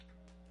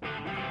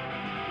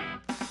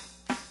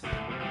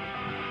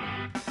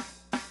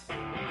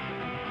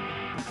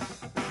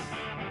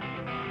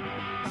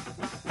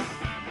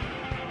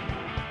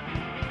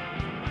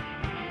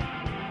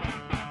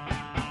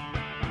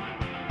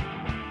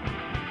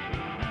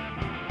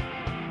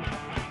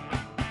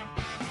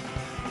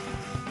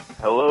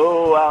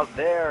Hello out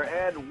there,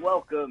 and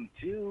welcome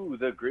to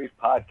the Grief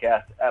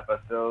Podcast,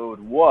 episode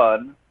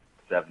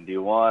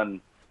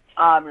 171.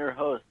 I'm your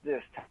host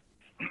this time,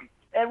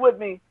 and with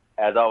me,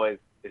 as always,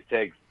 is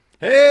Tiggs.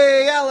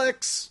 Hey,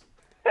 Alex.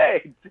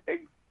 Hey,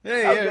 Tiggs.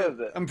 Hey, how goes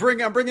it? I'm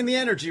bringing the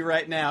energy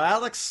right now,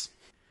 Alex.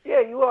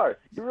 Yeah, you are.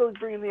 You're really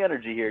bringing the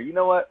energy here. You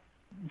know what?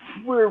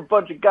 We're a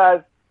bunch of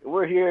guys.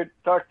 We're here to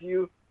talk to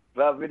you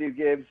about video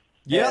games.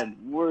 Yep. And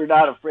we're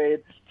not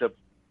afraid to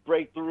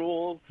break the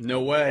rules.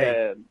 No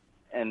way.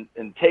 And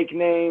take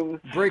names.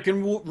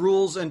 Breaking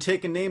rules and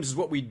taking names is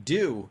what we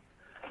do.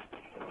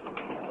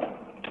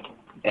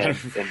 And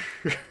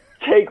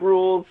take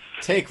rules.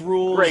 Take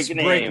rules. Break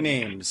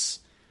names.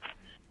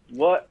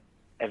 What?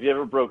 Have you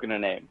ever broken a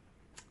name?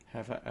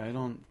 Have I? I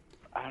don't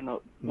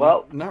know.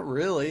 Well, not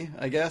really.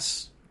 I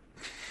guess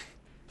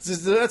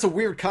that's a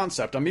weird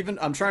concept. I'm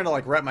trying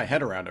to wrap my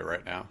head around it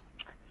right now.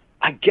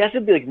 I guess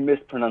it'd be like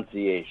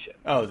mispronunciation.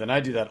 Oh, then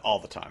I do that all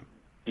the time.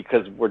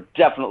 Because we're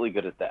definitely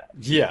good at that.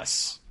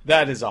 Yes,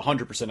 that is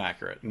 100%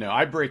 accurate. No,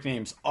 I break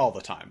names all the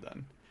time.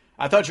 Then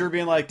I thought you were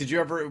being like, did you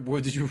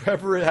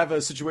ever have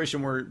a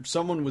situation where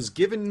someone was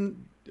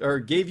given or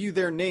gave you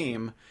their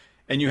name,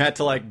 and you had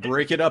to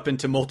break it up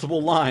into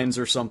multiple lines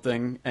or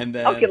something, and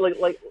then okay,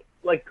 like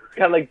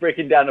kind of like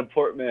breaking down a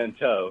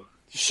portmanteau.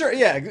 Sure,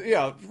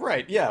 yeah,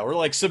 right, yeah,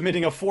 or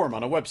submitting a form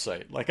on a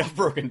website. I've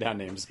broken down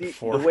names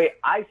before. The way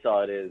I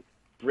saw it is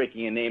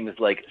breaking a name is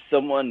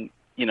someone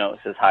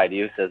says hi to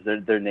you, says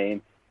their name,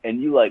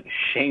 and you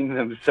shame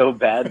them so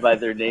bad by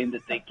their name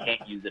that they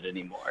can't use it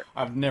anymore.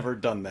 I've never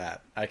done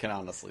that. I can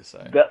honestly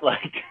say that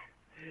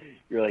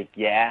you're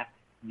yeah,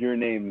 your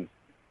name's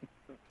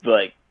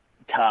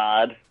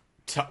Todd.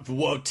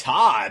 Whoa,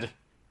 Todd!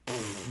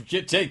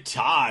 Take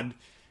Todd. Why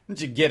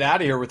don't you get out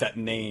of here with that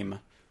name?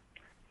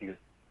 He goes,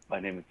 my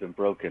name has been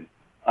broken.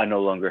 I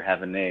no longer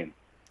have a name.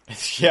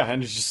 Yeah,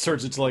 and it just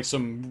turns into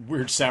some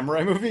weird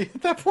samurai movie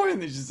at that point.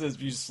 And he just says,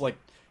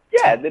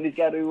 yeah, then he's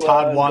got to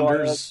Todd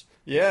wanders.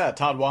 Yeah,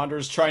 Todd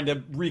wanders trying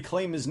to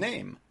reclaim his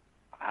name.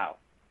 Wow.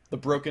 The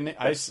broken name.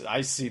 I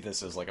see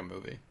this as a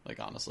movie.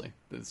 Honestly,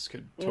 this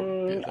could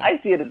totally be a thing. I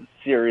see it as a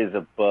series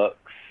of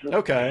books.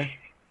 Okay.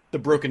 The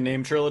Broken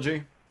Name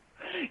trilogy.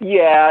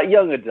 Yeah,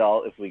 young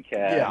adult if we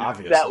can. Yeah,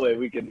 obviously. That way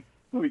we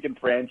can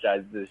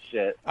franchise this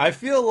shit. I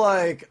feel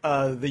like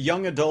the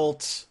young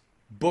adult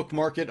book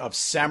market of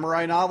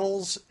samurai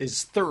novels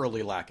is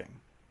thoroughly lacking,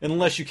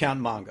 unless you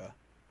count manga.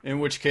 In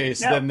which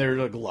case, then they're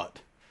a glut.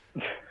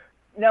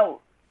 Now,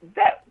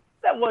 that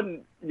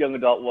one young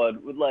adult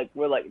one with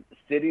where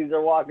cities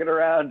are walking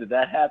around. Did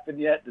that happen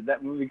yet? Did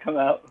that movie come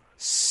out?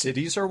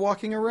 Cities are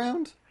walking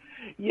around?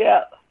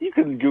 Yeah, you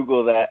can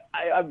Google that.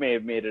 I may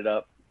have made it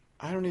up.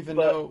 I don't even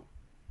know.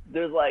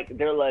 They're a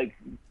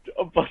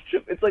bunch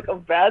of, it's a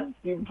bad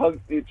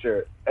steampunk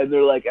future, and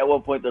they're at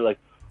one point they're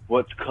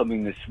what's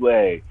coming this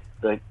way?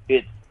 They're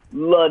it's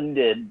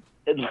London,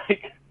 and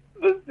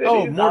the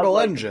city. Mortal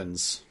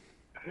Engines.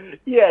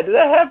 Yeah, did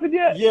that happen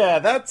yet? Yeah,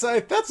 that's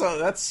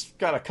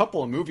got a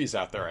couple of movies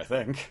out there, I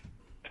think.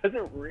 Does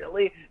it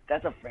really?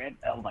 That's a friend.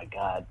 Oh my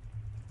god.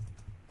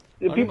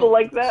 Do people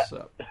like that?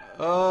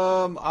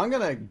 I'm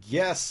gonna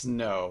guess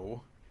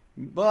no.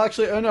 Well,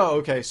 actually, no.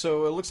 Okay,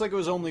 so it looks like it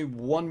was only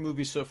one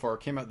movie so far. It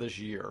came out this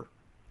year.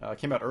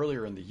 Came out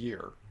earlier in the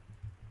year.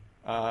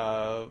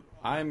 I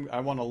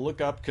want to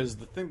look up because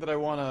the thing that I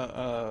want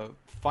to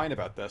find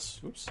about this.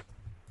 Oops.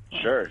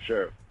 Sure.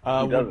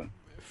 Who doesn't?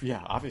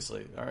 Yeah,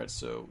 obviously. All right,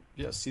 so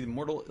yeah, see the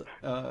Mortal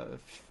film.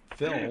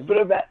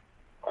 But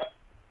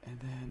and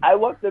then I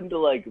want them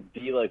to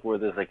be where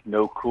there's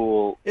no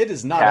cool. It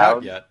is not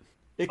out yet.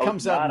 It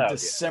comes out on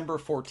December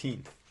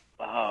 14th.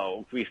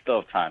 Oh, we still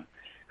have time.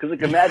 Because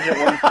imagine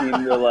one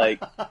scene they're like,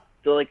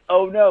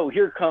 oh no,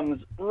 here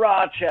comes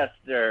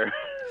Rochester.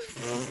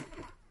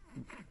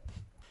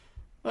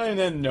 And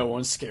then no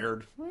one's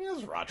scared.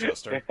 It's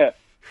Rochester. Yeah,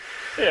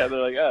 they're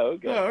like, oh,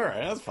 okay. Yeah, all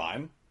right, that's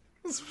fine.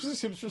 This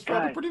seems just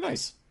probably pretty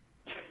nice.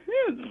 Yeah,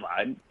 it's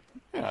fine.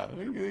 Yeah,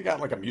 you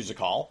got a music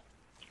hall.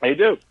 I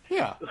do.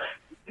 Yeah.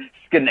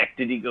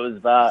 Schenectady goes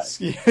by.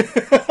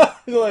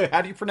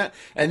 How do you pronounce?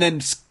 And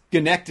then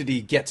Schenectady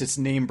gets its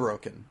name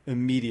broken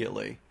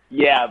immediately.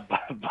 Yeah,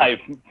 by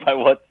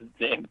what's his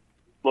name?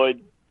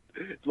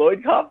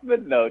 Lloyd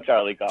Kaufman? No,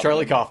 Charlie Kaufman.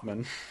 Charlie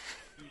Kaufman.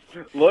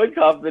 Lloyd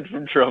Kaufman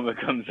from Troma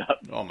comes up.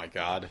 Oh my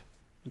god.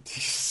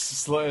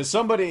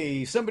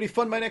 Somebody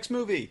fund my next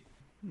movie.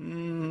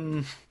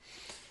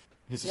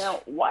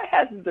 Now, why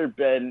hasn't there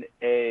been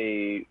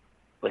a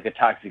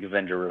Toxic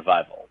Avenger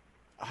revival?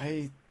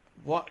 I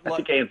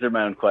think I answered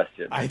my own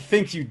question. I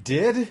think you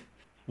did.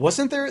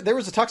 Wasn't there? There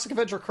was a Toxic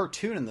Avenger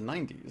cartoon in the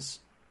 90s.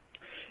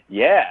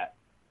 Yeah.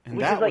 And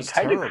which that is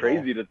kind of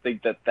crazy to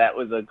think that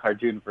was a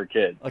cartoon for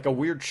kids. A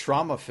weird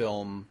trauma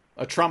film,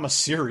 a trauma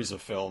series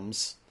of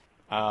films,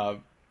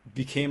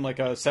 became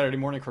a Saturday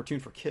morning cartoon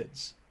for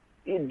kids.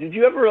 Did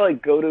you ever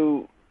go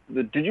to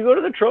Did you go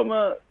to the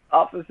Troma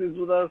offices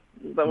with us?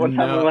 Is that one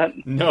time we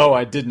went? No,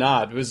 I did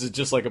not. Was it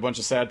just a bunch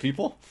of sad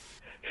people?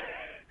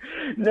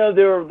 No,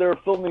 they were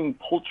filming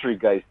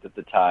Poultrygeist at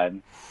the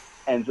time.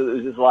 and so there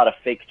was just a lot of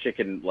fake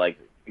chicken like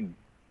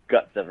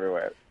guts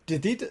everywhere.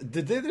 Did they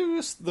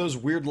do those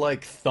weird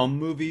like thumb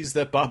movies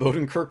that Bob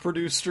Odenkirk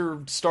produced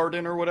or starred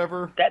in or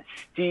whatever? That's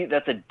Steve.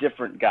 That's a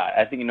different guy.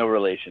 I think no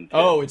relation to.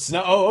 Oh, it's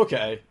not. Oh,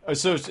 okay.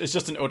 So it's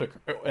just an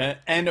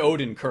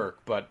Odenkirk,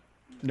 but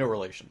no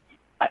relation.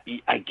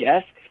 I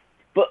guess.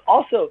 But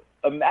also,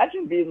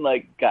 imagine being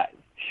like, guys,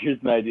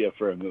 here's my idea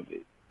for a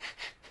movie.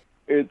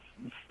 It's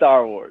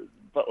Star Wars,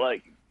 but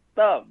like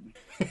thumbs.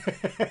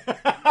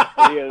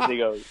 And he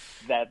goes,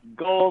 that's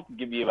gold.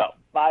 Give me about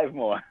 5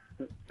 more.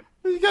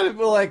 You gotta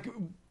be like,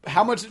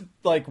 how much?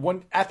 Like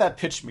when at that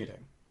pitch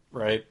meeting,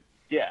 right?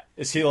 Yeah.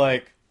 Is he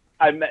like?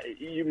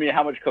 You mean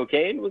how much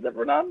cocaine was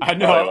ever on? I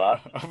know.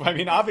 I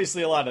mean,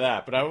 obviously a lot of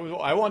that, but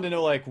I wanted to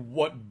know like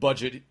what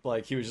budget.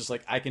 Like he was just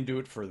like, I can do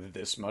it for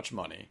this much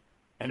money,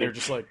 and they're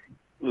just like,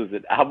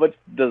 listen, how much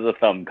does a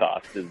thumb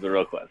cost? Is the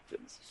real question.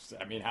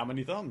 I mean, how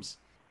many thumbs?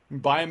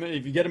 Buy them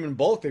if you get them in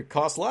bulk. It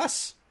costs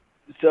less.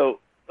 So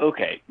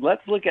okay,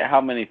 let's look at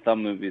how many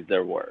thumb movies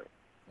there were.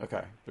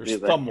 Okay, there's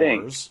Thumb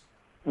Wars.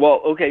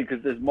 Well, okay,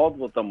 because there's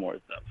multiple Thumb Wars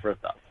stuff.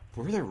 First off,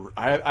 were there?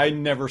 I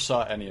never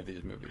saw any of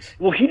these movies.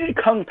 Well, he did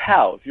Kung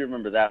Pao, if you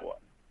remember that one.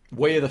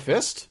 Way of the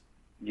Fist.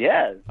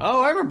 Yes. Oh,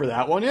 I remember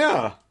that one.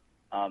 Yeah.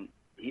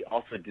 He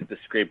also did the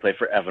screenplay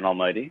for Evan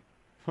Almighty.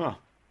 Huh.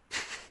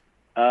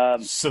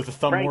 So the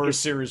Thumb Wars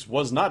series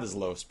was not his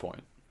lowest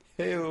point.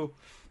 Hey-o.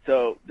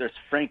 So there's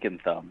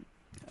Franken-Thumb.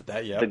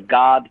 That yeah. The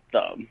God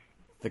Thumb.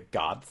 The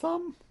God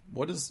Thumb?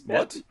 What is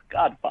That's what?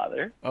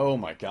 Godfather. Oh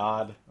my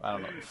God! I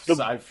don't know.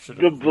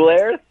 The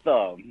Blair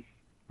Thumb.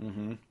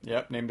 Mm-hmm.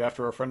 Yep, named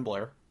after our friend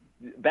Blair.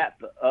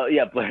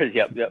 Blair.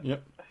 Yep.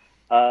 Yep.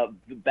 The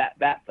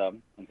Bat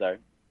Thumb. I'm sorry.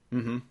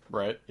 Mm-hmm.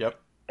 Right. Yep.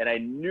 And I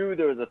knew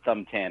there was a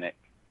Thumbtanic.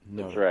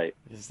 No, that's right.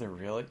 Is there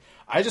really?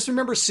 I just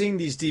remember seeing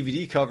these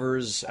DVD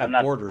covers at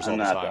Borders all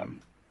the time.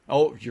 Dumb.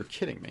 Oh, you're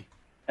kidding me.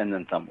 And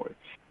then Thumb Wars.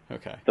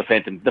 Okay. The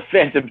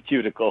Phantom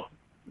Cuticle.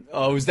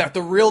 Oh, is that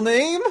the real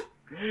name?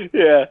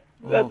 Yeah,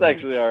 that's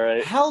actually all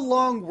right. How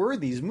long were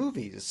these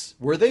movies?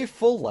 Were they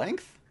full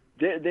length?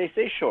 They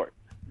say short.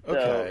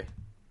 Okay.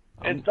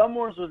 And Thumb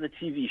Wars was a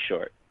TV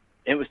short.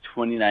 It was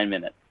 29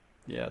 minutes.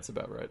 Yeah, that's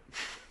about right.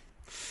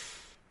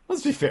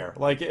 Let's be fair.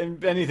 Like,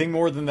 anything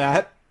more than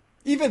that,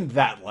 even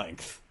that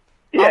length.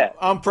 Yeah.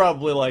 I'm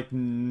probably like,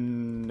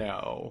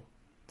 no.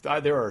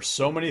 There are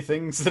so many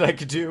things that I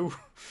could do.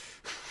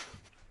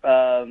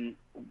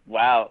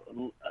 Wow.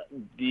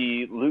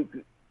 The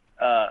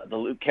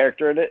Luke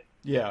character in it.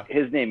 Yeah.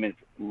 His name is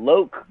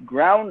Loke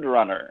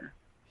Groundrunner.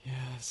 Yeah,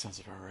 that sounds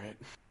about right.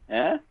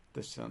 Yeah?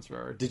 That sounds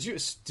about right. Did you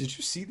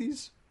see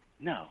these?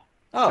 No.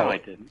 Oh, no, I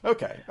didn't.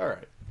 Okay, all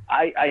right.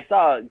 I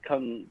saw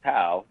Kung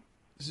Pao.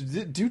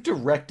 Dude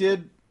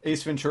directed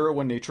Ace Ventura: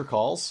 When Nature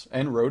Calls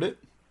and wrote it.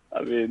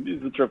 I mean,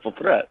 he's a triple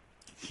threat.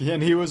 Yeah,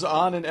 and he was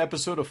on an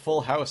episode of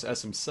Full House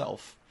as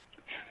himself.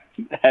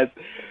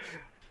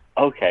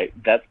 Okay,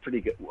 that's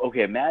pretty good.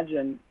 Okay,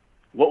 imagine,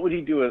 what would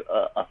he do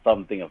a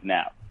thumb thing of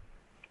now?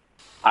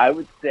 I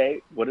would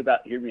say,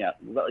 hear me out,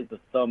 what about like the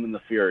Thumb and the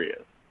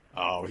Furious?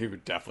 Oh, he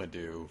would definitely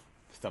do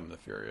Thumb and the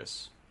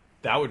Furious.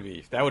 That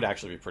would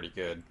actually be pretty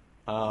good.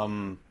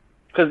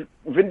 Because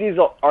Vin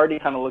Diesel already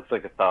kind of looks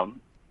like a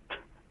thumb.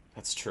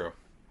 That's true.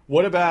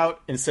 What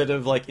about, instead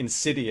of like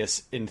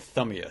Insidious,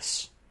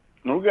 Inthumious?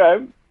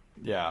 Okay.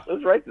 Yeah.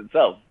 That writes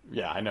itself.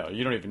 Yeah, I know.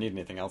 You don't even need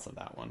anything else on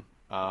that one.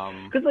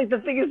 Because like the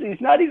thing is,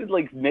 he's not even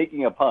like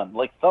making a pun.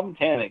 Like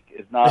Thumbtanic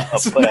is not a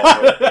play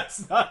on words.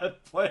 That's not a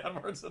play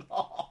on words at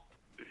all.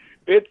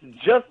 It's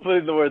just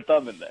putting the word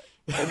thumb in there.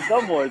 And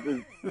Thumb Wars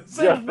is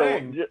just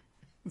thing.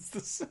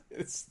 It's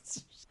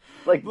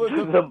like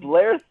the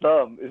Blair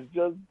Thumb is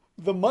just.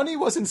 The money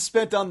wasn't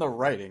spent on the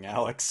writing,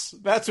 Alex.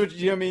 That's what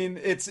you mean.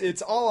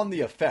 It's all on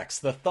the effects,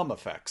 the thumb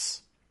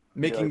effects,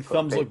 making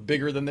thumbs look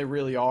bigger than they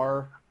really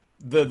are.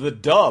 The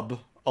dub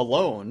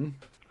alone.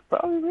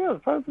 Probably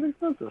pretty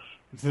expensive.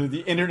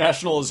 The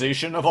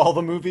internationalization of all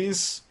the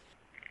movies.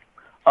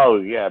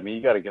 Oh yeah, I mean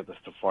you got to get this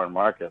to foreign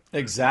markets.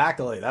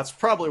 Exactly. That's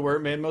probably where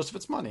it made most of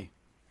its money.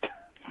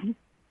 Do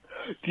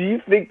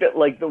you think that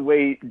like the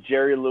way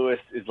Jerry Lewis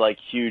is like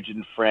huge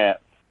in France,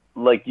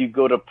 like you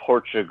go to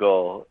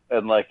Portugal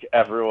and like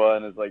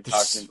everyone is like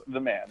talking the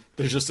man?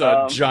 There's just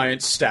a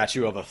giant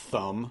statue of a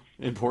thumb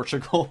in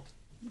Portugal.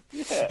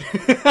 Yeah.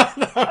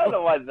 I don't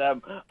know why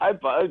them. I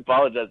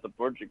apologize to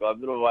Portugal. I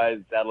don't know why I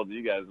saddled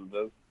you guys with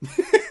this.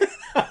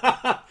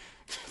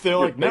 They're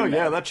like, no,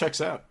 yeah, that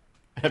checks out.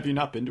 Have you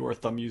not been to our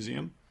thumb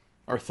museum?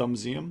 Our thumb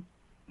museum?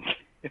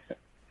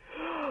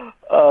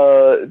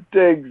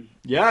 Diggs.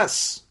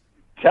 Yes.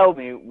 Tell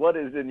me, what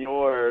is in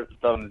your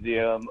thumb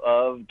museum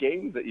of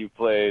games that you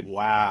played?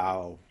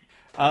 Wow.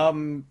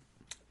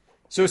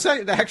 So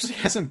it actually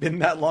hasn't been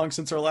that long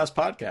since our last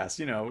podcast,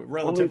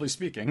 relatively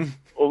speaking.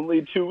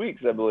 Only 2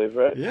 weeks, I believe,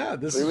 right? Yeah,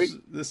 this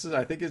is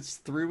I think it's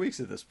 3 weeks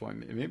at this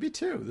point, maybe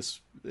 2.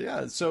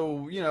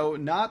 So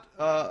not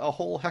a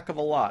whole heck of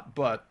a lot,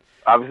 but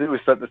obviously we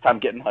spent this time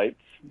getting hyped.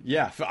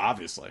 Yeah,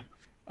 obviously.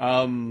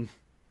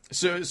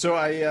 So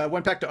I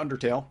went back to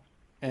Undertale.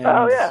 And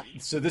oh yeah.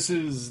 So this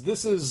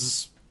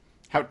is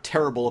how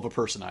terrible of a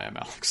person I am,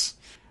 Alex.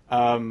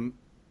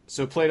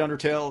 So played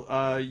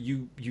Undertale.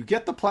 You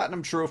get the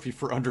platinum trophy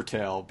for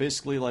Undertale,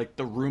 basically like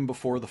the room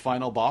before the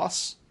final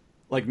boss.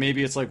 Like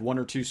maybe it's like 1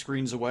 or 2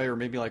 screens away, or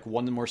maybe like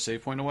one more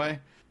save point away.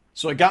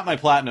 So I got my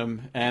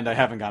platinum, and I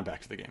haven't gone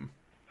back to the game.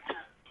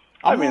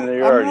 I'm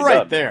right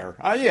done. There.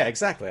 Yeah,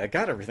 exactly. I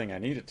got everything I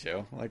needed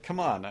to. Like, come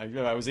on.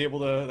 I was able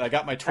to. I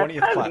got my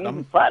 20th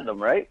platinum.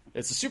 Platinum, right?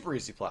 It's a super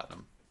easy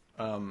platinum.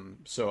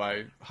 So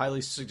I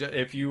highly suggest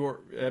if you are.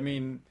 I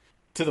mean,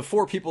 to the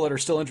 4 people that are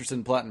still interested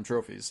in platinum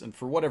trophies, and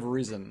for whatever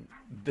reason,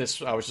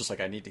 I was just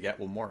like, I need to get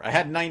one more. I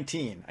had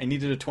 19. I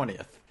needed a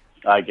 20th.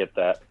 I get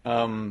that.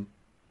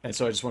 And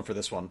so I just went for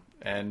this one.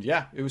 And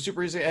yeah, it was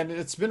super easy, and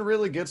it's been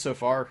really good so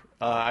far.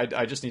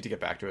 I just need to get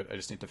back to it. I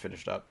just need to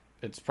finish it up.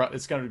 It's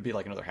going to be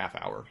like another half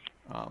hour.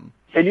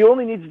 And you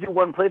only need to do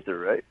one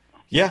playthrough, right?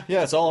 Yeah,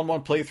 it's all in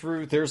one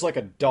playthrough. There's like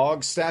a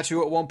dog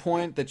statue at one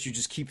point that you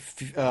just keep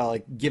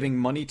like giving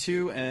money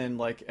to, and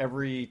like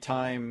every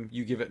time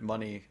you give it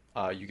money,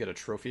 you get a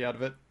trophy out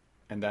of it,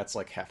 and that's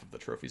like half of the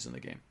trophies in the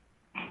game.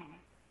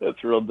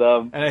 That's real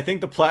dumb. And I think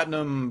the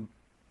platinum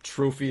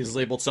trophy is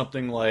labeled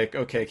something like,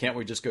 okay, can't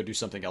we just go do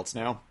something else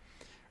now?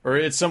 Or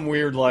it's some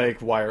weird like,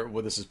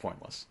 this is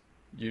pointless.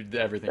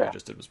 Everything you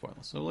just did was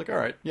pointless. So like, all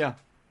right, yeah,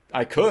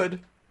 I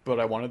could,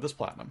 but I wanted this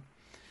platinum.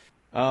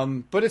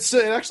 But it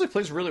actually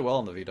plays really well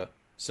on the Vita,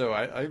 so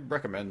I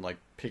recommend like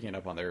picking it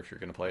up on there if you're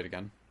going to play it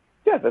again.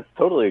 Yeah, that's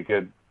totally a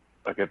good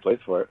place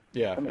for it.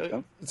 Yeah,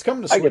 it's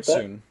coming to Switch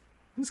soon.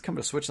 It's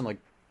coming to Switch in like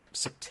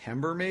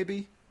September,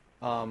 maybe.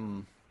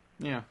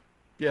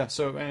 Yeah.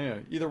 So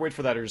anyway, either wait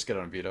for that or just get it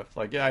on Vita.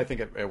 Like, yeah, I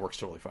think it works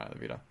totally fine on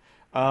the Vita.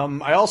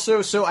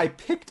 I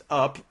picked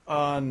up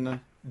on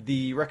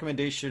the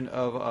recommendation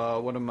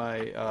of one of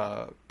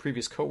my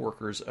previous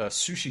coworkers,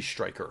 Sushi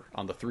Striker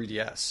on the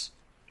 3DS.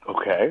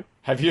 Okay.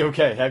 Have you?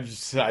 Okay.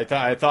 I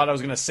thought I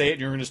was going to say it,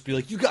 and you're going to just be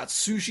like, "You got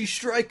Sushi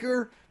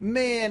Striker,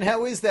 man?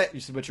 How is that?"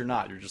 You said, but you're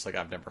not. You're just like,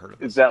 "I've never heard of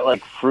this." Is that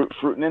like Fruit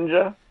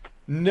Ninja?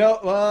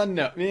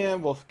 No. Yeah.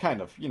 Well, kind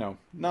of. You know,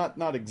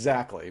 not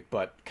exactly,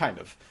 but kind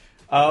of.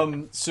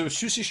 So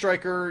Sushi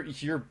Striker,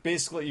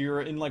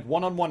 you're in like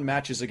one-on-one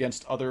matches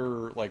against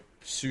other like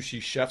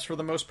sushi chefs for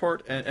the most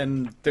part,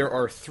 and there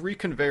are 3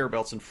 conveyor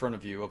belts in front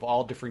of you of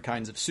all different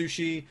kinds of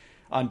sushi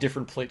on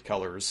different plate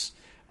colors.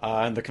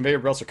 And the conveyor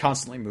belts are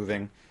constantly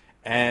moving,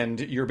 and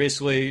you're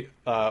basically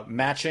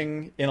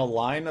matching in a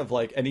line of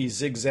like any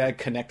zigzag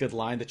connected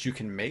line that you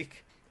can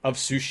make of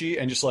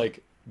sushi, and just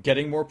like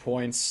getting more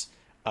points,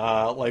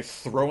 like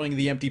throwing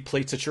the empty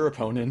plates at your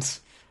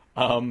opponent.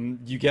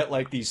 You get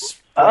like these.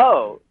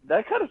 Oh,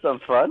 that kind of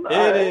sounds fun.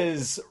 It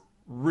is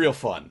real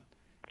fun,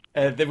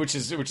 which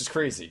is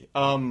crazy.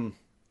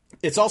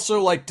 It's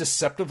also like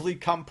deceptively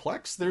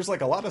complex. There's like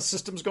a lot of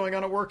systems going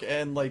on at work,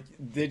 and like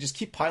they just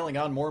keep piling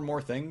on more and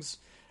more things.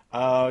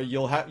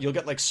 You'll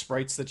get like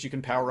sprites that you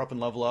can power up and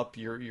level up.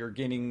 You're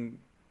gaining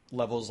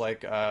levels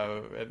like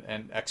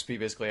and XP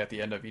basically at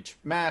the end of each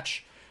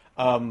match.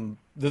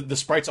 The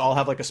sprites all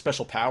have like a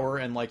special power,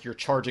 and like you're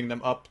charging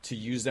them up to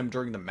use them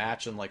during the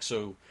match, and like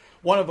so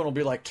one of them will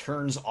be like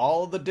turns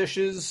all of the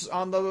dishes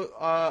on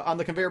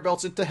the conveyor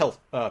belts into health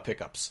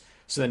pickups.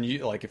 So then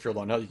you like if you're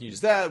low health, you can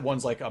use that.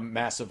 One's like a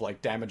massive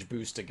like damage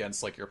boost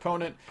against like your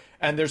opponent,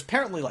 and there's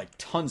apparently like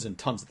tons and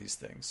tons of these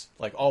things,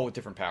 like all with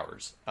different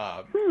powers.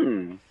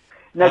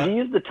 Now, do you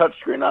use the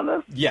touchscreen on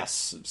this?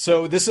 Yes.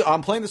 So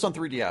I'm playing this on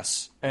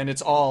 3DS, and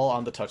it's all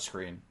on the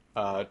touchscreen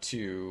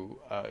to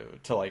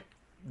like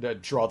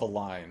draw the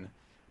line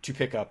to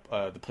pick up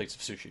the plates of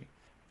sushi.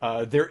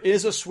 There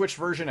is a Switch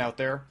version out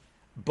there,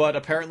 but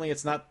apparently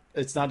it's not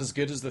as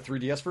good as the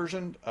 3DS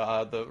version.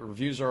 The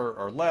reviews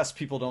are less.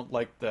 People don't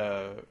like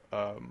the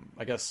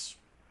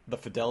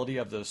fidelity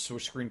of the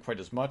Switch screen quite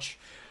as much.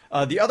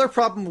 The other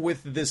problem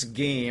with this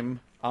game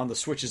on the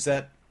Switch is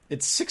that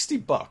it's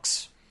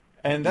 $60.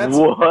 And that's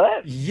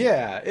what?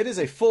 Yeah, it is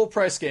a full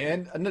price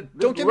game. And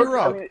don't get me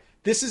wrong,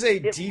 this is a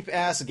deep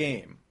ass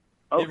game.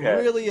 Okay. It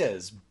really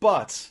is,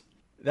 but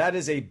that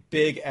is a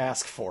big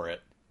ask for it.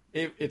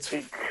 It's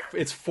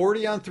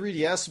 $40 on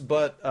 3DS,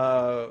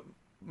 but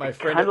my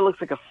friend kind of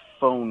looks like a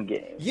phone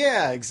game.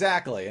 Yeah,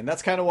 exactly, and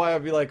that's kind of why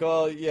I'd be like,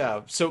 oh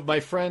yeah. So my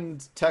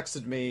friend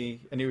texted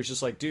me, and he was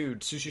just like,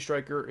 "Dude, Sushi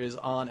Striker is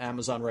on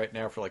Amazon right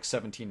now for like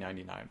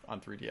 $17.99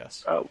 on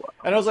 3DS." Oh wow!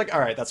 And I was like,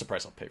 "All right, that's the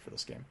price I'll pay for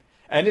this game."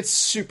 And it's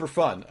super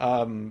fun.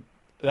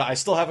 I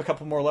still have a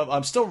couple more levels.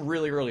 I'm still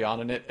really early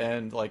on in it,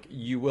 and like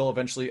you will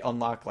eventually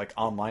unlock like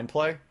online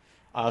play.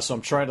 So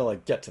I'm trying to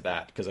like get to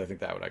that because I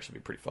think that would actually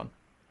be pretty fun.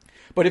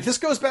 But if this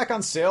goes back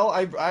on sale,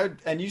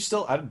 do you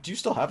still have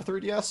a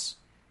 3DS?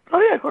 Oh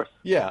yeah, of course.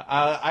 Yeah,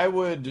 I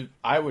would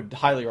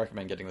highly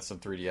recommend getting this on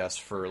 3DS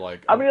for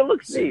like. I mean, it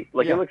looks neat.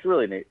 Like it looks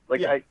really neat.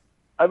 Like I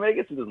mean, I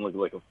guess it doesn't look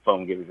like a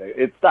phone game.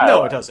 It's stylized.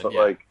 No, it doesn't. But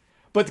yeah. like.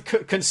 But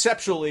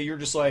conceptually, you're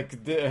just like,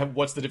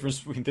 what's the difference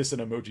between this and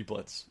Emoji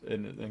Blitz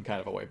in kind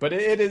of a way? But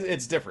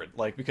it's different,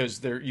 like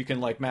because you can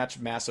like match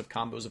massive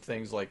combos of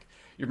things. Like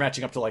you're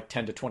matching up to like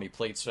 10 to 20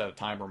 plates at a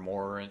time or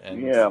more.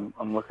 And yeah,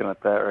 I'm looking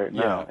at that right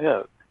now.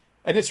 Yeah,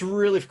 and it's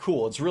really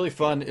cool. It's really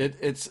fun.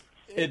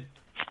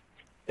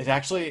 it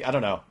actually, I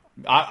don't know.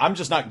 I'm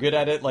just not good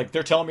at it. Like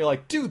they're telling me,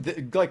 like,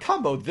 dude, like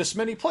combo this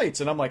many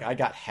plates, and I'm like, I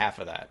got half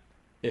of that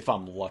if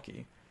I'm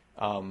lucky.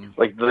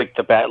 Like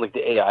the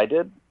AI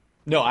did.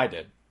 No, I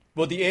did.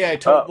 Well, the AI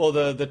well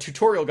the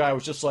tutorial guy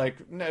was just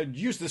like, no,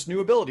 use this new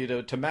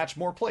ability to match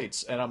more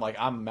plates, and I'm like,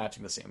 I'm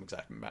matching the same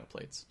exact amount of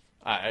plates.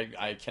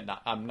 I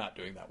cannot. I'm not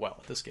doing that well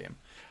at this game.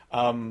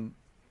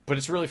 But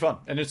it's really fun,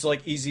 and it's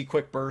like easy,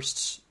 quick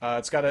bursts.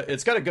 It's got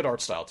a good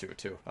art style to it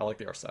too. I like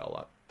the art style a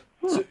lot.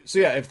 So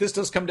yeah, if this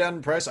does come down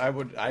in price,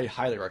 I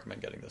highly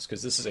recommend getting this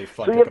because this is a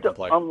fun. So you have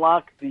to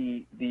unlock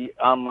the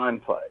online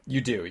play.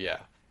 You do, yeah.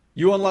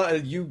 You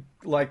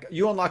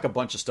unlock a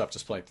bunch of stuff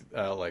just playing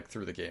like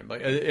through the game.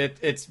 Like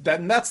it's that,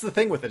 and that's the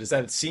thing with it is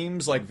that it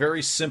seems like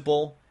very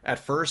simple at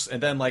first,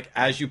 and then like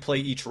as you play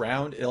each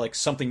round, like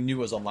something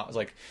new is unlocked.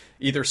 Like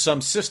either some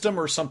system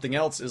or something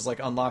else is like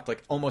unlocked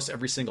like almost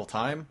every single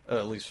time,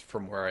 at least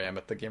from where I am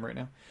at the game right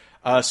now.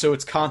 So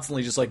it's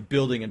constantly just like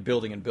building and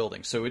building and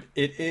building. So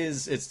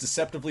it's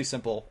deceptively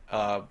simple,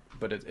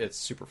 but it's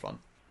super fun.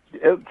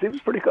 It seems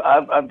pretty cool.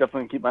 I'm definitely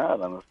going to keep my eye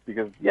on this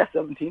because,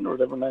 17 or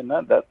whatever,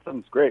 99, that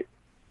sounds great.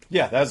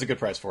 Yeah, that is a good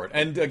price for it.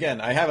 And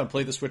again, I haven't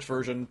played the Switch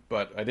version,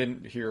 but I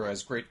didn't hear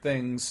as great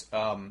things,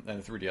 and the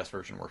 3DS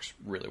version works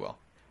really well.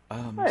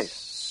 Nice.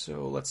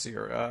 So let's see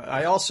here.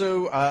 I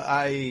also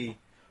I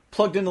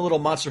plugged in a little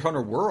Monster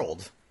Hunter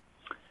World.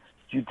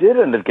 You did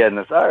end up getting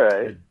this, all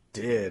right. I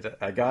did.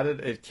 I got it.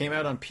 It came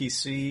out on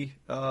PC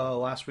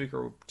last week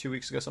or 2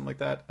 weeks ago, something like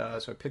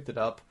that. So I picked it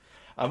up.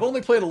 I've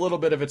only played a little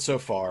bit of it so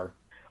far.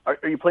 Are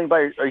you playing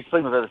with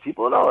other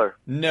people at all? Or?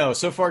 No,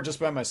 so far just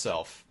by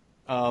myself.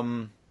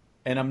 And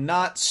I'm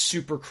not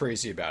super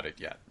crazy about it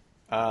yet.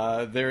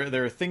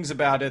 There are things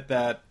about it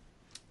that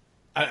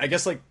I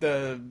guess like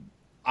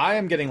I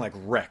am getting like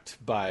wrecked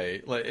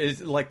by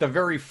like the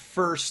very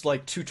first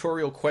like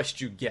tutorial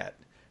quest you get.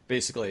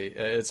 Basically,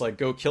 it's like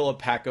go kill a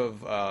pack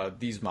of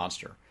these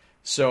monster.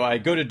 So I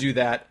go to do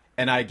that,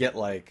 and I get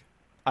like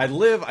I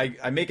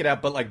make it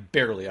out, but like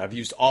barely. I've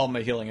used all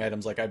my healing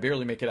items. Like I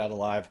barely make it out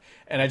alive,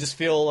 and I just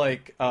feel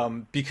like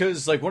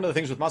because like one of the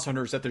things with Monster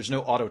Hunter is that there's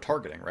no auto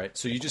targeting, right?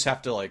 So you just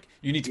have to like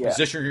you need to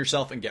position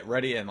yourself and get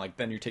ready, and like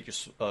then you take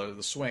your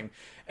the swing.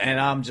 And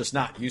I'm just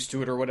not used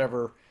to it or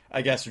whatever.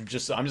 I guess I'm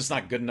just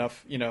not good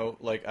enough. You know,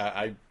 like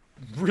I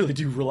really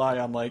do rely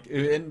on like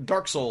in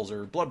Dark Souls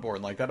or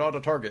Bloodborne, like that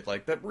auto target,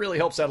 like that really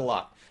helps out a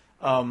lot.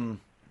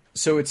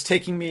 So it's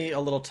taking me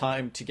a little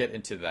time to get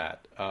into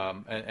that.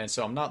 And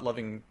so I'm not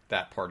loving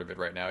that part of it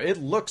right now. It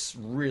looks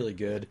really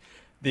good.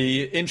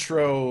 The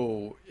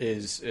intro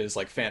is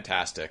like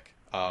fantastic.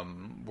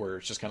 Where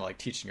it's just kind of like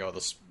teaching you all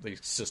these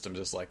systems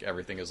is like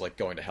everything is like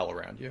going to hell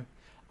around you.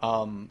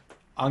 I'm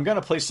going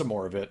to play some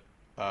more of it.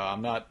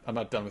 I'm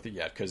not done with it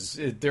yet because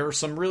there are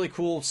some really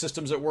cool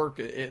systems at work.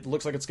 It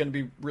looks like it's going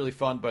to be really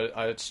fun, but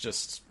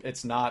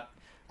it's not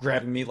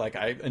grabbing me like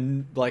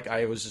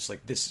I was just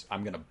like this.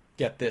 I'm going to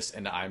get this,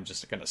 and I'm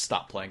just going to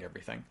stop playing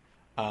everything.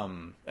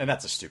 And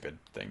that's a stupid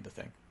thing to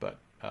think, but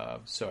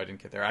so I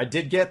didn't get there. I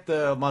did get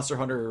the Monster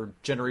Hunter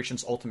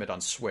Generations Ultimate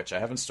on Switch. I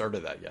haven't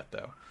started that yet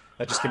though.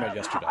 That just came out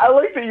yesterday. I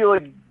like that you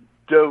like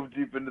dove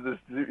deep into this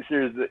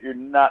series that you're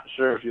not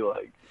sure if you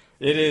like.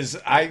 It is.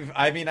 I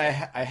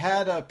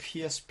had a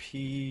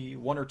PSP,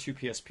 one or two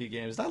PSP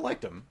games. I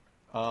liked them.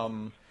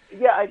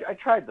 Yeah, I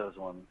tried those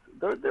ones.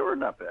 They were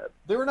not bad.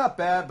 They were not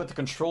bad, but the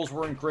controls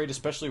weren't great,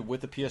 especially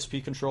with the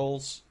PSP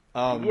controls.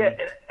 Yeah,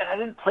 and I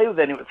didn't play with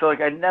anyone, so like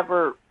I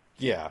never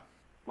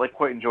like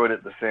quite enjoyed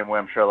it the same way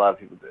I'm sure a lot of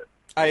people did.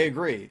 I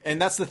agree,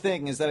 and that's the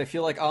thing is that I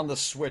feel like on the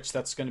Switch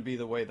that's going to be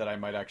the way that I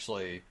might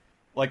actually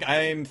like.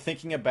 I'm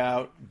thinking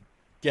about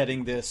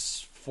getting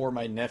this for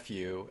my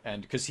nephew,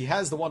 and because he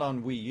has the one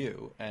on Wii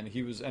U, and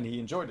he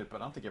enjoyed it,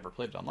 but I don't think he ever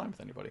played it online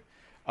with anybody.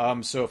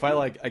 So if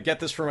I get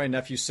this for my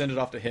nephew, send it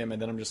off to him,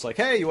 and then I'm just like,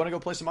 hey, you want to go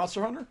play some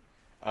Monster Hunter?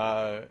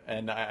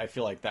 And I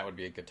feel like that would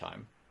be a good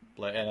time,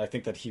 and I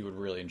think that he would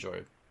really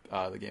enjoy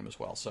the game as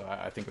well. So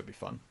I think it would be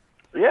fun.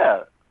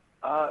 Yeah,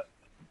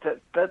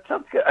 that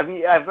sounds good. I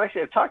mean, I've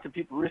talked to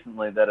people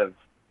recently that have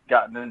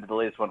gotten into the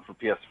latest one for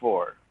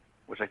PS4,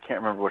 which I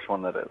can't remember which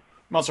one that is.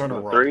 Monster Hunter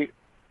World 3?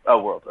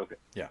 Oh, World. Okay.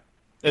 Yeah.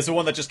 It's the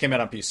one that just came out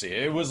on PC.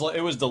 It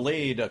was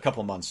delayed a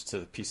couple months to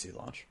the PC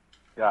launch.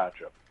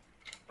 Gotcha.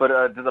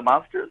 But do the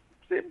monsters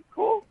seem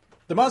cool?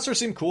 The monsters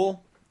seem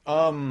cool.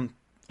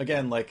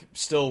 Again, like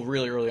still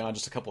really early on,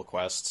 just a couple of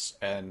quests,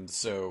 and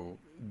so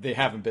they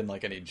haven't been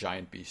like any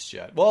giant beasts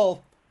yet.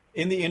 Well,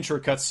 in the intro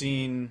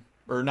cutscene,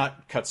 or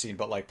not cutscene,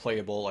 but like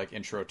playable like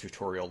intro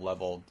tutorial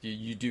level,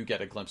 you do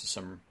get a glimpse of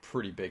some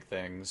pretty big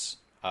things.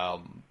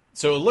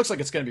 So it looks like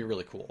it's going to be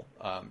really cool.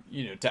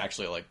 To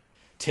actually like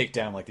take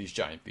down like these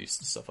giant beasts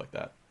and stuff like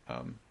that.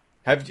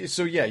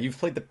 You've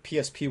played the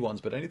PSP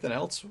ones, but anything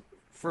else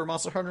for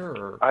Monster Hunter?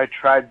 Or I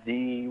tried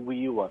the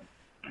Wii U one.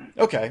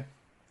 Okay,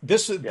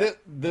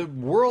 the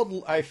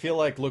world I feel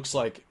like looks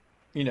like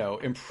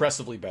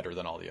impressively better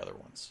than all the other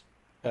ones.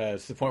 To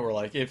the point where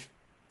like if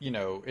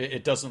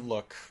it doesn't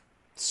look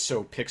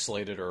so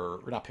pixelated or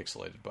not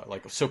pixelated, but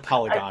like so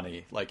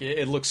polygony. Like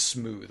it looks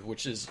smooth,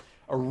 which is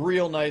a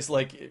real nice,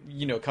 like,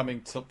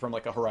 coming from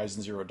like a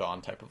Horizon Zero Dawn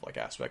type of like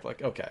aspect.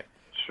 Like, okay,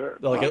 Sure.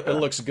 like Okay. it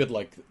looks good,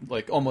 like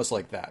almost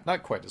like that.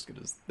 Not quite as good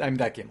as, I mean,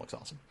 that game looks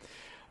awesome,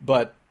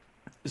 but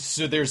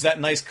so there's that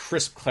nice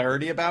crisp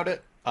clarity about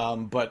it.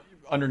 But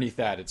underneath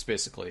that, it's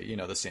basically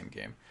the same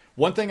game.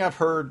 One thing I've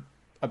heard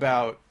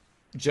about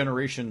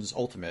Generations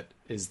Ultimate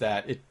is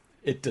that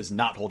it does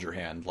not hold your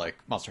hand like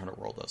Monster Hunter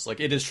World does. Like,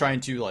 it is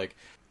trying to like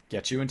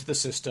get you into the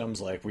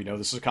systems. Like, we know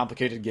this is a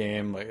complicated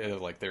game.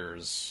 Like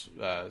there's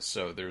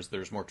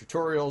there's more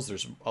tutorials.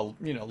 There's a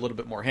little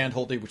bit more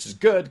handholdy, which is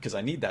good because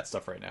I need that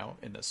stuff right now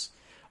in this.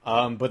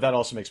 But that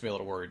also makes me a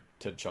little worried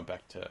to jump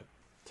back to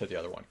the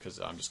other one because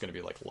I'm just going to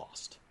be like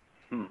lost.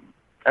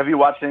 Have you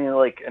watched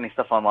any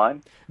stuff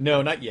online?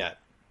 No, not yet.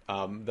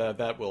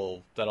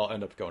 That'll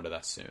end up going to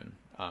that soon.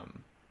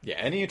 Yeah,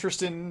 any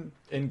interest in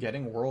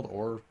getting World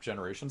or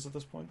Generations at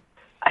this point?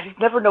 I just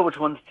never know which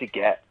ones to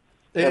get.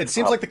 It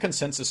seems like the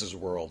consensus is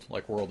World.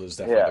 Like, World is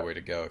definitely the way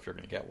to go if you're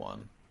going to get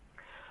one.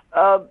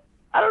 I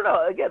don't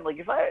know. Again, like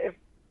if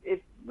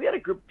we had a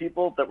group of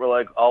people that were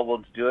like all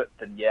willing to do it,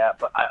 then yeah.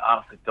 But I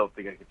honestly don't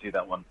think I could do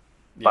that one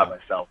by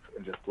myself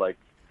and just like.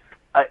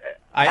 I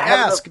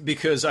ask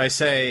because I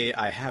say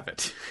I have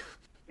it.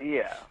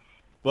 Yeah.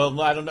 Well,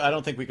 I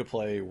don't think we could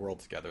play World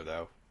together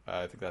though.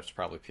 I think that's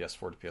probably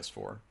PS4 to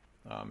PS4.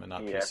 And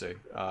not PC.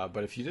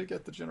 But if you did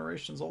get the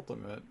Generations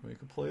Ultimate, we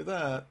could play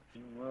that.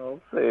 We'll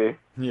see.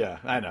 Yeah,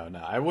 I know. No,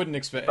 I wouldn't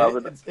expect.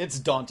 It's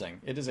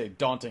daunting. It is a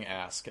daunting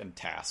ask and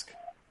task,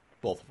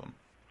 both of them.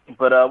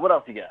 But what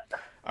else you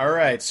got? All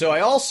right, so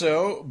I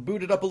also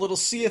booted up a little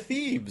Sea of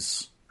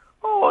Thieves.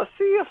 Oh,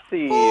 Sea of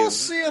Thieves. Oh,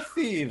 Sea of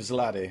Thieves,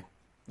 laddie.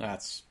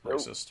 That's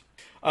racist.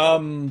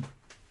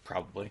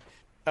 Probably.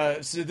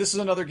 So this is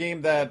another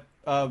game that.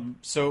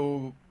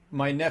 So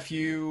my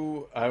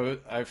nephew,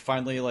 I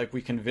finally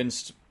we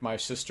convinced my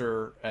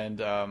sister and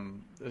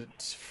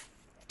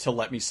to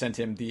let me send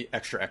him the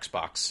extra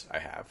Xbox I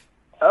have.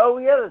 Oh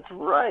yeah, that's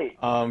right.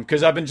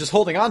 Because I've been just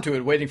holding on to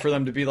it, waiting for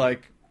them to be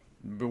like,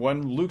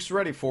 when Luke's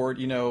ready for it,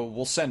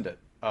 we'll send it.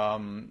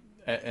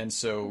 And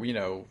so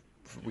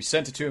we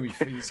sent it to him.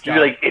 He's got,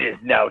 you're like, it is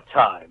now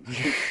time.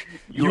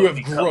 you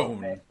have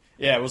grown.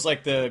 Yeah, it was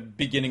like the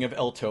beginning of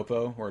El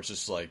Topo, where it's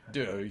just like,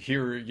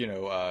 here's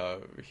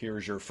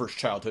your first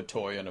childhood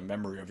toy and a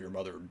memory of your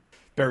mother.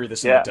 Bury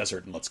this in the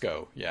desert and let's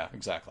go. Yeah,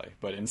 exactly.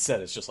 But instead,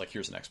 it's just like,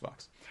 here's an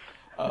Xbox.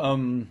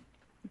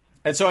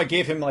 And so I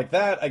gave him like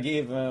that. I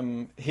gave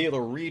him Halo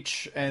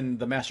Reach and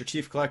the Master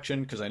Chief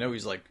Collection because I know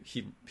he's like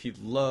he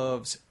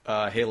loves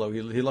Halo.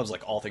 He loves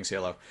like all things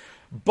Halo.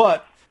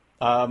 But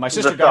my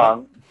sister got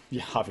him,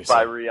 obviously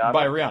by Rihanna.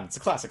 By Rihanna, it's a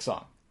classic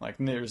song. Like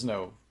there's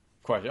no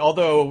question.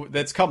 Although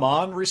that's come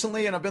on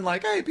recently, and I've been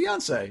like, "Hey,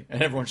 Beyonce,"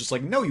 and everyone's just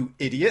like, "No, you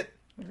idiot!"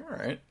 Like, all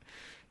right,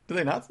 do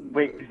they not?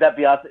 Wait, is that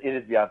Beyonce? It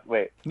is Beyonce.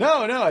 Wait,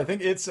 no, I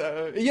think it's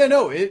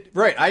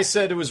right. I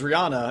said it was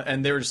Rihanna,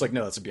 and they were just like,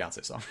 "No, that's a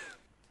Beyonce song."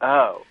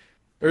 Oh,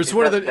 it's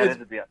one of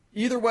the.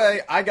 Either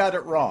way, I got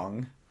it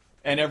wrong,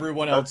 and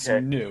everyone else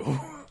knew.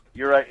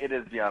 You're right. It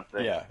is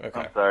Beyonce. Yeah. Okay.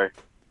 I'm sorry.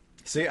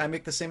 See, I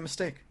make the same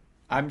mistake.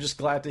 I'm just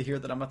glad to hear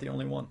that I'm not the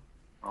only one.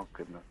 Oh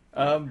goodness.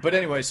 But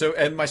anyway,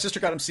 and my sister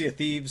got him Sea of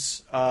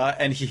Thieves,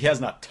 and he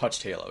has not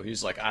touched Halo.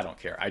 He's like, I don't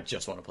care. I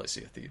just want to play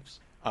Sea of Thieves.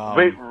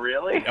 Wait,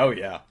 really? Oh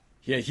yeah.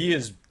 He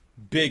is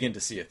big into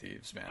Sea of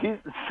Thieves,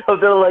 man. So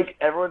they're like,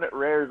 everyone at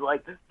Rare is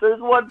like,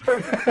 there's one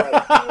person playing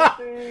Sea of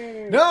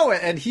Thieves. No,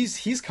 and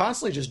he's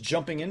constantly just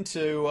jumping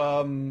into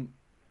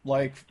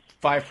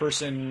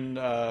 5-person.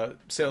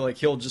 So like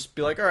he'll just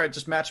be like, all right,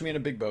 just match me in a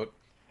big boat,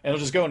 and he'll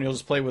just go and he'll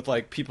just play with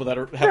like people that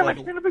have like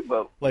in a big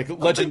boat, like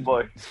legend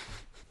boy.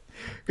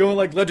 Going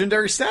like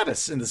legendary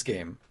status in this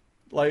game.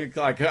 Like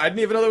I didn't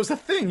even know that was a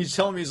thing. He's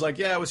telling me, he's like,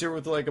 yeah, I was here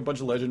with like a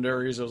bunch of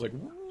legendaries. I was like,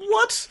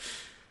 what?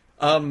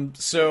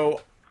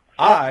 So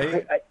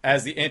I,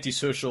 as the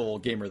antisocial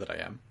gamer that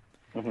I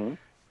am,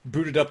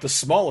 booted up the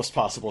smallest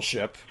possible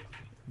ship,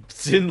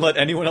 didn't let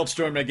anyone else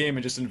join my game,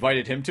 and just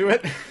invited him to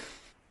it,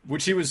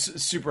 which he was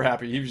super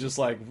happy. He was just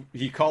like,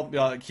 he called me,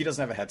 he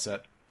doesn't have a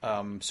headset.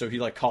 So he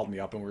like called me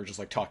up and we were just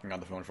like talking on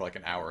the phone for like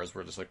an hour as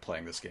we're just like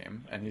playing this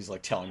game, and he's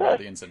like telling me all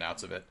the ins and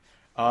outs of it.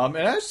 And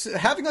I was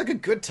having like a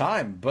good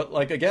time, but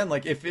like again,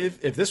 like if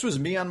this was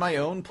me on my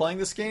own playing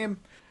this game,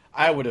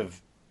 I would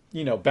have,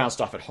 bounced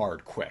off it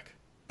hard quick.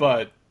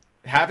 But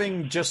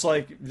having just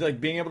like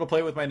being able to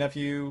play with my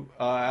nephew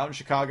out in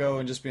Chicago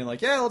and just being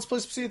like, yeah, let's play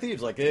some Sea of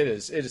Thieves. Like it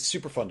is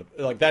super fun to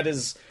like. That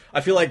is,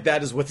 I feel like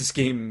that is what this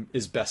game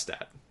is best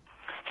at.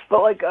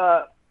 But like,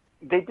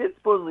 they did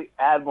supposedly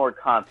add more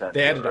content.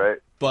 They added a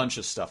bunch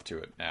of stuff to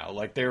it now.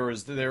 Like there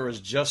was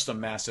just a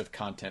massive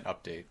content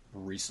update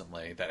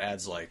recently that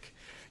adds like,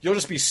 you'll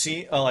just be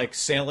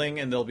sailing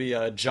and there'll be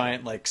a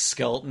giant like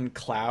skeleton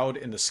cloud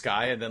in the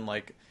sky, and then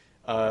like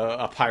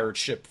a pirate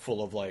ship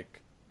full of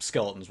like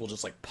skeletons will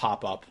just like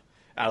pop up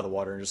out of the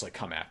water and just like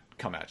come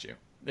at you.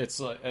 It's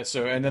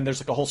so, and then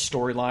there's like a whole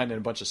storyline and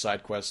a bunch of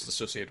side quests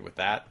associated with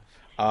that.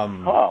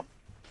 So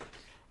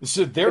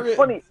it's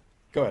funny.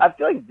 Go ahead. I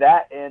feel like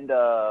that and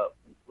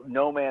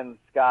No Man's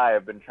Sky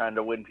have been trying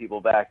to win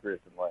people back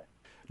recently.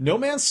 No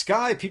Man's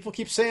Sky, people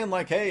keep saying,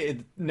 like, hey,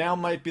 it now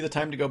might be the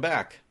time to go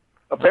back.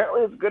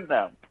 Apparently it's good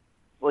now.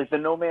 Like the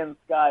No Man's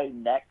Sky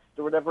Next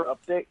or whatever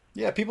update.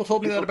 Yeah, people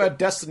told me that about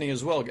Destiny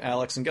as well,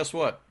 Alex, and guess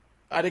what?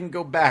 I didn't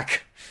go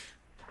back.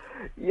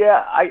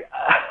 Yeah,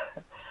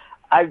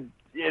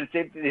 he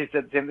said the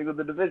same thing with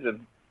The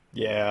Division.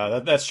 Yeah,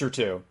 that's true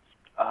too.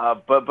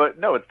 But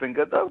no, it's been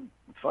good though.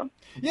 It's fun.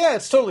 Yeah,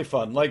 it's totally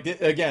fun. Like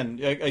again,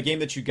 a game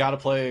that you got to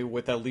play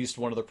with at least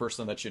one other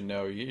person that you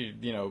know.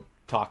 You know,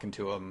 talking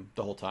to them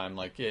the whole time,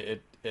 like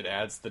it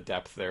adds the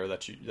depth there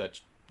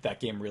that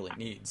game really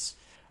needs.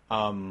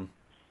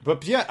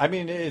 But yeah, I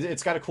mean,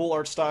 it's got a cool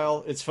art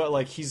style. It's fun.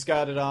 Like he's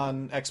got it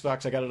on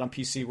Xbox, I got it on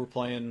PC. We're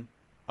playing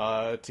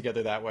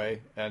together that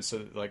way, and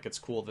so like it's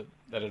cool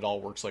that it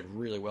all works like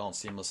really well and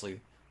seamlessly.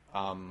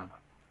 I'm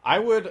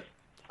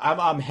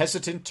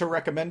hesitant to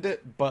recommend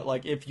it, but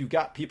like if you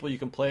got people you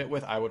can play it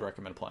with, I would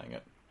recommend playing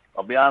it.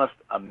 I'll be honest,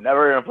 I'm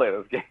never gonna play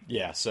this game.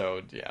 Yeah,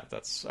 so yeah,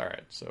 that's all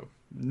right. So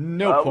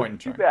no point in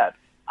trying. Too bad.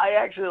 I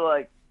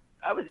actually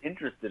I was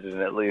interested in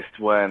it at least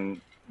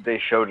when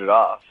they showed it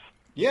off.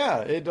 Yeah,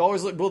 it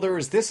always well. There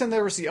was this, and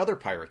there was the other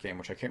pirate game,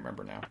 which I can't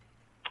remember now.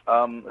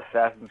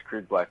 Assassin's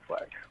Creed Black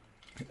Flag.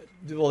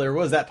 Well, there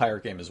was that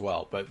pirate game as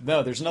well, but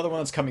no, there's another one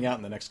that's coming out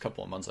in the next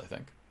couple of months, I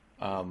think.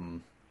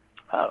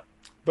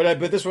 But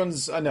this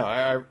one's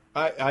no,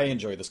 I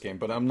enjoy this game,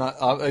 but I'm not.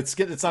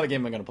 It's not a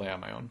game I'm going to play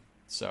on my own.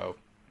 So,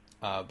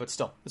 but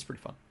still, it's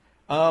pretty fun.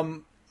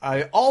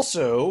 I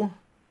also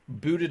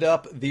booted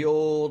up the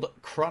old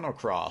Chrono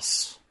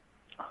Cross.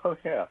 Oh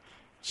yeah,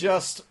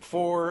 just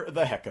for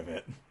the heck of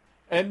it.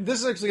 And this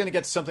is actually going to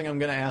get to something I'm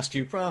going to ask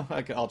you. Well,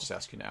 I'll just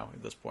ask you now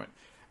at this point,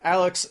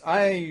 Alex.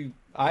 I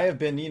have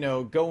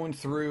been going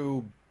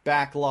through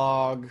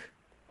backlog.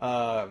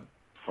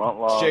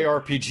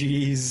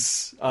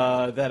 JRPGs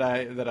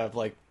that I've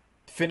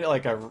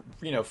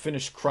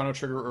finished Chrono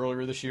Trigger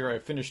earlier this year. I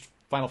finished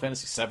Final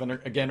Fantasy VII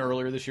again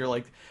earlier this year.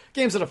 Like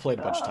games that I've played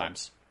a bunch of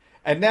times.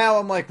 And now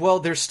I'm like, well,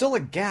 there's still a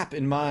gap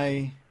in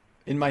my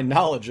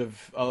knowledge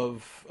of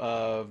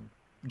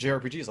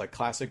JRPGs, like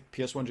classic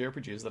PS1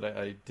 JRPGs that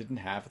I didn't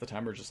have at the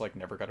time, or just like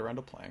never got around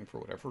to playing for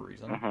whatever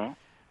reason. Mm-hmm.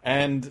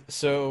 And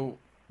so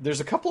there's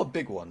a couple of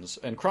big ones,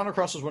 and Chrono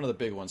Cross was one of the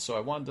big ones. So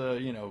I wanted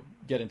to,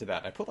 get into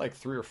that. I put like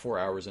 3 or 4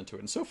 hours into it,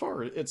 and so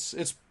far it's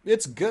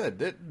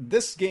good.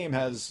 This game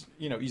has,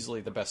 easily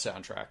the best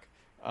soundtrack.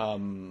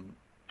 Can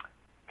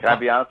I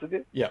be honest with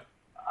you? Yeah.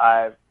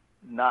 I've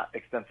not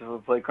extensively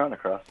played Chrono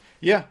Cross.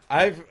 Yeah,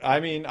 I've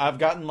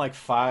gotten like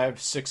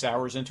 5-6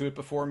 hours into it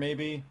before,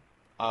 maybe,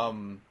 maybe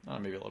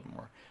a little bit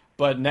more.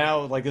 But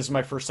now, like, this is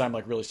my first time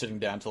like really sitting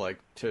down to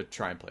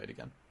try and play it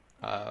again.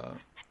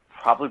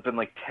 Probably been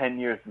like 10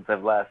 years since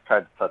I've last tried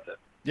to touch it.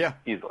 Yeah,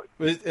 easily.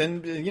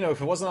 And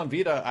if it wasn't on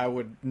Vita, I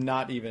would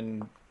not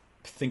even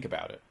think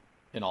about it,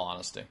 in all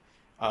honesty.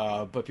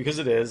 But because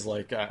it is,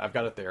 like, I've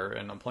got it there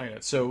and I'm playing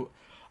it. So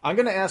I'm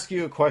going to ask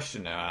you a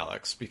question now,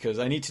 Alex, because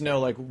I need to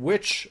know, like,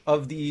 which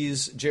of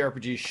these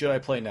JRPGs should I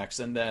play next?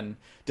 And then,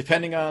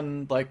 depending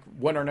on, like,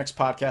 when our next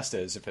podcast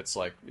is, if it's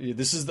like,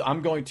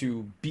 I'm going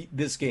to beat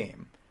this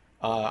game.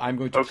 I'm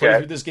going to play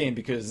through this game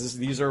because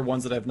these are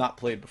ones that I've not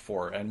played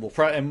before. And we'll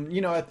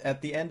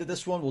at the end of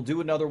this one, we'll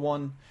do another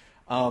one.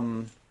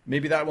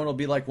 Maybe that one will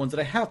be like ones that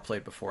I have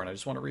played before and I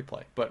just want to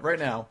replay. But right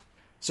now,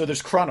 so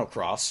there's Chrono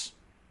Cross,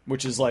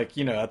 which is like,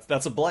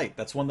 that's a blight.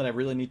 That's one that I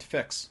really need to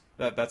fix.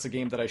 That's a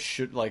game that I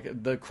should,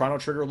 like, the Chrono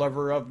Trigger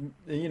lover of,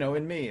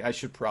 in me, I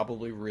should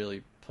probably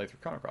really play through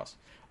Chrono Cross.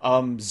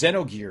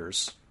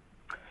 Xenogears,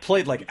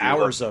 played like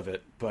hours of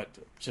it, but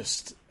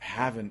just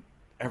haven't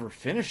ever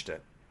finished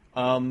it.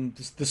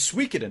 The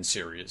Suikoden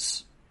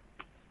series.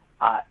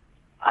 I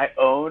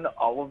own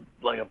all of,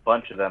 like, a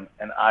bunch of them,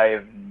 and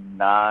I've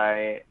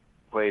not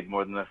played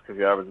more than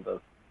 50 hours of those.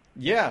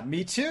 Yeah,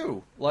 me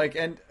too. Like,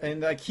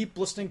 and I keep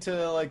listening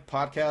to, like,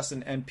 podcasts,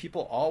 and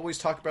people always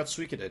talk about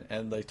Suikoden,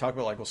 and they talk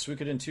about, like, well,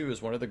 Suikoden 2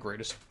 is one of the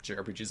greatest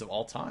JRPGs of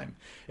all time.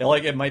 And,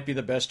 like, it might be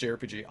the best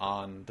JRPG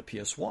on the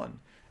PS1.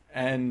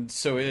 And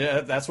so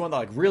that's one that,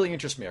 like, really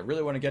interests me. I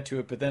really want to get to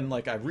it, but then,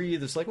 like, I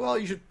read, it's like, well,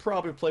 you should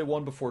probably play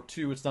 1 before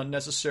 2. It's not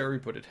necessary,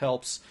 but it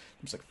helps.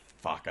 I'm just like,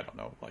 fuck, I don't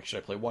know. Like, should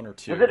I play 1 or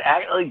 2?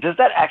 Does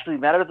that actually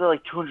matter? They're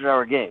like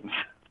 200-hour games.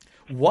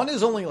 1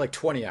 is only like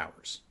 20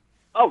 hours.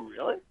 Oh,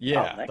 really?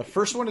 Yeah, nice. The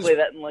first one is... You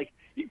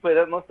can play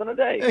that in less than a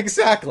day.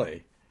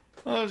 Exactly.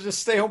 Just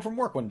stay home from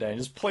work one day and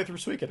just play through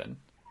Suikoden.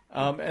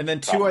 And then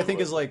 2, I think,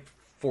 is like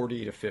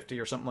 40 to 50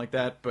 or something like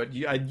that. But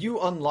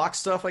you unlock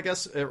stuff, I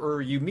guess,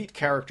 or you meet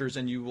characters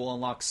and you will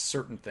unlock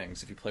certain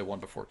things if you play 1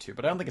 before 2.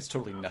 But I don't think it's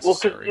totally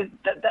necessary.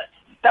 Well,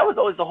 that was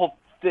always the whole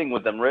thing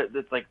with them, right?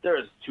 It's like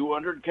there's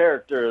 200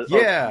 characters.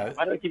 Yeah.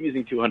 Why do I keep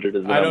using 200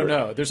 as a number? I don't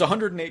know. There's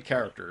 108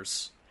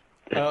 characters.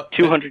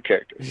 200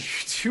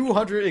 characters.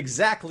 200,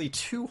 exactly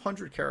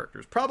 200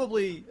 characters.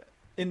 Probably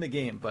in the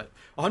game, but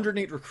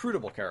 108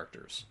 recruitable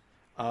characters.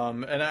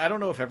 And I don't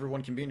know if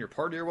everyone can be in your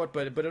party or what,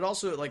 but it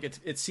also, like,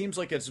 it seems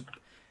like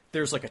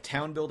there's like a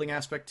town building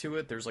aspect to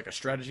it. There's like a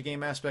strategy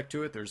game aspect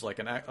to it. There's like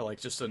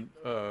just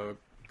a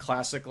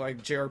classic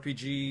like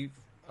JRPG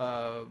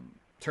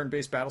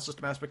turn-based battle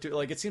system aspect to it.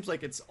 Like, it seems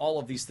like it's all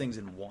of these things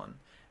in one.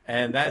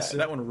 And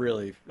that one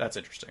really, that's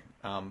interesting.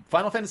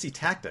 Final Fantasy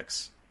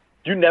Tactics.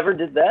 You never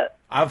did that?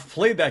 I've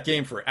played that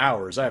game for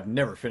hours. I have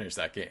never finished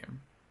that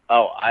game.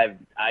 Oh, I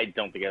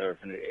don't think I've ever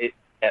finished it.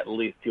 At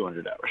least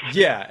 200 hours.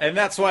 Yeah, and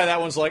that's why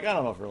that one's like, I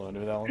don't know if we're going to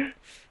do that one.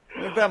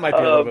 That might be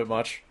a little bit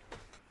much.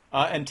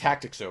 And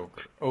Tactics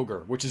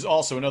Ogre, which is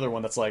also another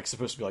one that's like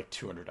supposed to be like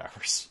 200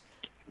 hours.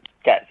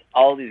 Guys,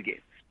 all these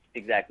games,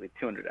 exactly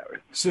 200 hours.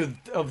 So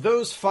of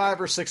those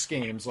 5 or 6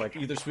 games, like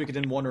either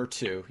Suikoden 1 or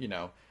 2,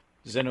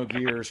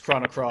 Xenogears,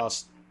 Chrono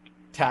Cross,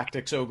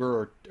 Tactics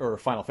Ogre, or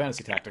Final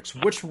Fantasy Tactics,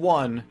 which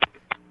one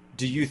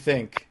do you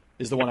think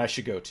is the one I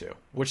should go to?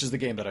 Which is the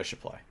game that I should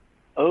play?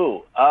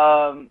 Oh,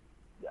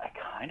 I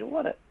kind of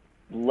want to.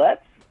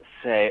 Let's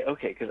say,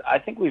 okay, because I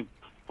think we've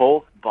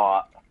both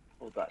bought.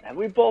 Hold on, have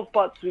we both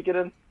bought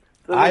Suikoden?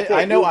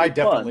 I know I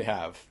definitely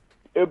have.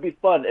 It would be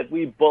fun if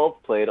we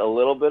both played a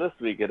little bit of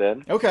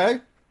Suikoden. Okay.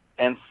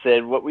 And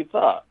said what we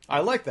thought.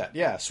 I like that.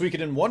 Yeah,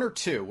 Suikoden 1 or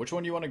 2. Which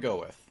one do you want to go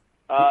with?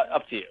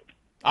 Up to you.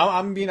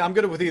 I'm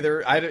good with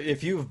either.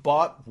 If you've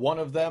bought one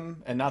of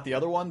them and not the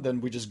other one,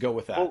 then we just go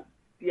with that. Well,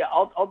 yeah,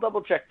 I'll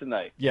double check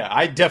tonight. Yeah,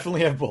 I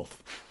definitely have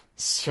both.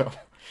 So,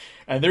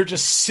 and they're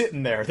just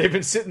sitting there. They've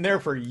been sitting there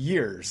for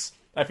years.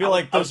 I feel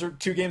like those are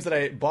 2 games that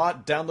I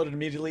bought, downloaded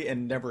immediately,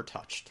 and never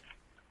touched.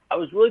 I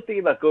was really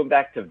thinking about going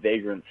back to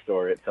Vagrant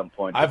Story at some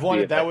point. I've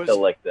wanted that was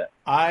still like that.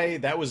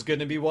 That was going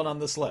to be one on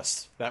this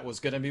list. That was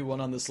going to be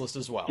one on this list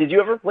as well. Did you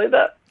ever play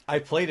that? I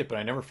played it, but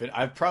I never fit.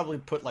 I've probably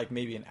put like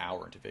maybe an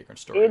hour into Vagrant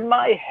Story. In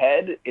my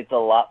head, it's a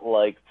lot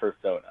like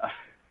Persona.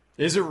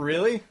 Is it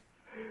really?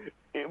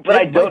 But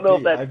I don't know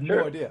if that's true. I have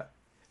no idea.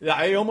 Yeah,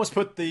 I almost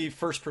put the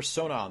first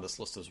Persona on this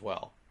list as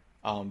well,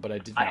 but I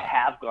did not. I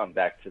have gone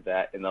back to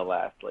that in the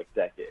last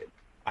decade.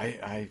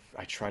 I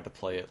tried to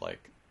play it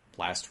like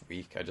last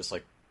week. I just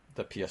like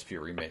the PSP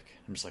remake.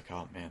 I'm just like,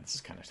 oh man, this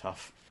is kind of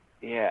tough.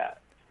 Yeah,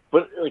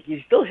 but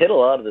you still hit a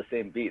lot of the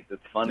same beats.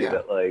 It's funny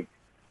that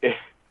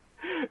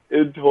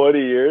in 20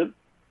 years,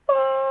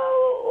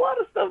 a lot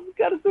of stuff is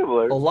kind of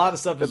similar. A lot of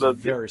stuff is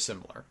very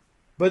similar,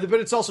 but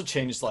it's also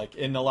changed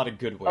in a lot of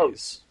good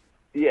ways.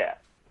 Oh, yeah.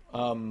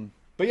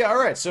 But yeah, all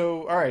right.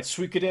 So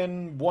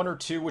Suikoden 1 or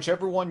 2,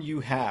 whichever one you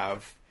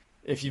have.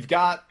 If you've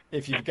got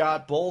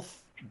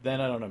both,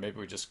 then I don't know. Maybe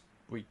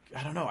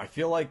I don't know. I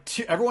feel like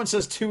everyone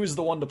says 2 is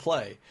the one to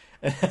play,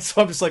 and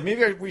so I'm just like,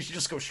 maybe we should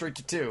just go straight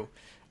to 2.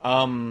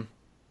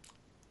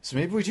 So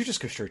maybe we do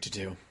just go straight to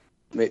 2.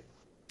 Wait.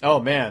 Oh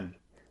man,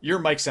 your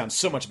mic sounds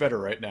so much better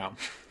right now.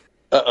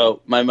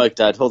 Uh-oh, my mic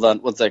died. Hold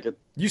on 1 second.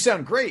 You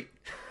sound great.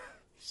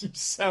 You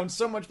sound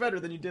so much better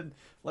than you did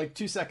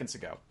 2 seconds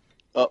ago.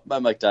 Oh, my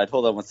mic died.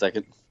 Hold on 1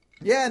 second.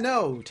 Yeah,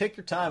 no, take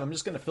your time. I'm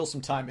just going to fill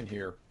some time in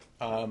here.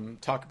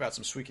 Talk about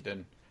some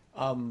Suikoden.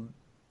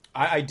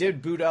 I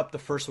did boot up the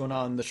first one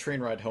on the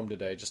train ride home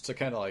today, just to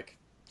kind of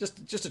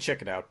just to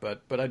check it out.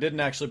 But I didn't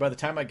actually. By the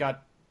time I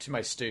got to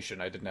my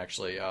station, I didn't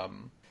actually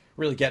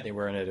really get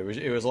anywhere in it.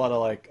 It was a lot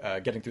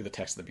of getting through the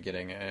text at the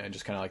beginning and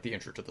just kind of the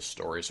intro to the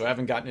story. So I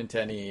haven't gotten into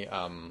any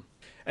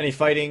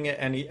fighting,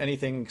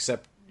 anything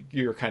except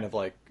you're kind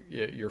of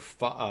your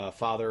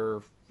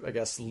father, I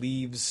guess,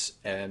 leaves,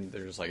 and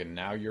there's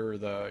now you're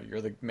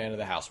the man of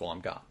the house while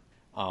I'm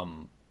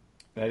gone.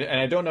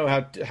 And I don't know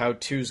how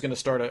 2 is going to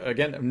start.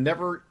 Again, I've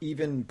never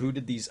even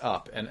booted these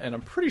up, and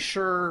I'm pretty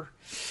sure.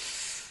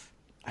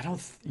 I don't.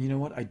 You know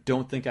what? I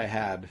don't think I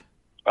had.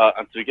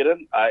 On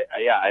Suikoden,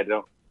 I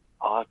don't.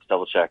 I'll have to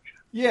double check.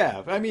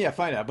 Yeah, I mean,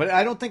 find out. But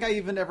I don't think I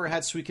even ever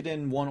had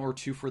Suikoden 1 or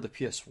 2 for the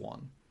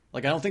PS1.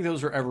 I don't think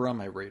those were ever on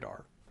my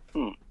radar.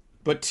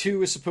 But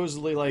 2 is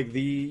supposedly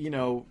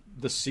the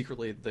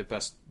secretly the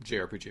best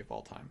JRPG of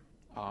all time.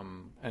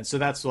 And so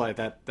that's why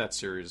that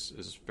series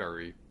is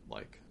very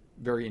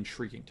very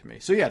intriguing to me.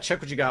 So yeah,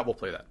 check what you got. We'll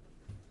play that.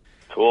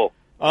 Cool.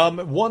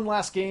 One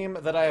last game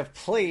that I have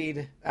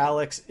played,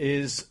 Alex,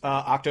 is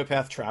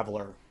Octopath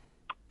Traveler.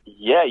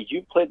 Yeah,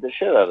 you played the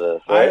shit out of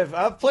this, right?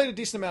 I've played a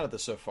decent amount of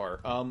this so far.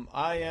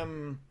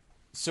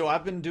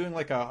 I've been doing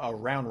a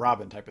round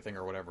robin type of thing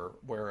or whatever,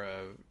 where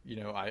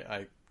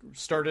I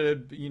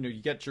started. You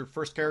get your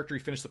first character,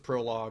 you finish the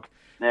prologue.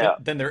 Yeah.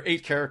 Then there are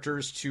 8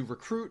 characters to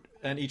recruit,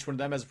 and each one of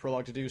them has a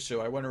prologue to do. So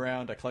I went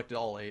around, I collected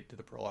all 8, did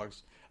the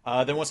prologues.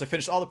 Then once I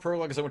finished all the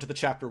prologues, I went to the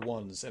chapter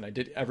 1s, and I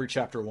did every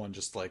chapter 1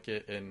 just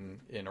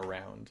in a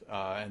round.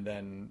 And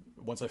then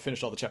once I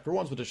finished all the chapter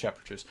 1s, went to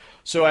chapter 2s.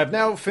 So I've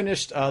now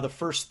finished the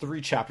first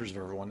 3 chapters of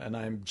everyone, and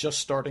I'm just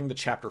starting the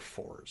chapter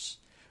 4s,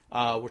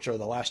 which are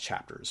the last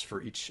chapters for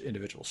each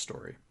individual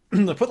story.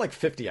 I put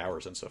 50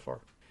 hours in so far,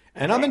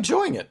 and I'm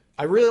enjoying it.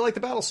 I really like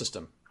the battle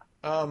system.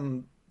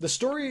 The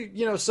story,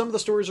 some of the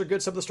stories are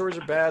good, some of the stories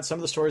are bad, some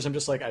of the stories I'm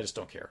just I just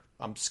don't care.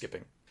 I'm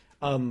skipping.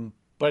 But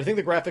I think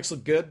the graphics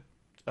look good.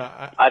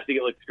 I think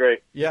it looks great.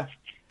 Yeah,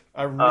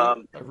 I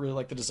really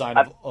like the design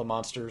of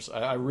monsters.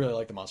 I really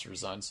like the monster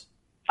designs.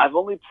 I've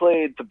only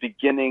played the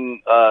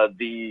beginning,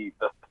 the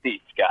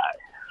thief guy.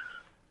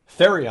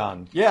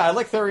 Therion. Yeah, I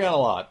like Therion a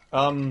lot.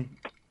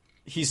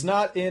 He's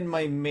not in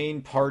my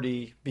main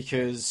party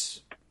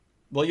because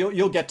Well,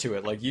 you'll get to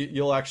it. Like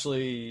you'll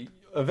actually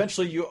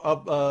eventually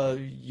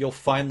you'll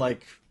find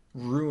like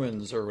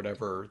ruins or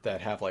whatever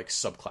that have like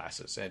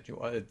subclasses,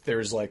 and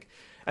there's like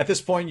at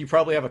this point you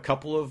probably have a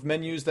couple of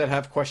menus that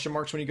have question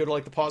marks when you go to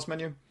like the pause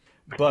menu,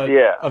 but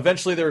Yeah.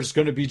 eventually there's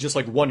going to be just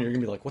like one. You're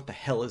going to be like, what the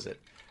hell is it?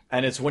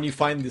 And it's when you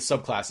find the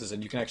subclasses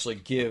and you can actually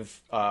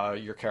give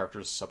your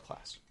characters a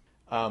subclass.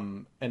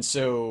 And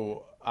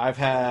so I've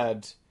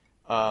had,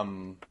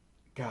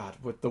 God,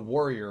 with the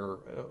warrior,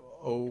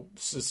 it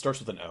starts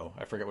with an O.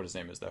 I forget what his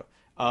name is though.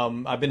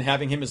 I've been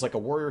having him as like a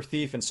warrior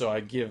thief, and so I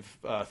give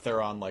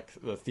Theron like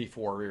the thief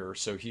warrior,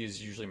 so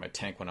he's usually my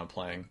tank when I'm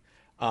playing.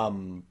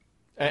 And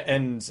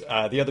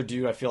the other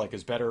dude I feel like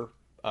is better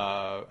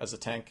as a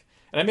tank.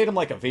 And I made him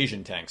like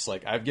evasion tanks.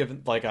 Like I've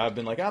been like I'm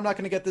not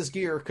going to get this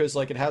gear because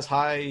like it has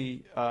high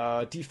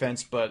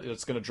defense, but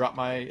it's going to drop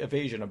my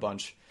evasion a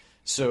bunch.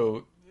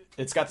 So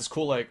it's got this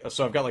cool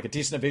so I've got like a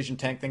decent evasion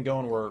tank thing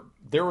going. Where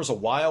there was a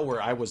while where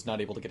I was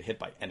not able to get hit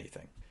by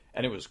anything,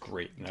 and it was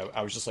great. And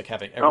I was just like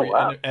having every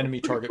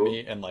enemy target cool.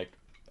 me and like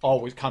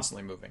always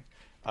constantly moving.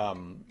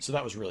 So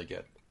that was really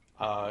good.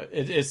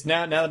 It's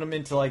now that I'm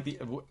into like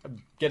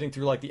getting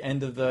through like the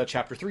end of the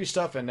chapter 3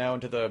 stuff and now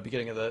into the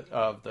beginning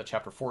of the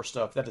chapter 4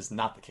 stuff. That is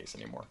not the case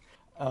anymore.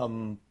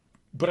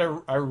 But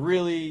I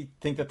really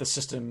think that the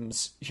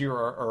systems here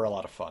are a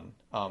lot of fun.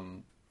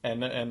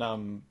 And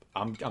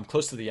I'm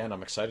close to the end.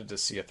 I'm excited to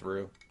see it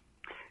through.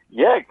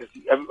 Yeah, because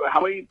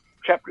how many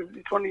chapters is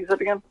each one you said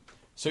again?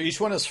 So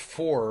each one is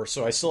 4.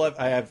 So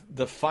I have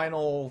the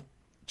final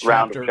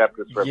Round of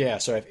chapters. Yeah,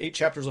 so I have 8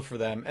 chapters for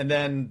them, and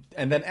then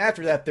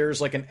after that, there's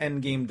like an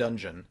end game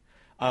dungeon,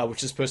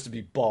 which is supposed to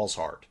be balls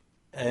hard,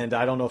 and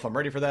I don't know if I'm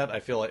ready for that. I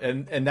feel like,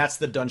 and that's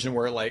the dungeon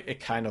where like it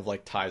kind of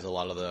like ties a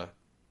lot of the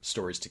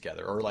stories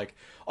together, or like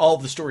all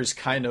of the stories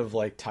kind of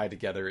like tie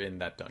together in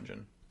that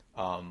dungeon.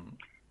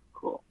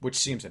 Cool. Which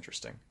seems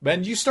interesting.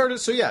 And you started,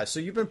 so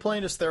you've been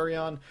playing as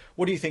Therion.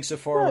 What do you think so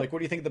far? Like, what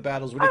do you think of the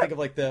battles? What do you think of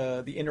like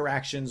the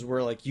interactions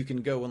where like you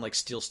can go and like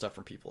steal stuff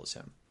from people as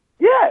him?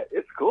 Yeah,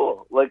 it's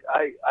cool. Like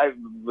I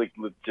like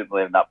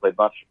legitimately have not played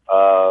much.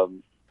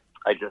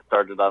 I just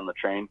started on the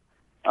train,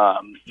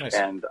 Nice.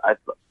 and I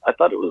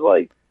thought it was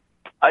like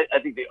I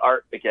think the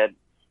art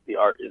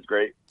is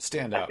great.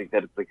 Stand I out. think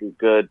that it's like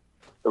a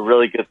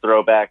really good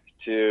throwback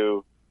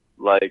to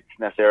like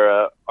SNES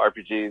era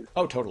RPGs.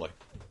 Oh, totally.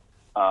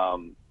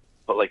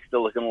 But like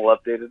still looking a little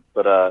updated.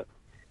 But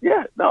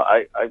yeah, no,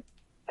 I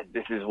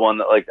this is one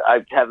that like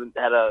I haven't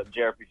had a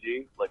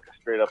JRPG like a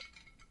straight up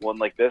one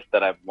like this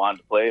that I've wanted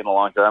to play in a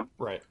long time.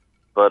 Right.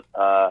 But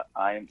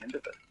I am into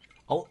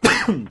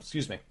this.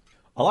 Excuse me.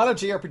 A lot of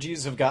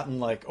JRPGs have gotten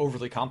like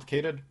overly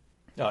complicated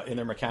in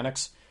their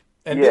mechanics,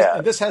 and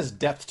this has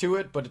depth to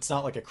it, but it's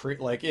not like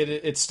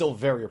it's still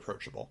very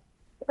approachable.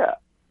 Yeah.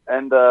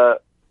 And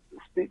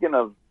speaking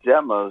of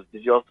demos,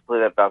 did you also play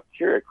that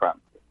Valkyria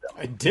Chronicles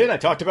demo? I did. I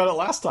talked about it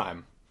last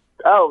time.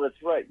 Oh,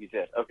 that's right. You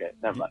did. Okay,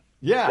 never mind.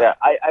 Yeah. Yeah,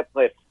 I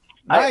played.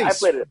 Nice. I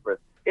played it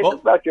first. It's a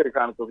Valkyria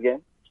Chronicles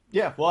game.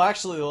 Yeah. Well,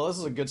 actually, this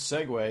is a good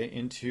segue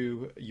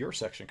into your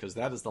section because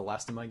that is the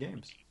last of my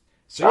games.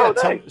 So yeah.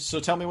 Nice.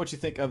 Tell me what you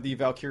think of the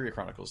Valkyria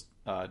Chronicles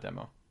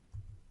demo.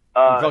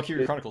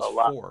 Valkyria Chronicles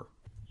 4.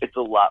 It's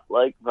a lot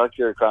like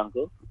Valkyria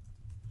Chronicles.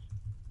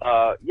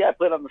 Yeah, I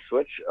played on the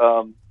Switch.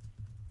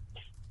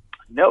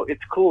 No,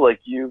 it's cool.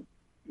 Like you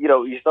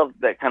still have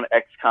that kind of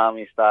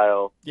XCOM-y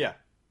style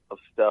of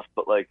stuff,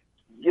 but like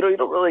you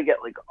don't really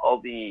get like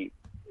all the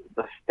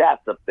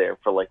stats up there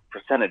for like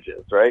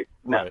percentages, right?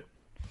 Right. No.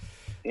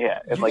 Yeah,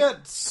 and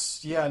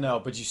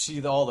but you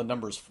see all the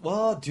numbers.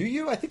 Well, do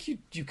you? I think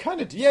you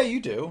kind of. Yeah, you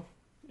do.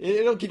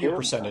 It'll give you a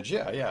percentage.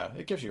 Yeah,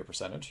 it gives you a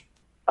percentage.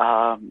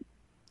 I'm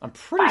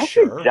pretty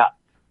sure.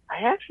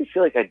 I actually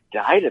feel like I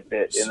died a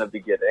bit in the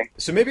beginning.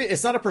 So maybe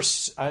it's not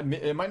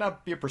it might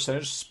not be a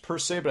percentage per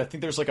se, but I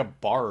think there's like a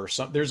bar or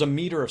something. There's a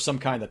meter of some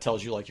kind that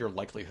tells you like your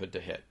likelihood to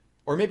hit,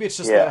 or maybe it's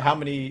just how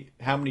many.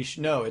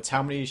 No, it's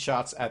how many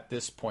shots at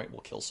this point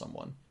will kill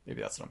someone.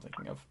 Maybe that's what I'm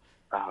thinking of.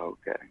 Oh,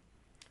 okay.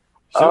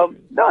 So,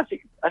 no, I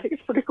think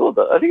it's pretty cool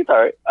though. I think it's all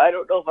right. I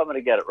don't know if I'm going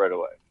to get it right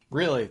away.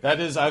 Really,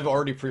 I've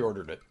already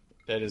pre-ordered it.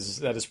 That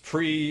is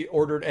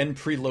pre-ordered and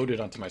preloaded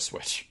onto my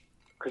Switch.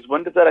 Because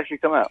when does that actually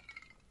come out?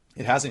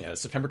 It hasn't yet.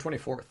 It's September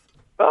 24th.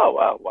 Oh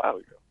wow!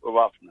 We're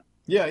off from that.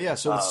 Yeah.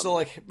 So it's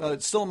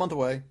still a month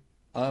away.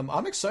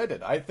 I'm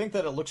excited. I think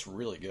that it looks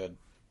really good.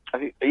 I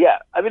mean,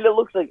 it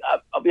looks like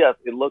I'll be honest.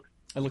 It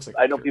looks like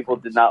I know people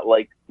did not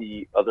like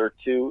the other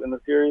two in the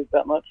series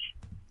that much,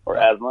 or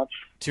as much.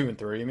 2 and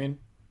 3, you mean?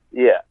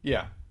 Yeah.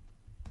 Yeah.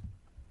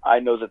 I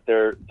know that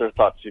they're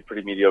thought to be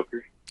pretty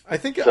mediocre. I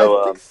think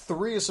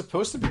 3 is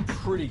supposed to be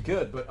pretty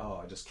good, but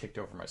I just kicked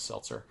over my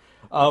seltzer.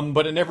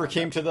 But it never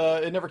came to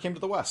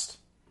the West.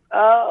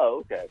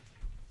 Oh, okay.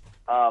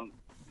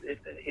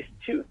 It's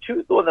 2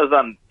 the one that was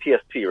on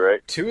PSP,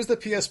 right? 2 is the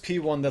PSP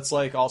one that's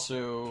like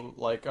also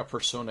like a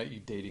Persona E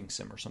dating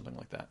sim or something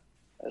like that.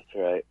 That's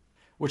right.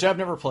 Which I've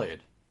never played.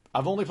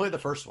 I've only played the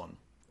first one.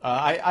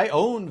 I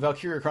own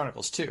Valkyria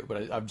Chronicles 2,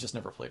 but I've just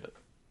never played it.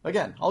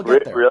 Again, I'll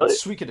get there. Really?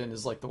 Suikoden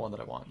is like the one that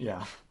I want.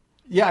 Yeah.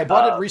 Yeah, I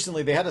bought it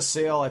recently. They had a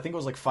sale. I think it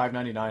was like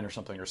 $5.99 or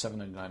something, or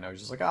 $7.99. I was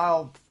just like,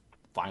 I'll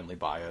finally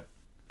buy it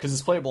because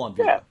it's playable on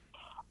Vita.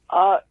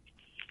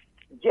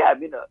 Yeah. I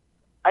mean,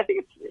 I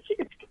think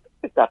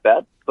it's not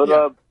bad, but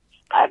Yeah.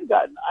 I haven't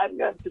gotten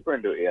super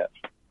into it yet.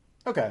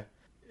 Okay.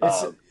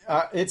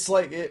 It's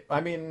like it. I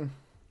mean,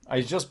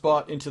 I just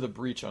bought Into the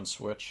Breach on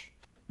Switch,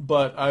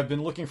 but I've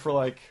been looking for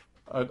like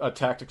a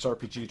tactics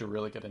RPG to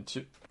really get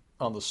into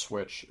on the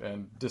Switch,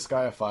 and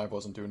Disgaea 5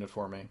 wasn't doing it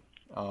for me.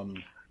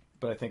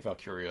 But I think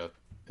Valkyria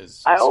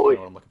is I always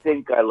what I'm looking for.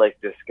 think I like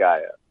this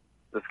guy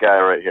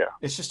right here.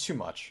 It's just too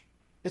much.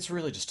 It's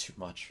really just too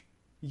much.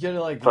 You get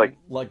to like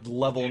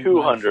level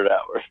 200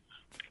 hours.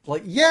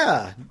 Like,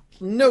 yeah,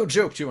 no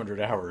joke, 200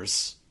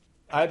 hours.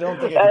 I don't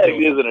think That I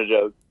could isn't a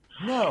joke.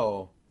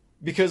 No,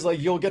 because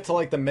like you'll get to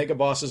like the mega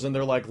bosses and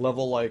they're like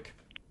level like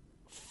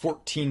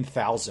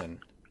 14,000,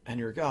 and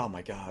you're like, oh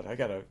my god, I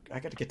gotta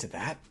get to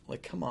that.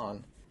 Like, come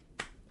on.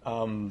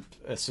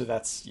 So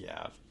that's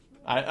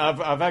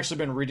I've actually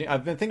been reading.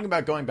 I've been thinking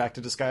about going back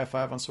to Disgaea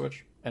 5 on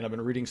Switch, and I've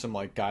been reading some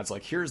like guides.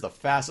 Like, here's the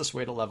fastest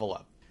way to level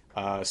up.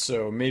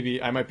 So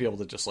maybe I might be able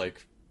to just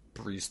like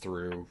breeze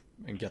through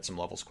and get some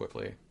levels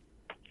quickly.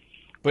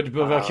 But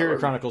Valkyria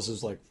Chronicles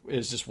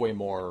is just way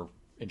more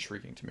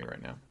intriguing to me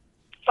right now.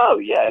 Oh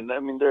yeah, and I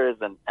mean there is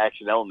an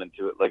action element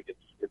to it. Like it's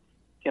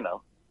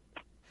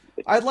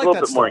I like a little that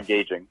bit stuff. more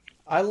engaging.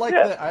 I like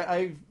that.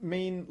 I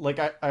mean, like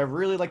I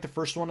really like the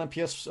first one on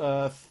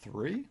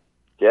PS3.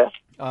 Yeah.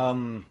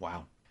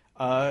 Wow.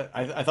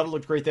 I thought it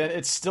looked great then.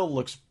 It still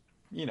looks,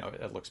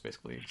 it looks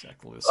basically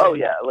exactly the same. Oh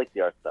yeah, I like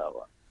the art style a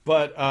lot.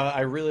 But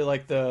I really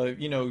like the,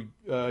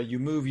 you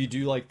move, you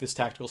do like this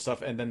tactical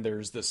stuff, and then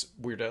there's this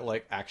weird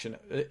like action.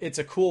 It's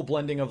a cool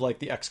blending of like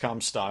the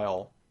XCOM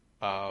style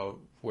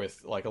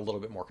with like a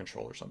little bit more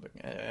control or something,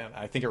 and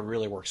I think it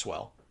really works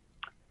well.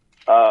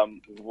 What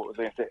was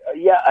I gonna say?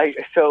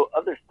 So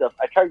other stuff.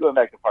 I tried going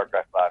back to Far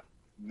Cry 5.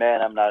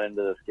 Man, I'm not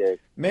into this game.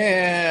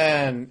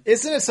 Man,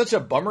 isn't it such a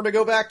bummer to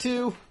go back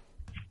to?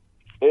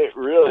 It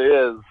really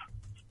is.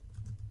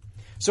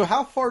 So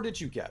how far did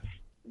you get?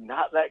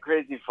 Not that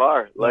crazy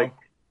far. Like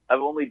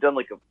I've only done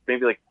like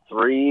maybe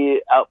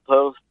 3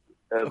 outposts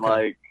and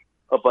like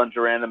a bunch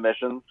of random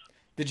missions.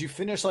 Did you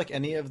finish like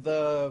any of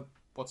the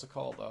what's it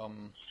called?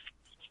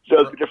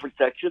 The different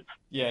sections.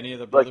 Yeah, any of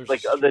the brothers,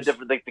 like the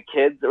different the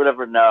kids or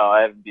whatever. No,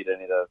 I haven't beat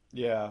any of those.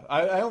 Yeah,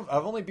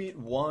 I've only beat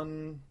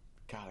one.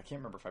 God, I can't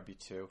remember if I beat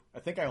 2. I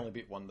think I only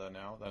beat 1 though.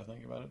 Now that I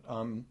think about it,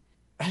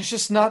 it's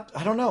just not.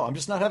 I don't know. I'm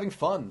just not having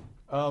fun.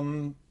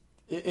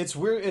 It's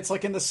weird. It's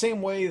like in the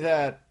same way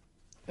that.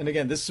 And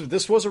again, this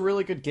was a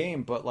really good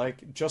game, but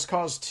like Just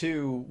Cause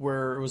 2,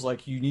 where it was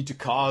like you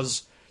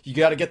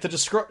got to get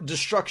the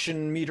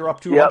destruction meter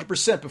up to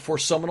 100% before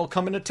someone will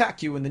come and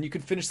attack you, and then you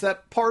can finish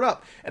that part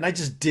up. And I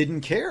just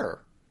didn't care.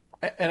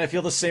 And I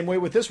feel the same way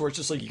with this, where it's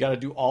just like you got to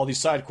do all these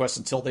side quests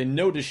until they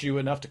notice you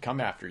enough to come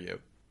after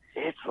you.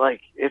 It's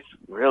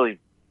really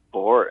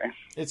boring.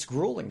 It's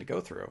grueling to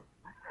go through.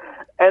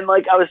 And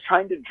like I was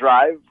trying to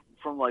drive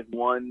from like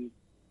one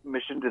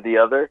mission to the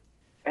other,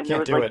 and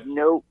Can't there was do it.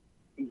 no.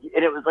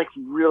 And it was like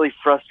really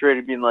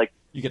frustrating being like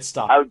you get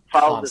stopped. I would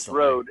follow constantly.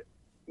 this road.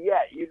 Yeah,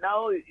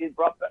 it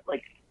brought back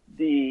like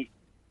the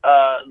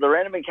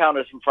random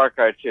encounters from Far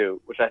Cry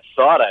 2, which I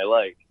thought I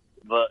liked,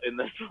 but in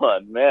this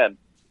one, man,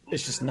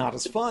 it's just not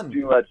as fun.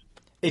 Too much.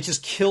 It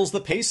just kills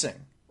the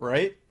pacing,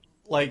 right?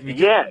 Like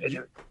go ahead.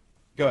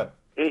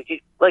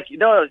 It like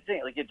what I was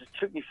saying, like it just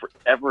took me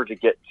forever to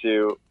get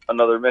to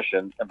another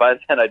mission, and by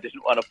then I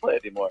didn't want to play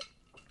anymore.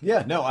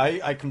 Yeah, no,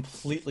 I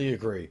completely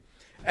agree.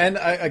 And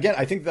I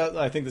think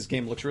this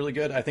game looks really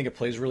good. I think it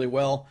plays really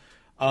well.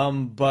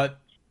 But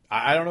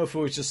I don't know if it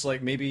was just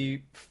like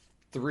maybe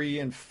 3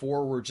 and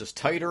 4 were just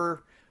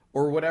tighter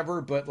or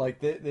whatever. But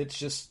like it's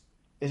just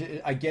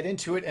I get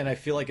into it and I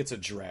feel like it's a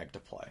drag to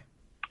play.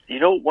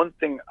 One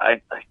thing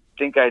I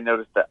think I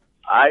noticed that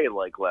I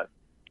like less.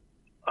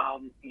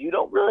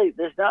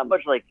 There's not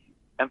much like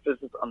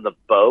emphasis on the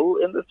bow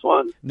in this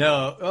one.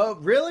 No,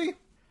 really?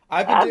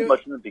 I've been doing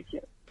much in the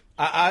beginning.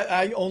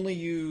 I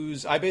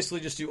basically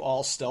just do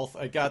all stealth.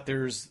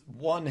 There's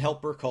one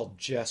helper called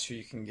Jess who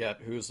you can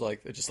get, who's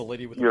like just a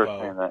lady with a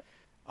bow. Saying that.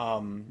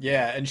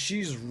 Yeah, and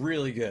she's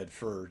really good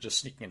for just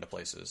sneaking into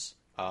places.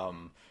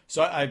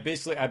 So I've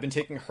been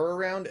taking her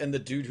around and the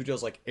dude who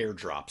does like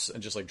airdrops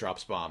and just like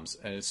drops bombs.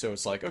 And so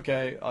it's like,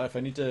 okay, if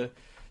I need to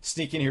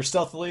sneak in here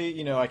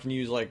stealthily, I can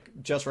use like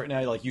Jess right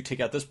now. Like you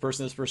take out this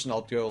person,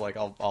 I'll go like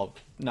I'll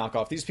knock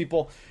off these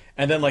people,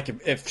 and then like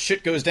if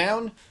shit goes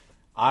down.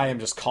 I am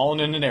just calling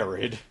in an air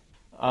raid.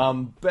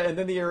 And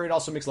then the air raid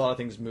also makes a lot of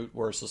things moot,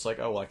 where it's just like,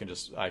 oh, I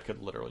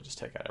could literally just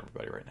take out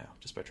everybody right now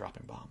just by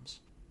dropping bombs.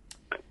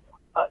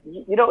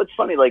 It's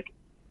funny, like,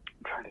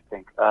 I'm trying to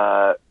think.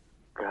 God,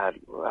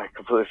 I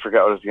completely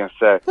forgot what I was going to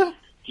say. Did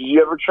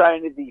you ever try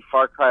any of the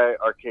Far Cry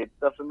arcade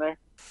stuff in there?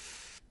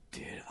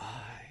 Did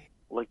I?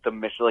 Like the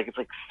mission, like it's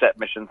like set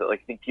missions that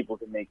like think people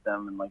can make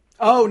them and like.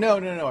 Oh, no,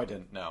 I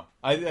didn't, no.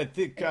 I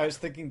think I was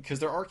thinking, because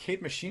there are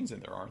arcade machines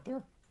in there, aren't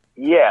there?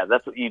 Yeah,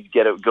 that's what you'd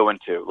go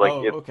into. Like,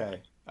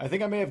 okay. I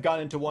think I may have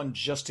gone into one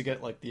just to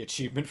get like the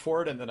achievement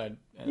for it, and then I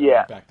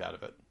backed out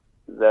of it.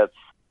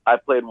 I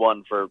played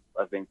one for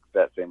I think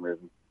that same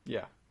reason.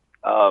 Yeah.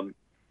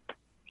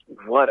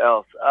 What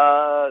else?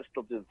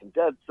 Still doing some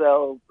Dead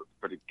Cells. That's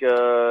pretty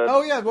good.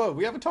 Oh yeah, well,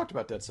 we haven't talked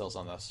about Dead Cells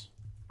on this.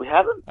 We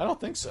haven't? I don't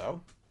think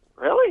so.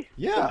 Really?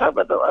 Yeah. Did we talk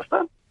about that last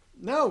time?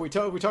 No, we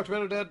talked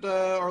about it at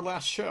our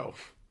last show.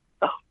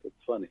 Oh, that's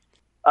funny.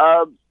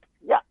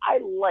 Yeah, I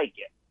like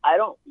it. I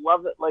don't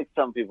love it like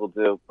some people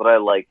do, but I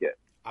like it.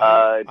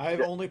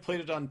 I've only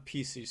played it on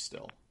PC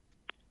still.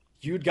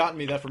 You'd gotten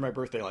me that for my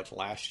birthday like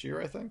last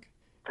year, I think.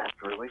 That's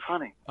really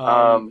funny.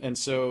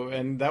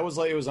 And that was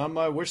like, it was on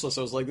my wish list.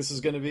 I was like, this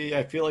is going to be,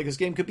 I feel like this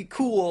game could be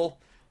cool.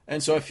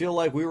 And so I feel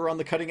like we were on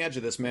the cutting edge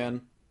of this,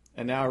 man.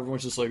 And now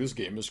everyone's just like, this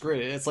game is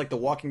great. It's like The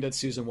Walking Dead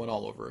Season 1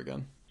 all over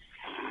again.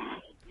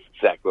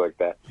 Exactly like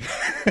that.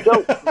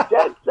 So,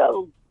 Dead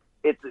Cells,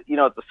 it's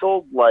a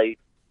Souls light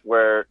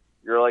where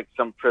you're like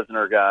some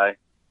prisoner guy.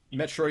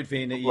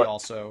 Metroidvania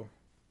also.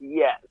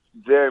 Yes,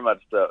 very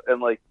much so.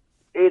 And like,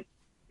 it's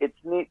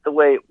neat the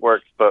way it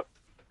works, but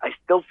I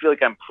still feel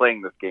like I'm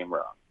playing this game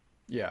wrong.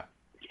 Yeah.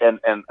 And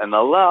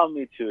allow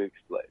me to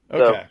explain.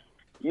 Okay. So,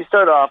 you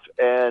start off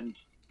and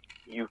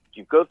you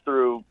go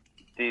through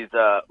these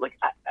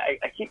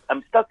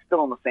I'm stuck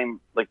still in the same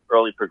like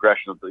early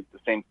progression of like the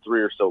same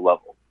 3 or so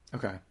levels.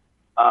 Okay.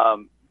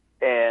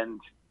 And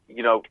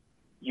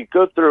you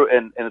go through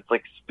and it's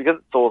like, because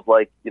it's Souls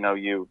like,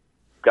 you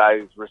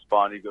guys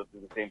respawn, you go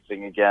through the same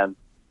thing again.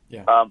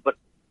 Yeah.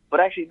 But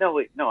actually,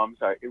 no, I'm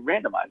sorry. It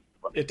randomizes.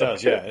 It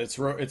does, yeah. It's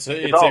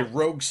a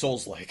rogue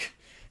Souls-like.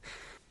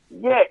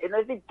 Yeah, and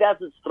I think that's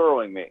what's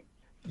throwing me.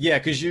 Yeah,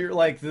 because you're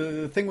like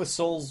the thing with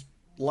Souls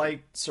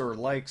likes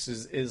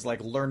is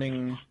like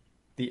learning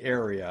the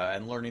area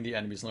and learning the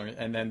enemies,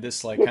 and then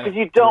this like kind of because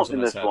you don't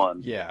in this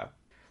one. Yeah,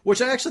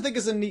 which I actually think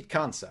is a neat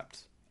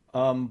concept.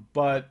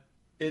 But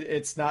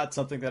it's not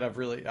something that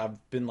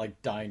I've been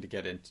like dying to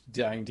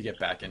get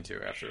back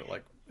into after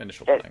like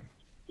initial playing.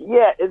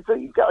 Yeah, and so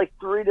you've got like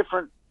 3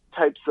 different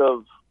types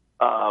of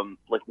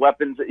like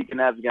weapons that you can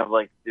have. You can have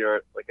like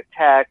your like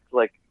attack,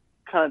 like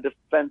kind of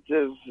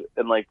defensive,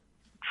 and like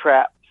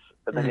traps,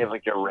 and then you have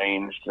like your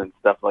ranged and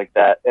stuff like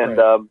that. And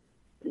right.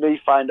 You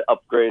find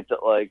upgrades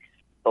that like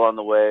along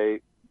the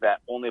way that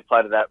only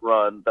apply to that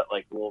run that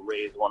like will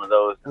raise one of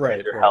those to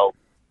raise your health.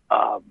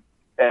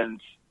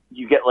 And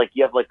you get like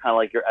you have like kind of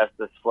like your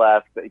Estus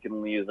flask that you can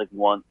only use like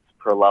once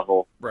per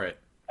level. Right.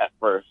 At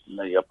first, and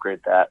then you upgrade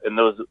that, and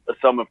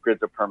some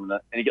upgrades are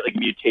permanent, and you get like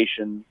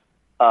mutations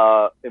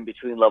in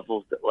between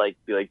levels that like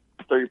be like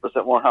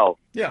 30% more health.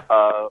 Yeah.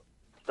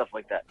 Stuff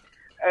like that.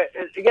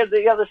 Again,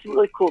 there's some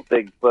really cool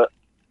things, but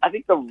I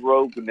think the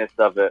rogueness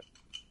of it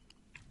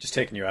just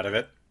taking you out of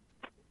it.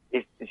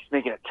 It's just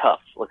making it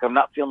tough. Like I'm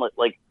not feeling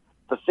like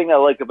the thing I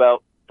like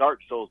about Dark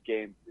Souls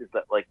games is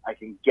that like I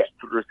can get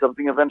through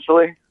something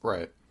eventually.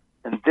 Right.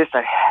 And this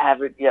I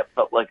haven't yet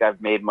felt like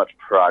I've made much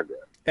progress.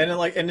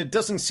 And it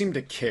doesn't seem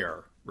to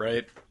care,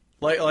 right?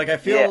 Like I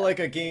feel like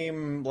a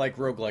game like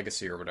Rogue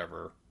Legacy or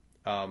whatever,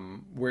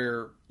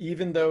 where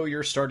even though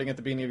you're starting at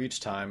the beginning of each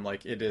time,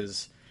 like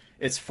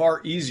it's far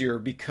easier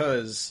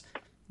because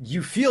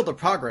you feel the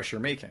progress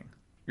you're making.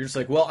 You're just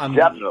like, well, I'm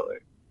definitely.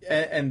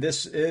 And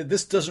this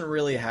doesn't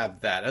really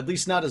have that, at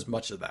least not as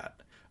much of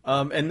that.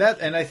 And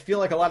I feel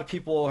like a lot of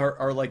people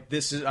are like,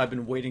 I've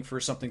been waiting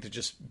for something to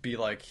just be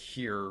like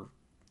here,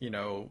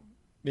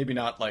 maybe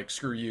not like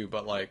screw you,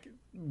 but like,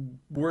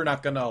 we're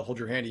not going to hold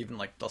your hand even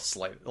like the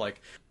slight, like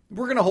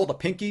we're going to hold a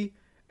pinky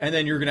and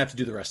then you're going to have to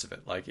do the rest of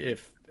it. Like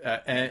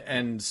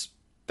and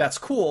that's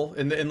cool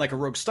in like a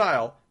rogue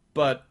style,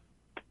 but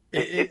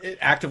it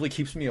actively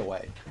keeps me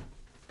away.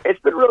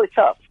 It's been really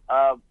tough.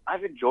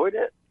 I've enjoyed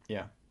it.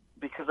 Yeah.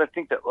 Because I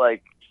think that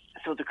like,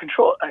 so the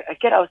control, I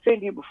was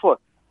saying to you before,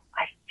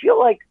 I feel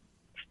like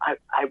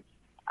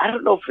I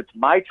don't know if it's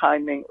my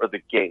timing or the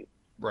game.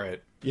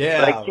 Right. Yeah.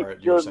 But I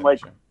keep feeling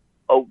like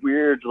a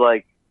weird,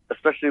 like,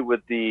 especially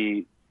with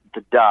the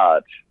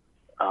dodge.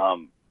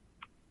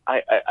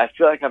 I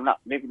feel like I'm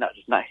not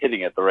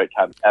hitting it at the right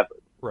time ever.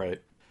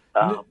 Right.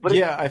 But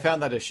yeah, I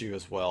found that issue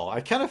as well. I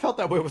kind of felt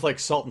that way with like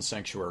Salt and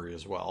Sanctuary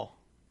as well.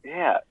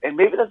 Yeah, and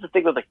maybe that's the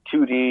thing with like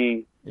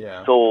 2D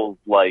Souls,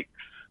 like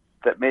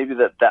that maybe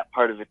that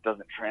part of it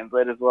doesn't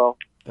translate as well.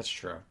 That's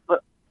true.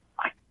 But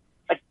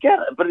I get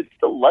it, but it's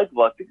still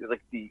likable. I think it's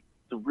like the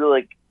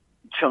really like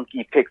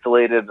chunky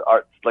pixelated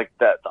art like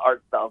that. The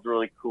art style's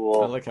really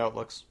cool. I like how it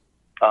looks.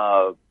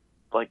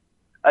 Like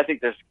I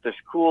think there's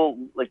cool,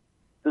 like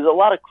there's a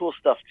lot of cool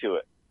stuff to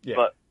it. Yeah.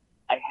 But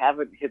I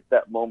haven't hit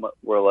that moment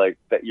where like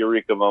that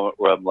eureka moment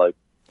where I'm like,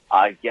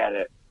 I get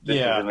it. This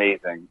is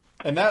amazing.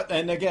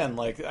 And again,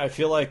 like I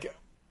feel like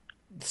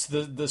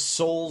the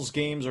Souls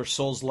games or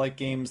Souls-like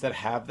games that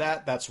have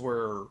that, that's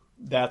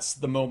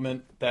the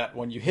moment that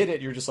when you hit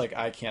it, you're just like,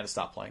 I can't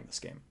stop playing this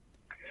game.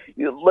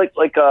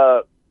 Like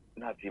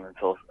not Demon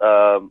Souls,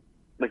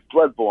 like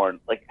Bloodborne.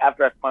 Like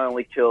after I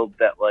finally killed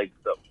that like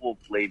the wolf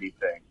lady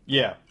thing.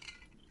 Yeah.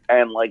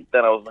 And like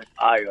then I was like,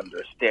 I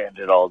understand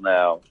it all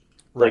now.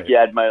 Like, Right. you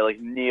had my, like,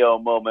 Neo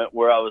moment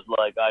where I was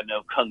like, I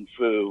know Kung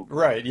Fu.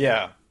 Right,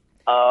 yeah.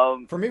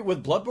 Um, For me,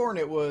 with Bloodborne,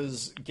 it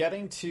was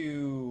getting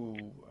to,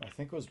 I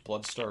think it was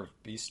Bloodstarved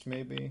Beast,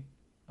 maybe.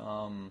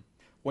 Um,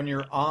 when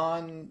you're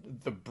on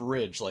the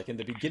bridge, like in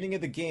the beginning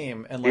of the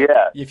game, and like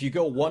yeah. if you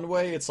go one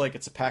way, it's like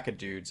it's a pack of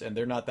dudes, and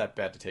they're not that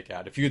bad to take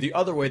out. If you go the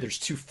other way, there's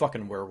two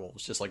fucking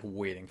werewolves just like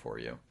waiting for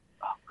you.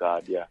 Oh,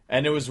 God, yeah.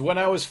 And it was when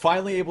I was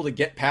finally able to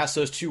get past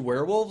those two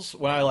werewolves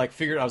when I like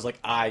figured I was like,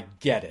 I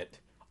get it.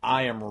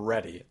 I am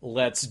ready.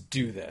 Let's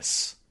do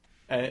this.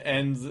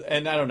 And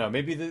I don't know,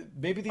 maybe these.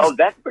 Oh,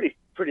 that's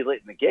pretty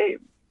late in the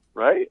game,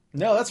 right?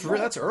 No, that's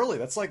early.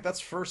 That's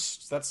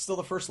still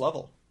the first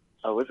level.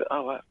 Oh, is it?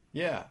 Oh, wow.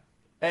 Yeah,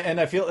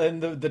 and I feel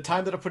and the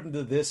time that I put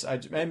into this,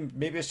 and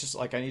maybe it's just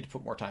like I need to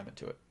put more time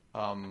into it.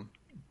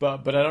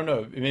 But I don't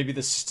know. Maybe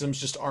the systems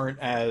just aren't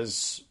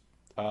as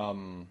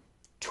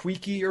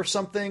tweaky or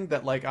something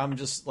that like I'm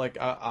just like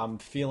I'm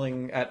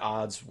feeling at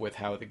odds with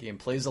how the game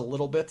plays a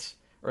little bit,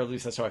 or at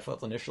least that's how I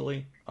felt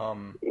initially.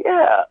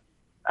 Yeah,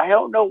 I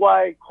don't know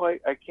why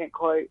I can't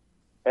quite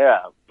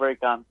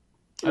break on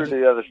through to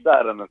the other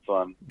side on this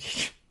one.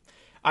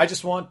 I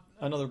just want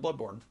another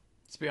Bloodborne.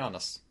 Let's be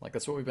honest. Like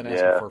that's what we've been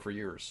asking for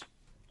years.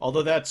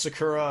 Although that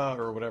Sakura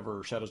or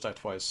whatever Shadows Die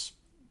Twice,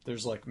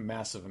 there's like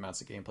massive amounts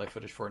of gameplay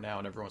footage for it now,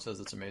 and everyone says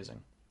it's amazing.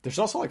 There's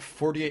also like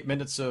 48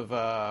 minutes of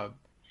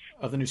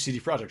the new CD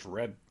Projekt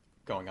Red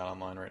going on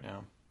online right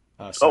now.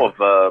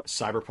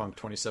 Cyberpunk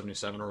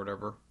 2077 or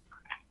whatever.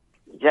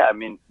 Yeah, I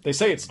mean, they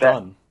say it's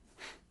done.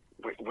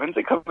 When's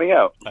it coming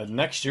out?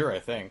 Next year, I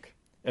think.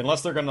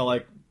 Unless they're gonna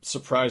like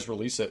surprise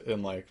release it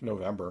in like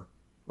November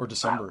or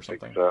December or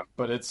something. So.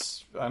 But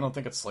I don't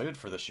think it's slated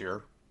for this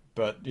year.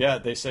 But yeah,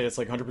 they say it's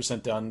like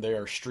 100% done. They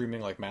are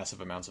streaming like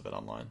massive amounts of it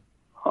online.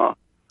 Huh.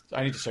 So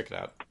I need to check it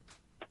out.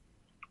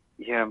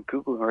 Yeah, I'm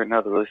Googling right now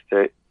the release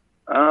date.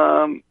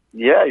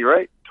 Yeah, you're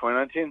right.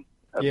 2019.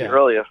 That's the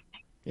earliest.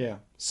 Yeah.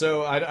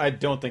 So I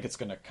don't think it's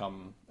going to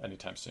come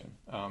anytime soon.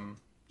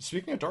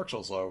 Speaking of Dark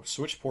Souls, though,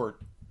 Switch port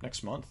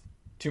next month.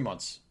 2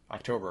 months.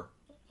 October.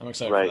 I'm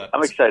excited for that.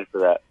 I'm excited for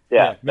that.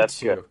 Yeah,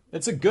 that's good.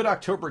 It's a good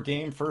October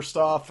game, first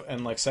off,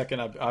 and like second,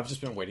 I've just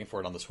been waiting for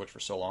it on the Switch for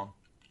so long.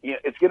 Yeah,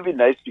 it's going to be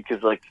nice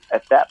because like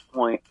at that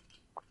point,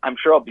 I'm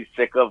sure I'll be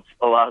sick of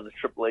a lot of the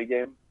AAA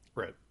games.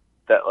 Right.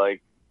 That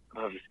like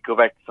I'll just go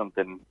back to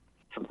something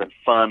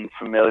fun,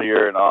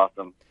 familiar, and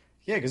awesome.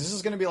 Yeah, because this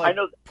is going to be like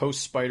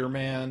post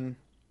Spider-Man,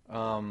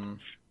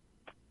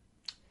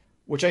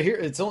 which I hear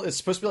it's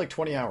supposed to be like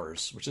 20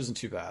 hours, which isn't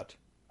too bad.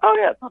 Oh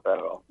yeah, it's not bad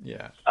at all.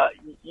 Yeah.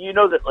 You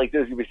know that like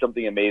there's gonna be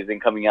something amazing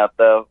coming out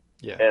though.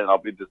 Yeah. And I'll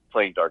be just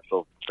playing Dark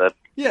Souls instead.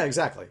 Yeah,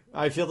 exactly.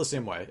 I feel the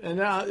same way,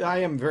 and I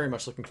am very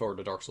much looking forward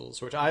to Dark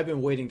Souls, which I've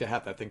been waiting to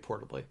have that thing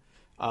portably.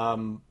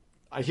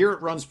 I hear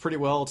it runs pretty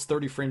well. It's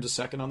 30 frames a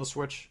second on the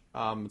Switch.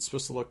 It's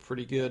supposed to look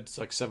pretty good. It's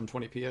like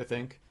 720p, I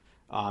think,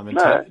 and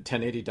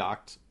 1080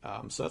 docked.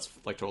 So that's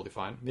like totally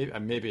fine.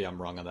 Maybe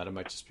I'm wrong on that. It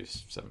might just be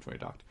 720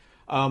 docked.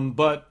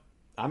 But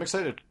I'm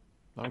excited.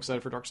 I'm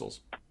excited for Dark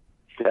Souls.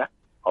 Yeah.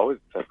 Always.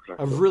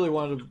 I really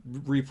wanted to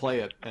replay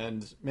it,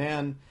 and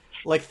man,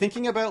 like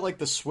thinking about like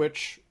the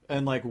Switch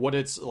and like what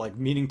it's like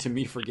meaning to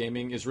me for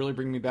gaming is really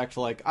bringing me back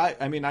to like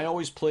I mean I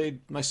always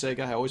played my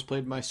Sega, I always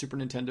played my Super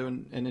Nintendo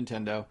and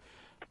Nintendo,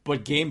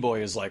 but Game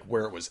Boy is like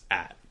where it was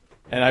at,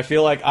 and I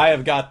feel like I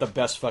have got the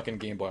best fucking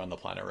Game Boy on the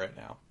planet right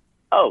now.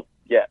 Oh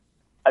yeah,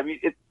 I mean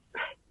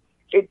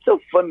it's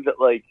so fun that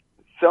like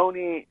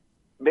Sony,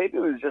 maybe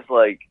it was just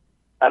like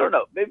I don't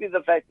know, maybe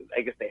the fact that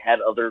I guess they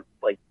had other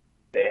like.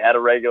 They had a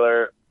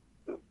regular,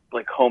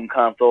 like, home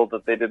console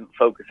that they didn't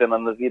focus in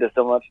on the Vita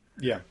so much.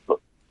 Yeah. But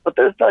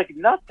there's, like,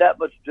 not that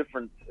much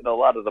difference in a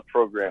lot of the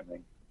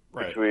programming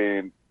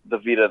between the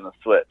Vita and the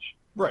Switch.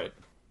 Right.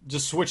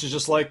 Just Switch is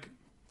just, like,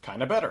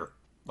 kind of better.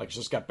 Like, it's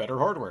just got better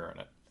hardware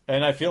in it.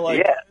 And I feel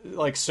like,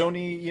 like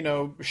Sony, you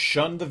know,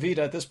 shunned the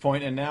Vita at this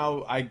point, and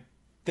now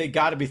they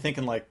got to be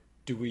thinking, like,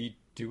 do we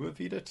do a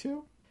Vita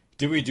too?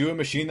 Do we do a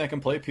machine that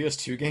can play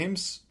PS2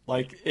 games?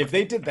 Like, if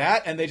they did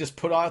that and they just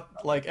put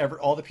out, like,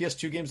 all the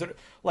PS2 games that are,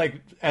 like,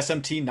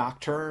 SMT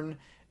Nocturne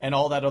and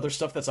all that other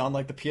stuff that's on,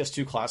 like, the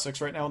PS2 classics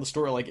right now in the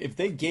store, like, if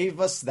they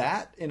gave us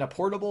that in a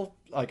portable,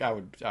 like, I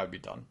would be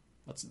done.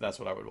 That's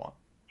what I would want.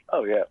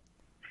 Oh, yeah.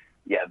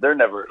 Yeah, they're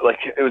never, like,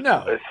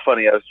 it's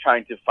funny. I was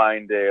trying to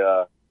find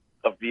a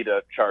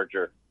Vita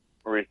charger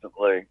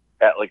recently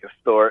at, like, a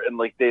store, and,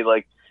 like,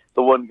 the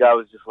one guy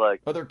was just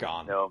like, oh, they're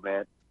gone. No,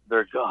 man,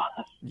 they're gone.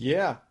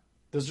 Yeah.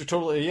 Those are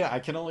totally, I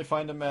can only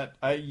find them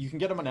you can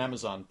get them on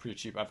Amazon pretty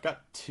cheap. I've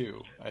got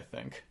 2, I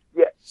think.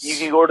 Yeah, you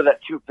can order that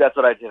 2, that's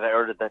what I did. I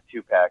ordered that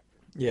 2-pack.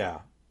 Yeah,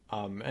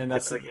 and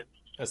that's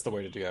the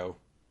way to go.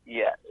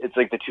 Yeah, it's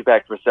like the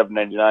 2-pack for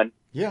 $7.99.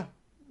 Yeah.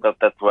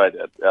 That's what I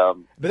did.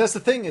 But that's the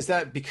thing is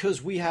that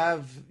because you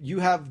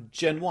have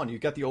Gen 1,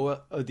 you've got the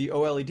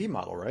OLED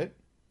model, right?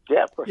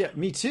 Yeah, of course. Yeah,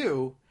 me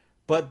too.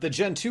 But the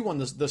Gen 2 one,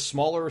 the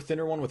smaller,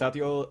 thinner one without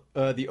the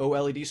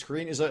OLED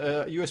screen is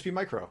a USB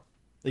micro.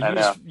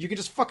 You can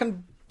just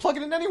fucking plug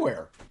it in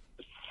anywhere.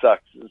 It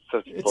sucks. It's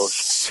such bullshit. It's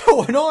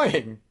so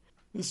annoying.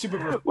 It's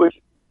super.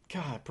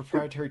 God,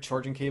 proprietary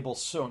charging cable,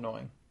 so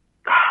annoying.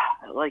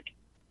 Like,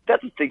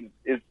 that's the thing,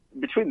 is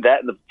between that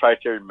and the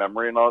proprietary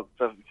memory and all that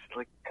stuff, it's just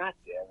like, God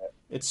damn it.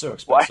 It's so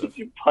Why expensive. did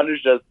you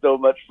punish us so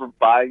much for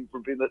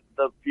being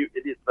the few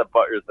idiots that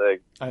bought your thing?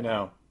 I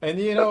know. And,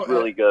 you know, That's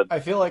really good. I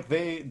feel like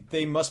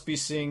they must be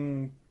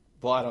seeing...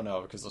 Well, I don't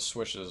know, because the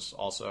Switch is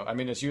also... I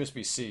mean, it's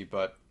USB-C,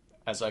 but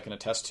as I can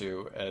attest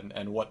to,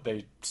 and what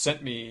they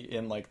sent me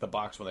in, like, the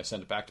box when they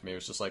sent it back to me, it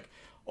was just like,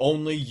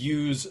 only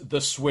use the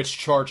Switch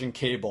charging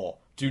cable.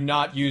 Do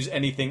not use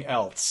anything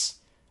else.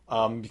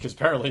 Because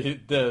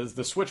apparently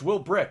the Switch will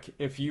brick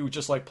if you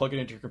just, like, plug it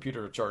into your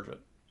computer to charge it.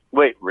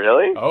 Wait,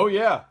 really? Oh,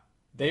 yeah.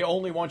 They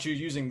only want you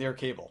using their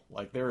cable.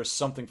 Like, there is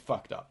something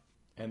fucked up.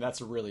 And that's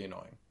really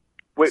annoying.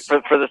 Wait,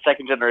 for the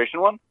second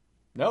generation one?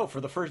 No, for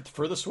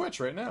the Switch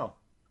right now.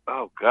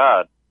 Oh,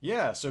 God.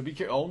 Yeah, so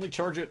only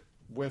charge it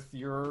with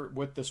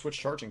the Switch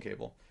charging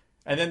cable.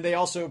 And then they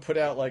also put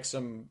out, like,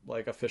 some,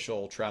 like,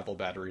 official travel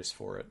batteries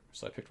for it.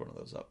 So I picked one of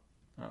those up.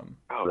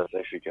 Oh, that's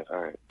actually good. All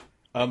right.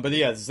 But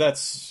yeah,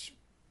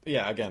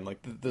 yeah, again, like,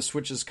 the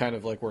Switch is kind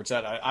of like where it's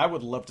at. I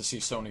would love to see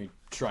Sony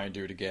try and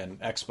do it again.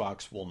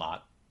 Xbox will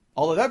not.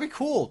 Although that'd be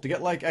cool to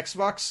get, like,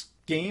 Xbox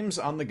games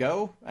on the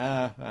go.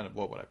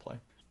 What would I play?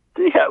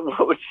 Yeah,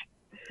 what would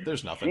you...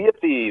 There's nothing. Sea of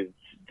Thieves.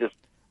 Just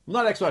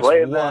Not Xbox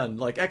playing One,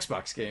 like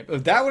Xbox game.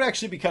 That would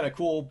actually be kind of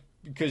cool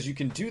because you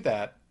can do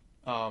that.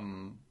 I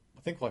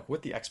think, like,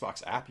 with the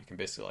Xbox app, you can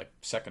basically, like,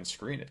 second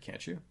screen it,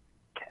 can't you?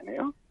 can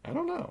you? I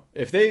don't know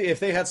if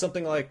they had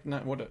something like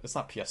it's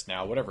not PS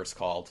Now, whatever it's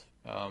called,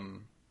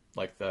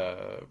 like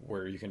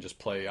where you can just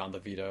play on the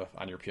Vita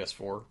on your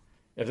PS4.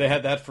 If they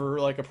had that for,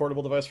 like, a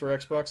portable device for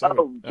Xbox, I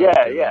would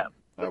yeah,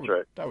 that's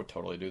right. I would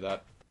totally do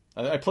that.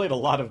 I played a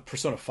lot of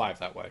Persona 5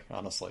 that way,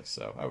 honestly,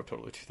 so I would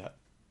totally do that.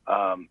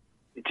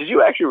 Did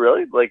you actually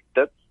really? Like,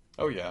 that's...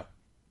 Oh, yeah.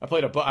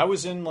 I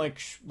was in,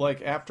 like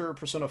after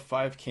Persona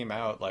 5 came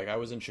out, like, I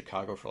was in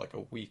Chicago for, like,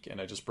 a week,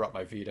 and I just brought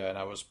my Vita, and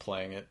I was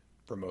playing it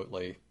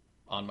remotely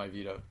on my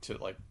Vita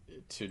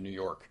to New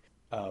York.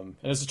 And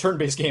it's a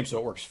turn-based game, so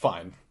it works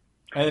fine.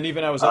 And then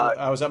even I was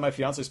at my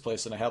fiance's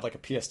place, and I had, like, a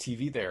PS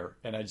TV there,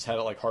 and I just had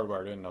it, like,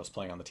 hardwired in, and I was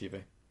playing on the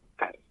TV.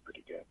 That is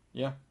pretty good.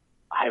 Yeah.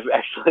 I've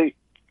actually...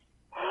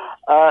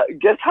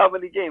 guess how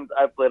many games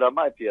I played on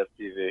my PS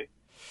TV?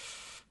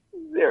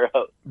 0.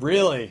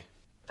 Really?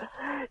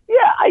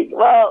 Yeah,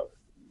 well,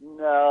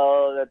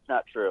 no, that's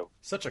not true.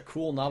 Such a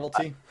cool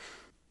novelty.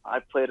 I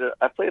played a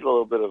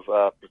little bit of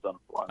Persona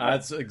 4.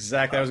 That's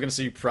exactly. I was going to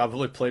say you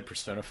probably played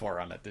Persona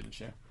 4 on it, didn't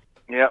you?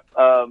 Yeah.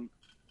 I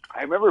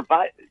remember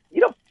PlayStation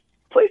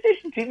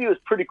TV was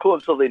pretty cool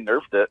until they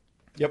nerfed it.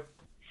 Yep.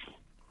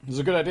 It was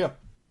a good idea.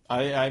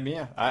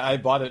 I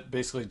bought it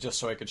basically just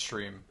so I could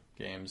stream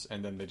games,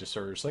 and then they just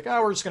sort of just like,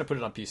 we're just going to put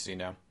it on PC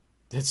now.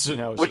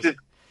 Which is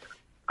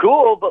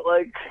cool, but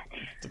like...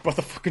 Bought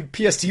the fucking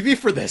PS TV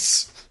for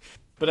this!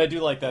 But I do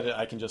like that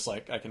I can just,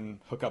 like, I can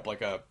hook up,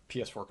 like, a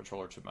PS4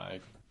 controller to my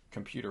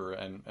computer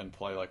and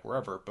play, like,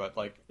 wherever. But,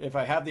 like, if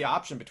I have the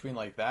option between,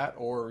 like, that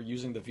or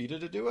using the Vita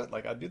to do it,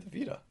 like, I'd do the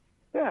Vita.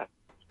 Yeah.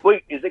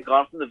 Wait, is it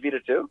gone from the Vita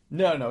too?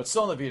 No, it's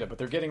still on the Vita, but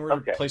they're getting rid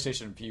of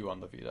PlayStation View on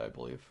the Vita, I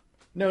believe.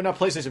 No, not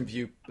PlayStation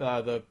View.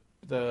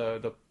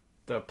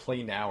 The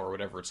Play Now or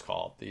whatever it's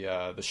called,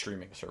 the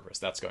streaming service,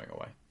 that's going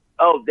away.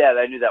 Oh, yeah,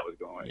 I knew that was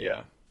going away.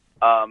 Yeah.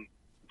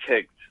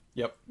 Pigs.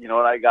 Yep. You know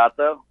what I got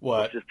though?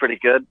 What? Which is pretty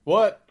good.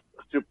 What?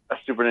 A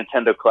Super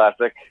Nintendo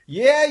classic.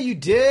 Yeah, you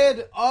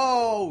did.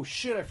 Oh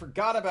shit, I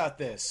forgot about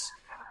this.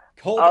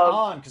 Hold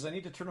on, because I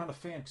need to turn on a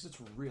fan because it's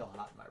real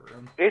hot in my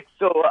room.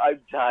 I'm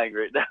dying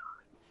right now.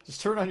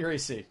 Just turn on your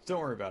AC. Don't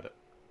worry about it.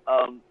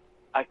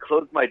 I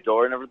closed my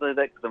door and everything like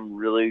that because I'm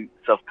really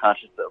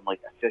self-conscious that I'm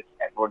like, I feel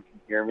like everyone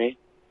can hear me.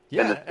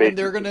 Yeah, and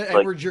they're gonna,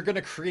 Edward, you're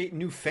gonna create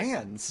new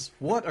fans.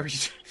 What are you?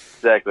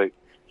 Exactly.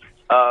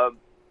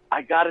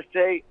 I gotta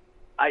say,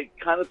 I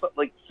kind of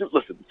like.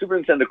 Listen, Super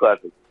Nintendo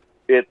Classic.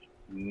 It's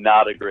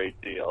not a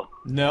great deal.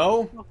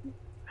 No.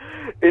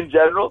 In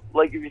general,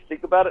 like if you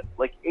think about it,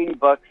 like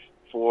 $80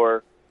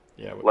 for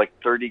like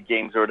 30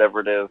 games or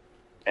whatever it is,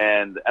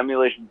 and the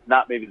emulation's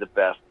not maybe the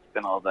best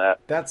and all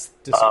that. That's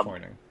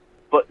disappointing.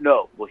 But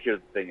no, well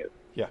here's the thing is,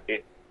 yeah,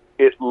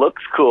 it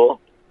looks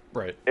cool.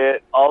 Right.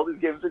 All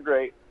these games are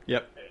great.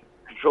 Yep.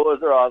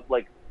 Controllers are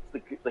awesome.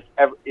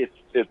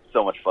 It's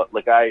so much fun.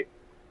 Like I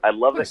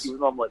love it. Even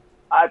though I'm like,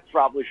 I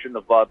probably shouldn't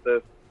have bought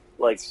this.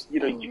 Like, you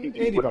know, you can do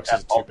 $80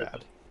 isn't too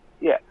bad.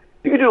 Yeah,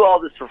 you can do all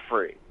this for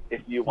free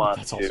if you want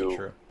That's to. Also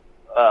true.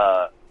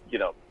 You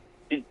know,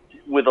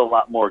 with a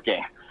lot more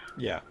games.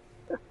 Yeah.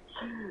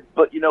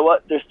 But you know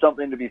what? There's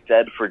something to be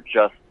said for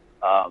just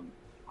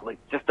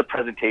just the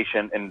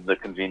presentation and the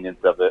convenience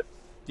of it.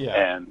 Yeah.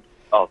 And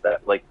all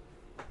that. Like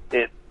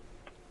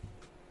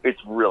it's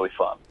really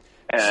fun.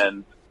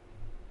 And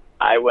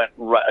I went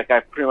I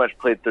pretty much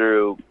played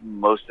through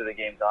most of the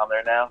games on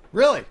there now.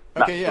 Really?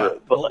 Okay, yeah.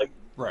 But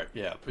right,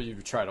 yeah. But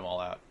you've tried them all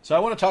out. So I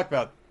want to talk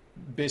about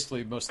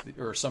basically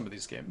some of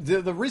these games.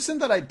 The reason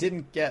that I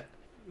didn't get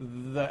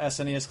the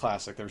SNES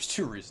Classic, there's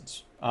two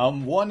reasons.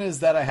 One is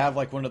that I have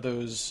like one of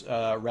those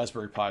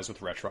Raspberry Pis with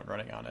Retron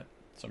running on it.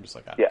 So I'm just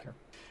like, I don't care.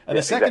 And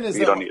the second is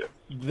you that don't need it.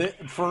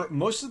 for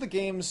most of the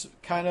games,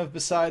 kind of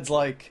besides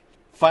like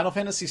Final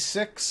Fantasy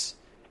VI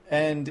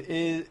and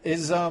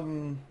is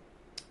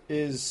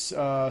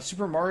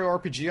Super Mario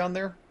RPG on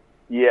there?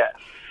 Yes.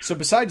 So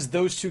besides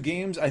those two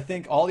games, I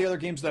think all the other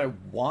games that I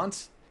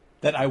want,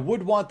 that I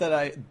would want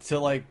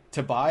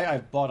to buy,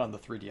 I've bought on the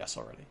 3DS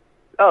already.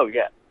 Oh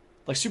yeah.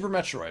 Like Super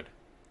Metroid,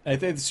 I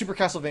think Super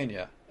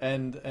Castlevania,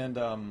 and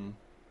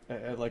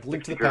like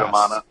Link to the Secret of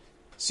Past. Mana.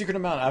 Secret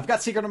of Mana. I've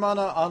got Secret of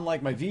Mana on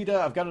like my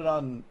Vita. I've got it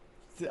on.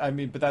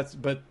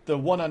 But the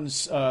one on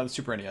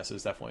Super NES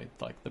is definitely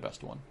like the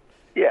best one.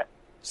 Yeah.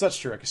 So that's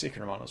true. I can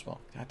Secret of Mana as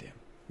well. God damn.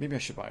 Maybe I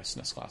should buy a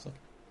SNES Classic.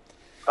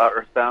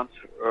 Earthbound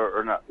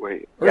or not?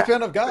 Wait.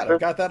 Earthbound, I've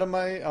got that on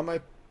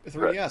my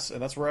 3DS,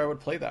 and that's where I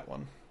would play that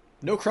one.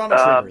 No Chrono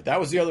Trigger. That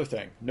was the other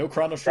thing. No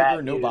Chrono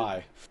Trigger. No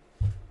buy.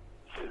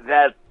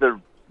 That's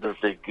the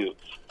big goose.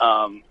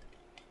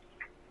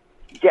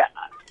 Yeah.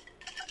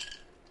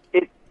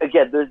 It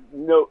again. There's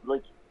no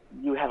like.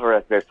 You have a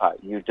Raspberry Pi.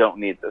 You don't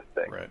need this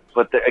thing. Right.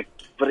 But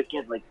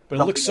again, like. But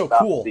it looks so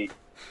cool.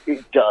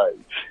 It does.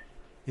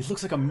 It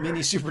looks like a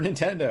mini Super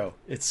Nintendo.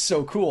 It's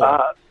so cool.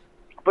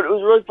 But it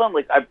was really fun.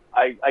 Like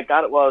I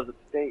got it while I was at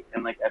the state,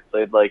 and like I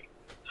played like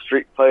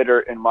Street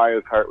Fighter and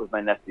Mario Kart with my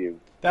nephew.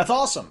 That's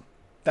awesome.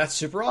 That's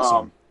super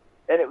awesome.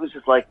 And it was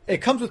just like it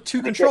comes with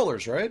two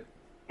controllers, right?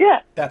 Yeah.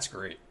 That's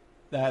great.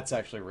 That's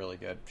actually really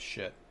good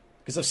shit.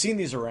 Because I've seen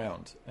these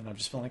around, and I'm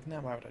just feeling like,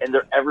 nah, why would I? And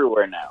they're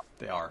everywhere now.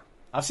 They are.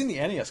 I've seen the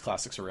NES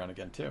classics around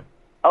again too.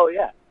 Oh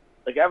yeah,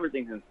 like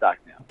everything's in stock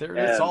now.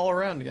 It's all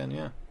around again,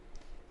 yeah.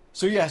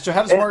 So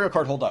how does Mario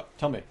Kart hold up?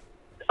 Tell me.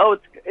 Oh,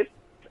 it's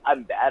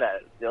I'm bad at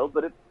it still,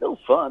 but it's still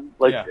fun.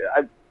 Like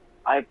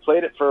I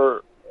played it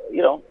for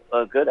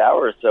a good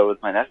hour or so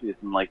with my nephews,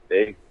 and like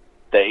they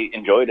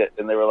enjoyed it,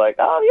 and they were like,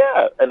 oh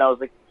yeah, and I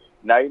was like,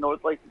 now you know what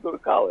it's like to go to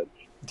college.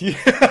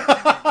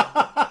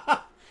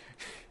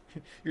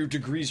 Your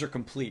degrees are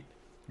complete.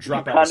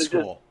 Drop out of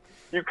school.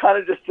 You kind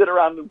of just sit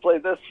around and play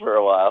this for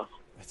a while.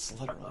 It's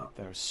literally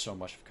there's so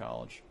much of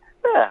college.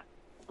 Yeah,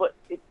 but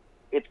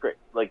it's great.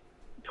 Like,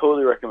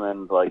 totally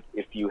recommend. Like,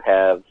 if you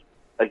have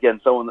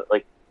someone that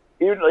like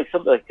even like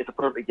something like it's a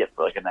perfect gift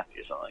for like a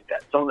nephew or something like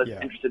that. Someone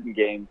that's interested in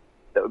games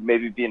that would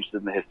maybe be interested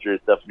in the history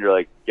of stuff, and you're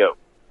like, yo,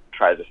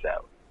 try this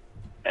out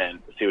and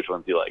see which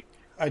ones you like.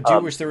 I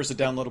do wish there was a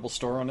downloadable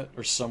store on it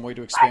or some way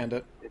to expand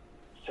it. It's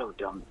so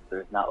dumb.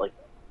 There's not like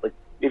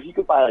if you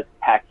could buy like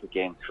packs of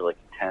games for like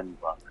 $10,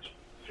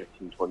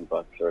 $15, $20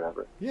 or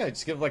whatever. Yeah,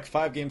 just give like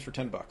 5 games for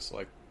 $10.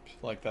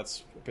 Like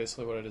that's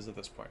basically what it is at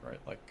this point, right?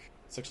 Like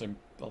it's actually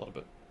a little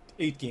bit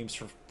 8 games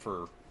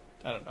for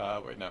I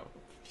don't wait no.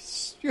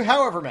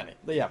 However many.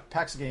 But yeah,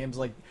 packs of games,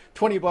 like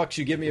 $20,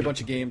 you give me a bunch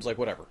of games, like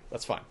whatever.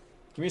 That's fine.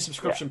 Give me a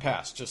subscription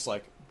pass, just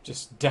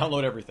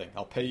download everything.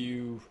 I'll pay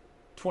you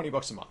 $20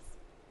 a month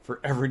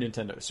for every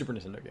Super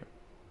Nintendo game.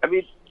 I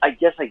mean, I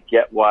guess I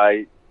get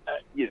why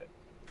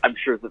I'm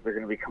sure that they're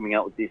going to be coming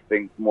out with these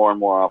things more and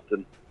more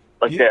often.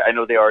 Like, I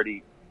know they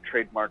already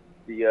trademarked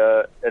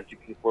the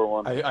N64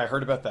 one. I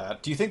heard about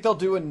that. Do you think they'll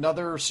do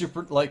another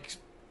Super, like,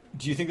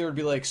 do you think there would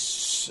be, like,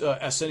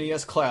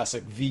 SNES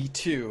Classic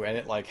V2, and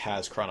it, like,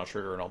 has Chrono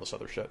Trigger and all this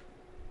other shit?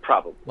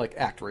 Probably. Like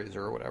ActRaiser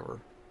or whatever.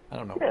 I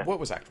don't know. Yeah. What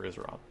was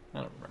ActRaiser on? I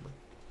don't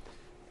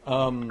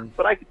remember.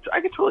 But I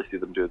could totally see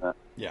them doing that.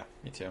 Yeah,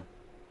 me too.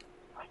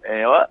 And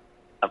you know what?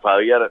 I'll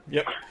probably get it.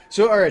 Yep.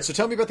 So, all right. So,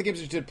 tell me about the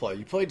games you did play.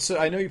 You played. So,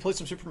 I know you played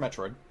some Super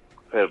Metroid.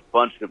 I had a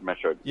bunch of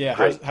Metroid. Yeah.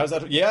 How's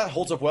that? Yeah,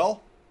 holds up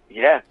well.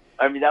 Yeah.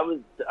 I mean, that was.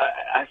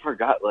 I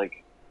forgot.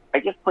 Like, I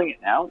guess playing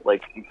it now,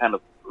 like, and kind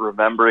of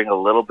remembering a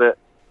little bit.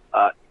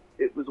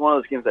 It was one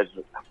of those games I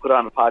just put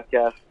on a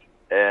podcast,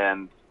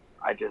 and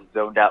I just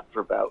zoned out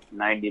for about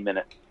 90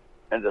 minutes,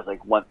 and just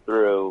like went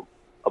through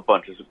a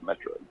bunch of Super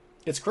Metroid.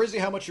 It's crazy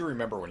how much you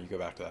remember when you go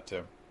back to that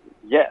too.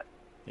 Yeah.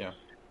 Yeah.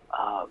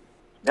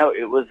 No,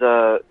 it was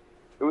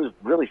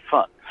really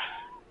fun,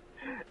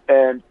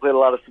 and played a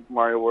lot of Super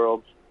Mario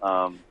World.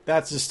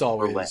 That's just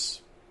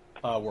always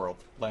World.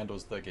 Land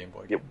was the Game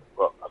Boy game. Yeah,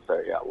 well, I'm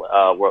sorry.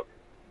 Yeah, World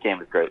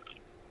game is great.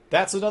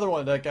 That's another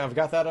one. Like I've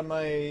got that on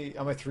my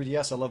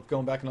 3DS. I love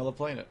going back and I love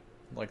playing it.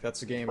 Like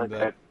that's a game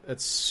that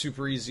it's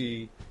super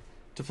easy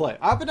to play.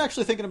 I've been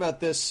actually thinking about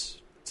this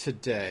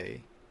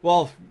today.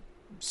 Well,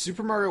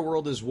 Super Mario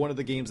World is one of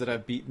the games that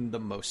I've beaten the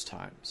most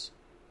times.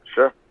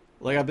 Sure.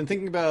 Like I've been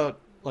thinking about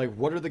like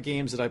what are the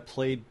games that I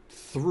played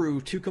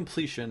through to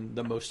completion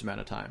the most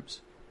amount of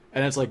times,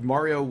 and it's like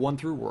Mario 1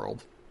 through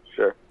World.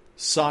 Sure.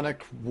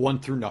 Sonic 1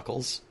 through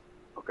Knuckles.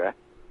 Okay.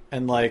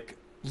 And like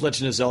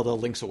Legend of Zelda: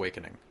 Link's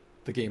Awakening,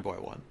 the Game Boy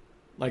one.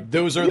 Like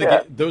those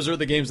are those are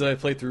the games that I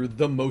played through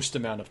the most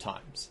amount of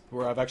times,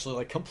 where I've actually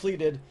like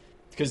completed.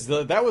 Because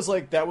that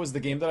was the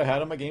game that I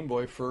had on my Game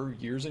Boy for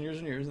years and years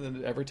and years, and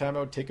then every time I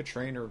would take a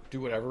train or do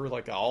whatever,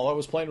 like all I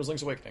was playing was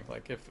Link's Awakening.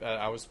 Like if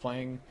I was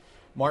playing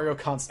Mario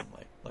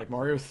constantly, like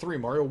Mario 3,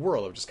 Mario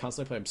World, I was just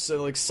constantly playing.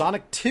 So like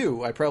Sonic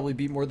 2, I probably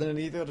beat more than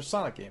any of the other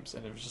Sonic games,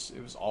 and it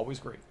was always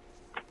great.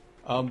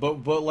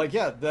 But like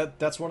yeah,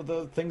 that's one of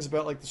the things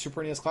about like the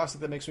Super NES Classic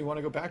that makes me want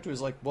to go back to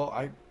is like, well,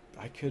 I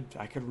I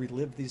could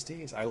relive these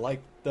days. I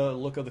like the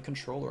look of the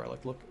controller. I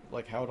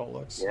like how it all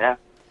looks. Yeah.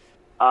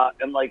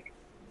 And like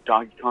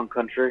Donkey Kong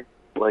Country,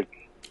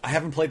 like I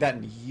haven't played that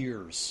in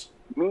years.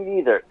 me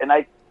neither. And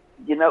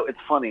it's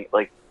funny.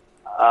 Like,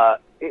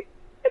 it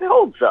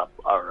holds up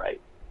all right.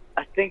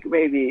 I think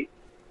maybe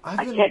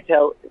I can't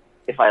tell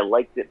if I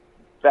liked it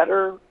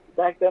better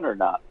back then or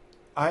not.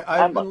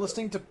 I've been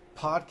listening to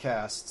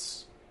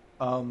podcasts,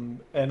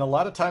 and a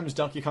lot of times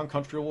Donkey Kong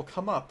Country will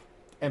come up,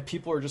 and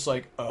people are just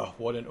like, "Oh,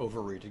 what an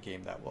overrated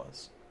game that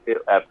was." It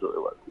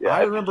absolutely was. Yeah,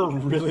 I remember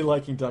really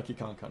liking Donkey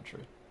Kong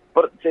Country.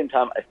 But at the same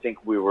time, I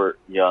think we were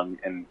young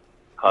and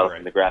caught up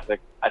in the graphic.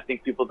 I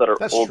think people that are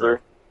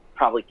older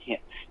probably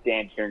can't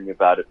stand hearing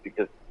about it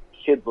because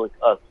kids like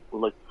us were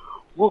like,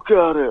 "Look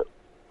at it."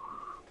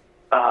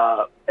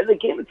 And the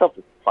game itself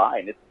is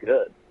fine. It's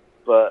good,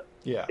 but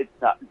it's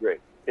not great.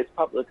 It's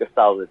probably like a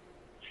solid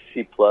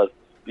C plus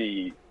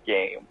B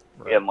game,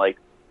 and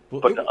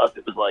but to us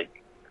it was like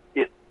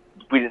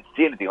we didn't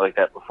see anything like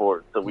that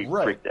before, so we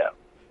freaked out.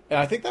 And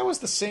I think that was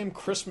the same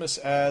Christmas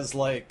as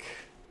like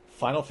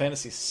Final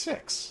Fantasy VI,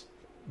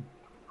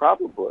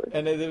 probably.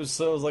 And it was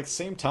like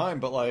same time,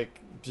 but like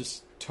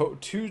just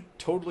two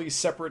totally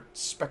separate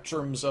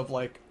spectrums of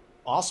like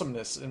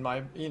awesomeness in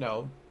my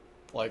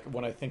like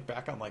when I think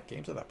back on like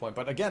games at that point.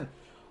 But again,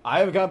 I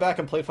have gone back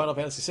and played Final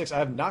Fantasy VI. I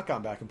have not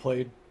gone back and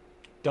played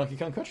Donkey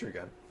Kong Country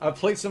again. I've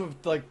played some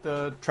of like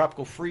the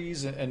Tropical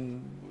Freeze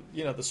and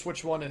the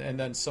Switch one and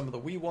then some of the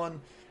Wii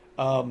one.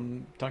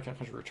 Donkey Kong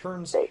Country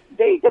Returns.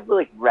 They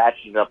definitely like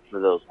ratcheted up for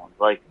those ones.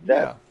 Like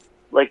that,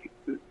 like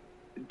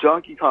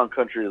Donkey Kong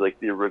Country, like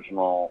the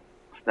original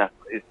SNES,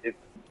 it's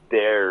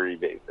very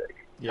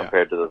basic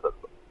compared to those other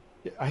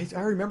ones.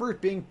 I remember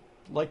it being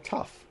like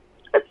tough.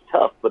 It's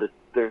tough, but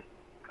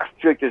I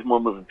feel like there's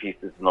more moving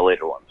pieces in the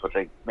later ones, which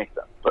makes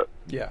sense. But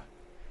yeah,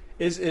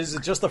 is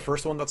it just the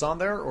first one that's on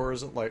there, or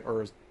is it like,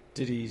 or is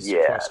Diddy's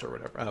Quest or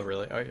whatever? Oh,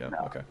 really? Oh, yeah. No.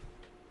 Okay.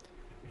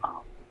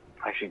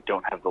 I actually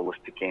don't have the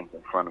list of games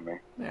in front of me.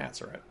 Yeah,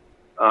 that's all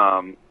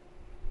right.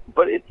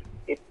 But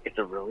it's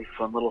a really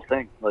fun little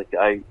thing. Like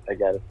I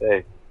gotta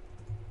say,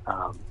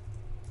 I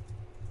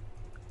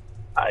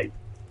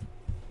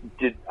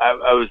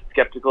was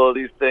skeptical of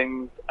these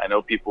things. I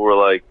know people were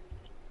like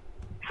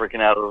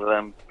freaking out over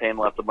them, paying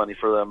lots of money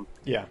for them.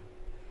 Yeah.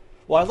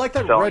 Well, I like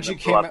that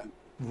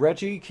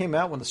Reggie came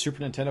out when the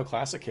Super Nintendo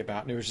Classic came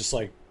out, and it was just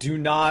like, do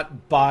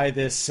not buy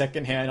this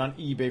secondhand on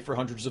eBay for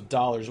hundreds of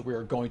dollars. We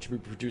are going to be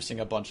producing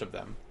a bunch of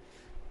them.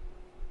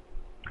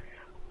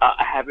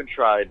 I haven't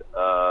tried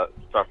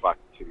Star Fox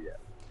 2 yet.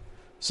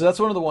 So that's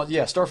one of the ones.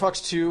 Yeah, Star Fox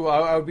 2.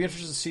 I would be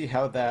interested to see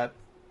how that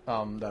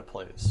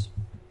plays.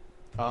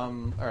 All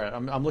right,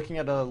 I'm looking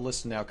at a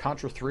list now.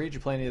 Contra 3. Did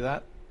you play any of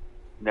that?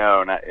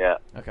 No, not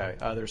yet. Okay.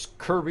 There's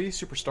Kirby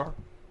Superstar.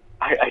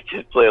 I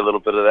did play a little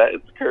bit of that.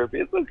 It's Kirby.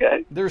 It's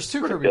okay. There's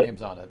two Kirby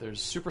games on it.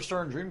 There's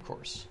Superstar and Dream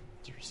Course.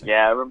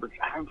 Yeah, I remember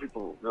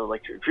people really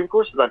liked it. Dream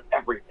Course was on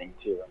everything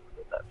too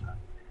at that time.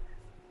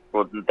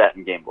 Well, that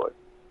and Game Boy,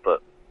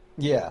 but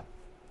yeah,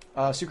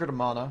 Secret of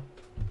Mana,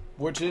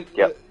 which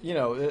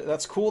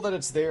that's cool that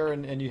it's there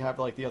and you have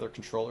like the other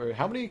controller.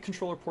 How many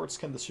controller ports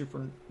can the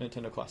Super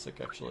Nintendo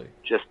Classic actually?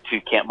 Just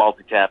 2. Can't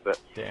multi-tap it.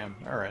 Damn.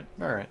 All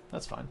right,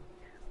 that's fine.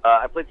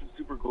 I played some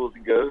Super Ghouls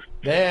and Ghosts.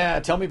 Yeah,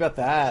 tell me about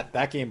that.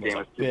 That game was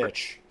a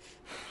bitch.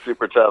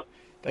 Super tough.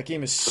 That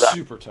game is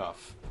super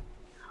tough.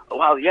 Oh,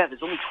 wow, yeah,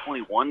 there's only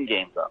 21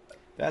 games out there.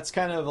 That's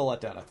kind of a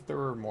letdown. I think there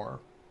were more.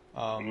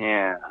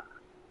 Yeah.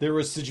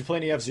 Did you play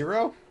any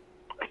F-Zero?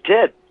 I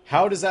did.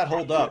 How does that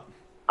hold up?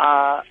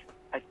 I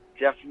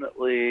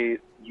definitely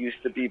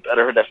used to be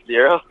better at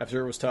F-Zero.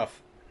 F-Zero was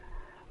tough.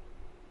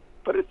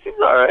 But it seems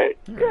alright.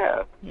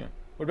 Yeah.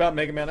 What about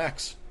Mega Man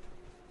X?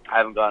 I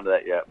haven't gone to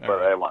that yet,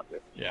 but I want to.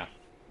 Yeah.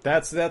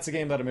 That's a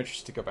game that I'm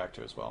interested to go back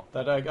to as well.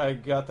 That I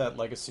got that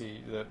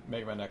the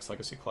Mega Man X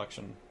Legacy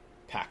Collection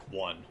Pack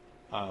 1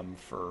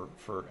 for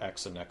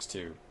X and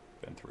X2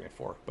 and 3 and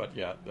 4. But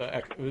yeah,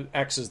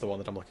 X is the one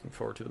that I'm looking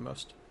forward to the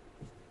most.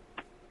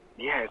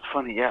 Yeah, it's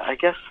funny. Yeah, I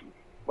guess.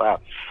 Wow,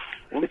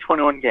 only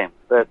 21 games.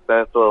 That's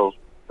a little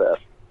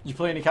fast. You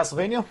play any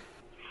Castlevania?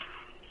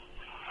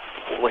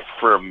 Like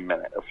for a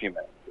few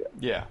minutes.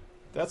 Yeah.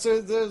 Yeah,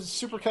 the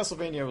Super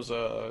Castlevania was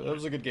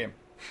a good game.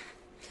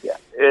 Yeah,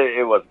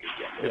 it was a good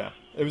game. Yeah,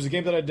 it was a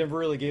game that I never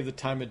really gave the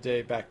time of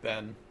day back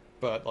then,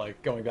 but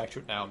like going back to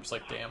it now, I'm just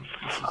like, damn,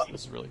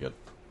 this is really good.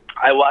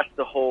 I watched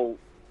the whole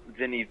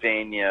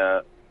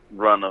Vinnyvania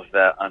run of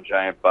that on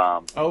Giant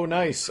Bomb. Oh,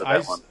 nice.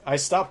 I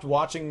stopped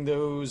watching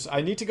those.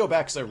 I need to go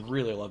back because I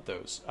really love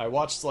those. I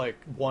watched like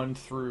 1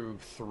 through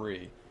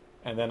 3,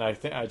 and then I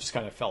think I just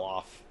kind of fell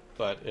off.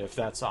 But if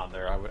that's on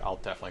there, I'll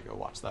definitely go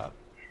watch that.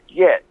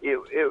 Yeah,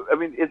 I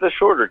mean, it's a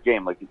shorter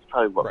game. Like it's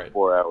probably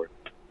 4 hours.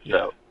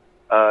 So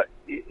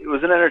it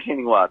was an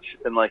entertaining watch,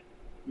 and like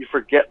you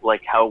forget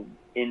like how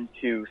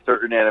into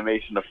certain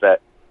animation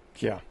effects.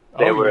 Yeah.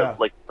 They were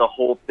like the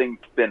whole thing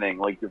spinning.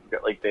 Like you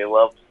forget, like they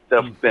love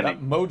stuff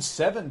spinning. Mode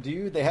 7,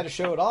 dude. They had to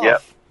show it off.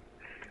 Yep.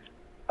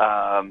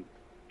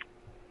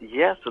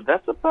 yeah, so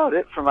that's about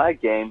it for my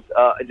games.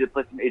 I did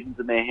play some Agents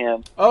of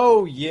Mayhem.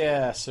 Oh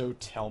yeah, so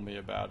tell me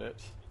about it.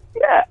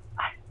 Yeah,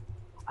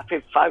 I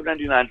paid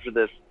 $5.99 for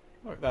this.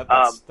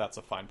 Oh, that's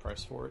a fine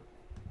price for it.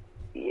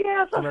 Yeah,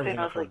 that's what From I'm saying. everything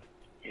I I've was like,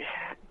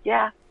 heard.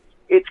 yeah,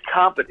 it's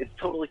competent. It's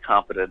totally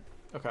competent.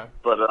 Okay.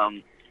 But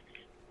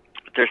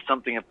there's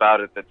something about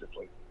it that just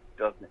like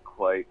doesn't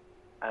quite.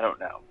 I don't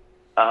know.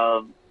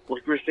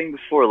 Like we were saying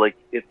before, like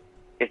it's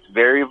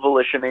very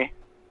volition-y.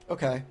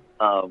 Okay.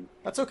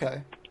 That's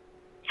okay.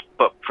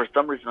 But for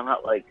some reason, I'm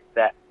not like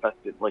that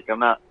invested. Like I'm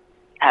not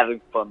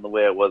having fun the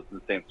way I was in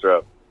Saints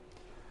Row.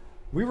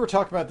 We were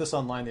talking about this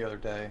online the other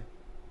day,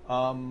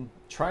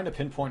 trying to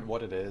pinpoint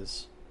what it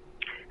is.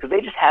 Because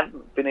they just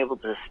haven't been able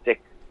to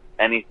stick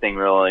anything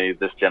really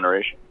this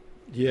generation.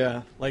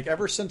 Yeah, like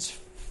ever since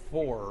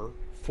 4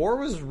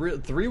 was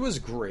 3 was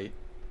great.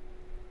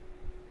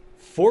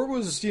 4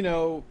 was,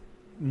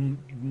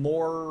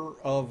 more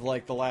of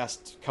like the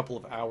last couple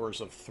of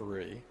hours of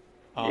 3.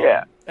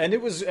 Yeah. And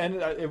it was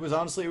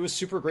honestly, it was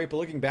super great, but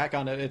looking back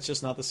on it, it's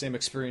just not the same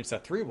experience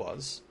that 3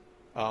 was.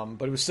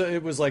 But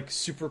it was like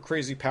super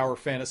crazy power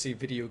fantasy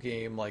video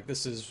game. Like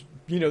this is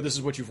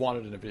what you've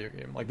wanted in a video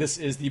game. Like this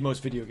is the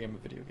most video game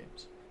of video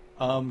games.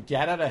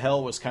 Get Out of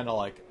Hell was kind of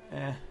like,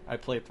 I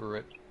played through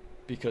it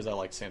because I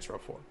liked Saints Row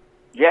 4.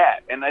 Yeah,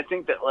 and I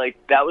think that like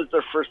that was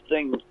their first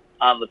thing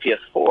on the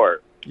PS4.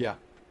 Yeah.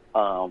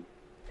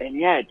 And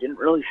yeah, it didn't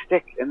really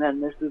stick. And then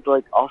this is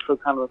like also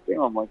kind of a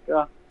thing. I'm like,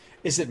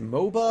 Is it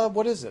MOBA?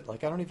 What is it?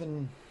 Like I don't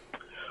even.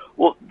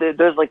 Well,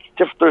 there's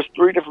there's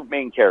 3 different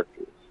main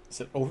characters.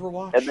 Is it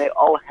Overwatch? And they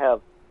all have.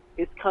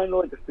 It's kind of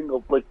like a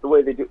single, like the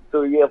way they do.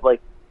 So you have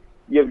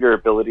your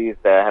abilities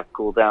that have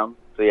cooldowns.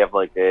 So you have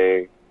like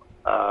a,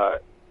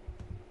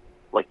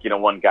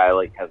 one guy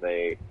like has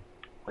a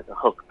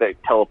hook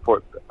that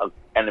teleports an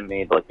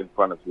enemy like in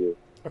front of you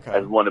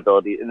as one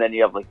ability, and then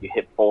you have like you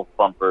hit both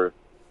bumpers,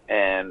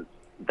 and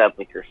that's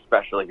like your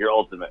special, like your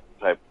ultimate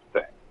type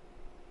thing.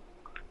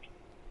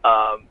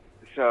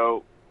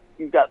 So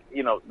you've got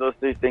those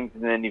 3 things,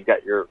 and then you've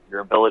got your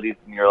abilities,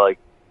 and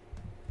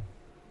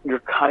you're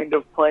kind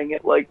of playing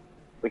it like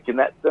in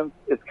that sense,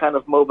 it's kind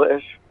of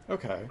MOBA-ish.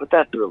 Okay. But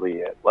that's really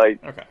it.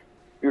 Like, okay.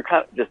 You're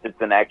kind of just,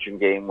 it's an action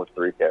game with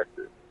 3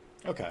 characters.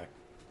 Okay.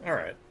 All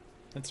right.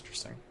 That's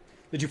interesting.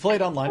 Did you play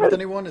it online with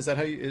anyone? Is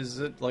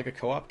it like a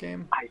co-op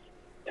game? I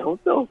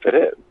don't know if it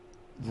is.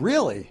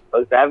 Really?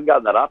 I haven't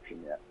gotten that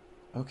option yet.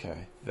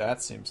 Okay.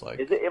 That seems like...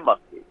 It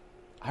must be.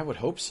 I would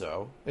hope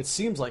so. It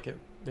seems like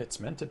it's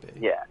meant to be.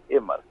 Yeah,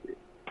 it must be.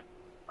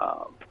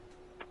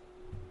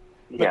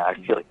 Yeah, I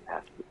feel like it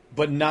has to be.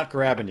 But not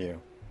grabbing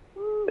you.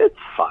 It's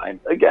fine.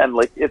 Again,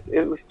 like it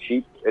was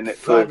cheap, and it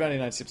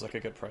 $5.99 seems like a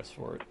good price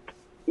for it.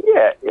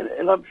 Yeah,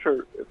 and I'm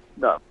sure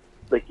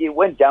it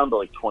went down to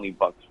like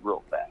 $20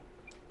 real fast.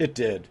 It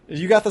did.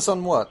 You got this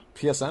on what?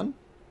 PSN?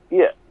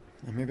 Yeah.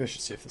 Maybe I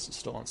should see if this is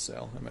still on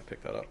sale. I might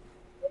pick that up.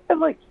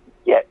 And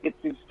it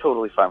seems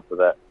totally fine for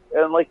that.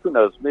 And who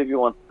knows? Maybe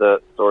once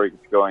the story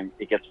gets going,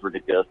 it gets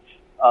ridiculous.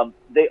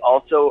 They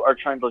also are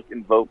trying to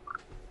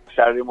invoke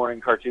Saturday morning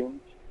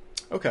cartoons.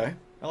 Okay,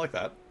 I like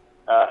that.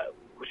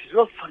 Which is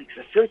real funny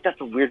because I feel like that's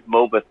a weird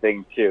MOBA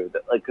thing too.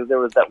 That because there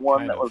was that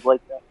one that was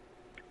like that.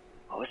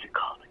 What was it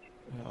called?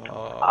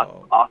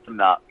 Awesome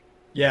Not.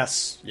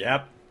 Yes.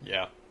 Yep.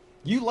 Yeah.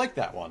 You like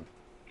that one?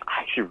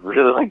 I actually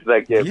really liked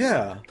that game.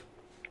 Yeah.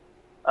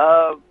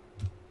 But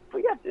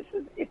yeah, this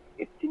is it.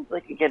 It seems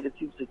like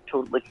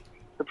totally.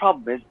 The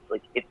problem is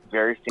it's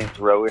very Saints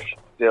Row-ish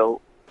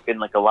still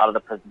in a lot of the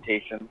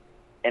presentation,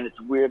 and it's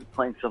weird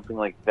playing something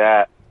like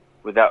that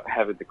without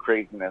having the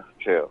craziness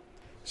too.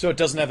 So it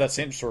doesn't have that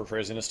same sort of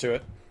craziness to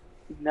it?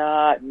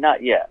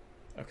 Not yet.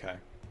 Okay.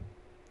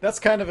 That's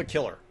kind of a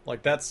killer.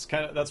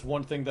 That's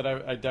one thing that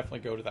I definitely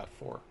go to that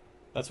for.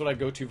 That's what I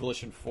go to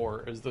Volition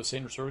for, is those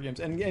Saints Row games.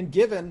 And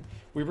given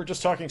we were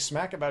just talking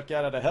smack about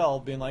Get Out of Hell,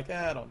 being like,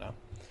 I don't know.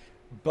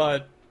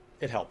 But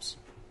it helps.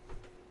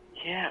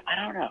 Yeah, I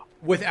don't know.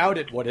 Without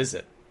it, what is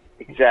it?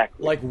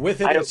 Exactly.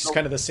 With it, it's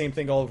kind of the same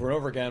thing all over and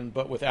over again,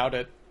 but without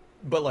it,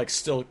 but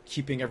still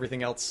keeping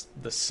everything else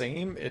the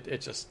same,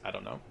 it just, I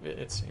don't know.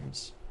 It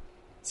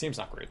seems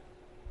not great.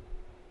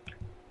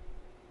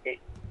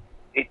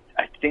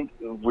 I think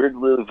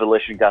weirdly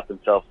Volition got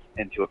themselves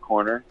into a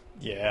corner.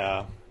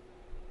 Yeah.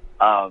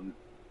 I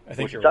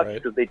think you're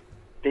right. Because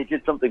they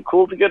did something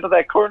cool to get to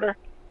that corner,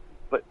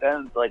 but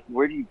then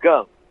where do you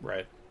go?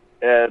 Right.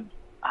 And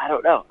I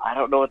don't know. I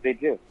don't know what they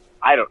do.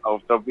 I don't know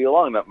if they'll be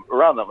around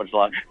that much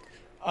longer.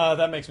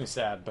 That makes me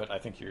sad, but I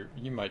think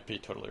you might be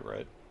totally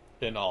right.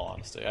 In all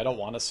honesty, I don't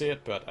want to see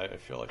it, but I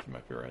feel like you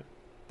might be right.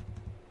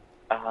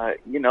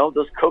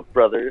 Those Koch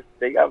brothers,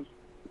 they got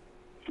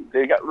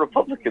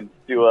Republicans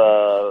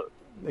to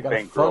They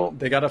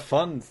got a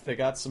fund. They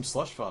got some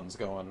slush funds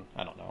going.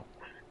 I don't know.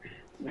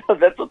 No,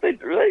 that's what they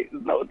do, right?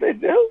 Isn't that what they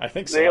do? I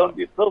think so. They own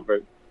the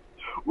silver,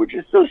 which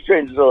is so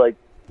strange. They're like,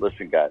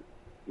 listen, guys,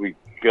 we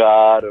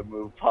gotta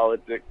move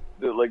politics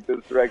to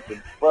this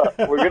direction, but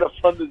we're gonna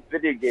fund this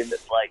video game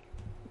that's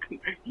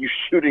you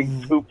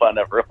shooting poop on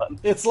everyone.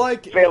 It's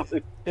like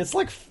family. It's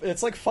like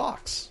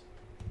Fox.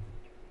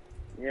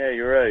 Yeah,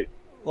 you're right.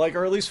 Like,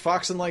 or at least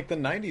Fox in like the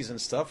 '90s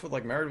and stuff with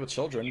like Married with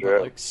Children, Sure.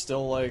 but like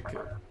still like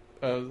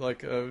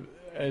a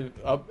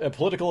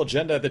political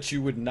agenda that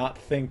you would not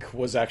think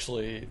was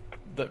actually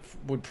that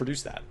would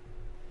produce that.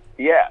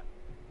 Yeah.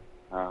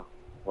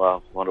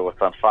 Well, wonder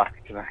what's on Fox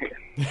tonight.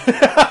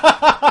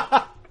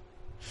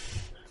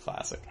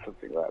 Classic.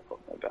 Something like that,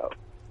 no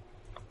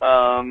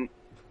doubt.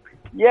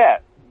 Yeah.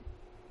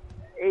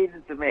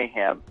 Agents of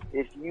Mayhem.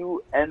 If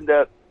you end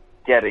up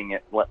getting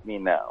it, let me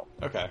know.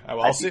 Okay, I'd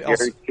be see.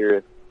 very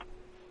curious.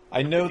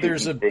 I know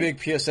there's a big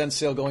PSN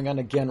sale going on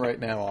again right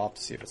now. I'll have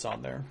to see if it's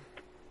on there.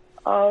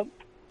 It's I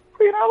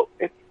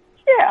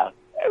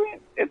mean,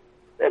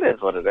 it is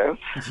what it is.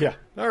 Yeah.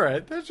 All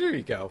right. There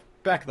you go.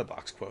 Back of the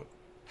box quote.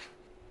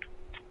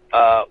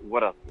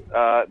 What else?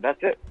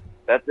 That's it.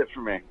 That's it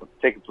for me. Let's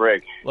take a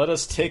break. Let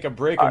us take a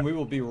break, and we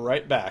will be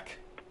right back.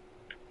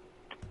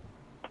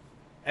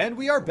 And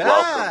we are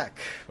back!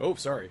 Oh,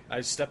 sorry.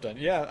 I stepped on.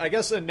 Yeah, I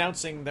guess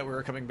announcing that we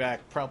were coming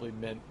back probably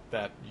meant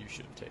that you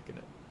should have taken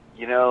it.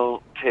 You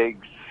know,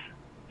 Tiggs,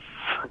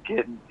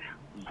 fucking,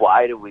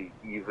 why do we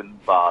even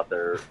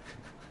bother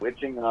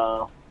switching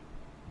off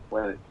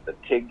when it's the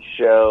Tiggs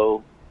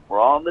show?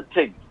 We're on the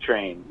Tiggs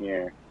train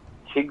here.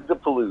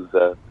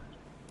 Tiggs-a-palooza.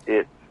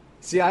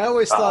 See, I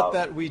always thought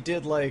that we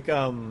did like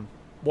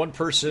one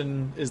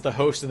person is the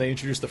host and they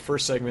introduce the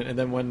first segment, and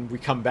then when we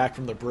come back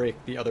from the break,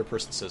 the other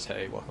person says,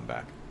 "Hey, welcome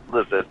back."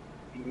 Listen,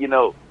 you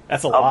know,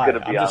 that's a lie.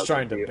 I'm just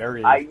trying to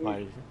bury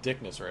my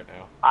dickness right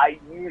now. I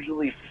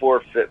usually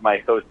forfeit my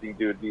hosting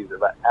duties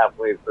about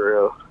halfway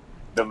through,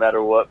 no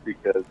matter what,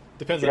 because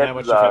depends on how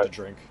much you've had to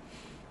drink.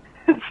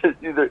 It's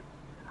just either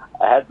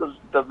I had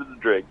something to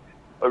drink,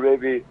 or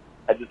maybe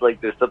I just like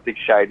there's something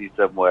shiny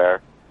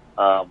somewhere,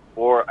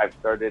 or I've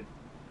started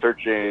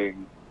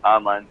searching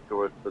online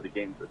stores for the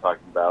games we're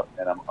talking about,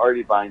 and I'm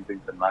already buying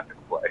things I'm not going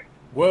to play.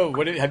 Whoa!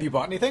 Have you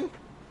bought anything?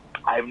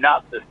 I have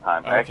not this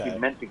time. Okay. I actually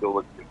meant to go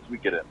look this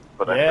weekend,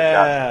 but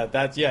I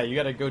forgot. You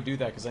got to go do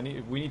that because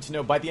we need to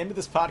know by the end of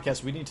this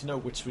podcast. We need to know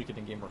which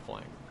weekend game we're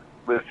playing.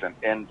 Listen,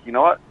 and you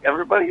know what,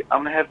 everybody,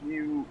 I'm going to have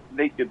you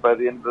naked by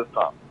the end of this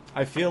song.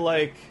 I feel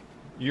like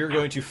you're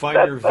going to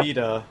find your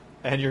Vita,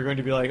 and you're going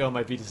to be like, "Oh,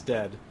 my Vita's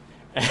dead."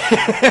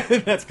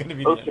 And that's going to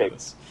be the end of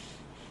this.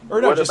 Or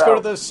no, just go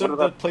to the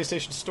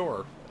PlayStation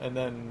Store and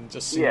then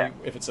just see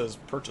if it says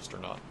purchased or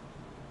not.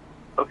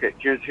 Okay,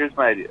 here's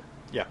my idea.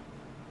 Yeah.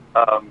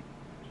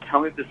 Tell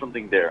me if there's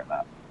something there or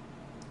not.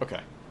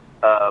 Okay.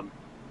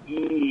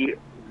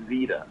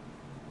 Vita,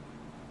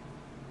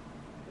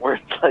 where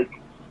it's like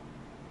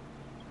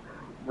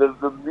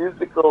the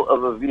musical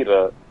of a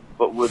Vita,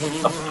 but with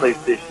a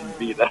PlayStation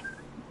Vita.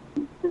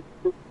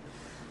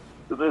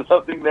 Is there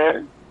something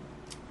there?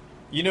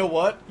 You know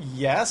what?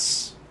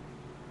 Yes.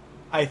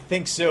 I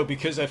think so,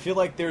 because I feel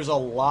like there's a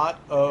lot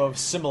of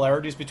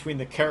similarities between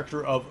the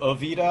character of a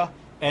Vita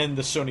and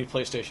the Sony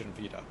PlayStation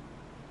Vita.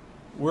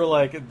 We're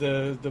like,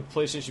 the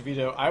PlayStation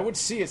Vita, I would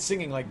see it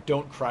singing like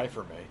 "Don't Cry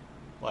for Me."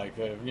 Like,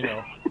 you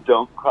know.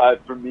 Don't cry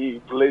for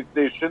me,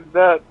 PlayStation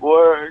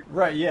Network.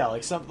 Right, yeah,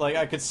 like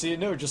I could see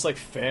it, just like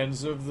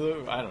fans of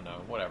I don't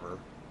know, whatever.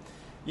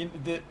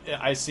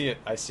 I see it.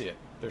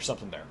 There's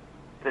something there.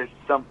 There's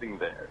something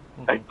there.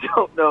 Mm-hmm.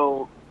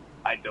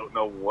 I don't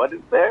know what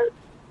is there.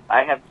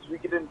 I have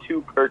Suikoden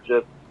 2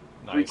 purchased.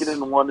 Nice.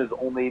 Suikoden 1 is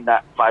only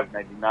not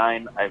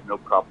 $5.99. I have no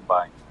problem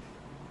buying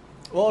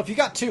it. Well, if you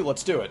got 2,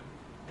 let's do it.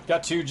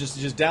 Got 2, just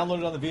download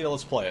it on the Vita,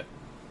 let's play it.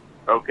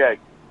 Okay.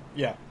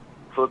 Yeah.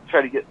 So let's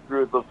try to get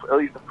through at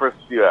least the first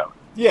few hours.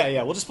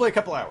 Yeah, we'll just play a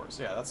couple hours.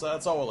 Yeah, that's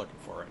all we're looking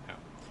for right now.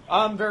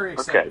 I'm very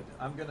excited. Okay.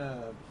 I'm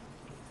gonna...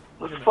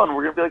 It's fun.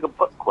 We're going to be like a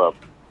butt club.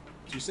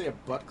 Did you say a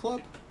butt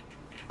club?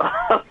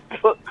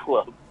 Butt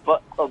club.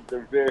 Butt clubs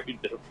are very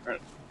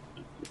different.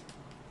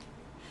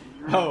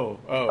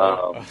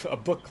 A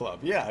book club.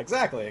 Yeah,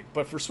 exactly.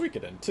 But for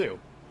Suikoden, too.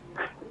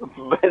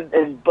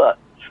 and butts.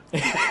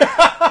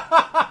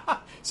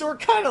 So we're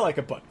kind of like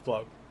a butt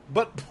club.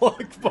 Butt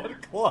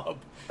club.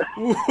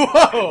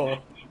 Whoa!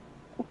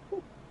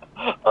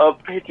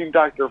 Paging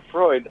Dr.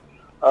 Freud.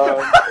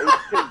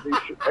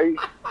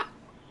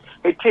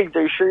 Hey, Tiggs,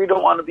 are you sure you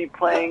don't want to be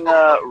playing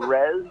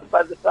Rez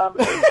by the sound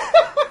of it?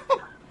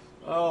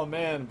 Oh,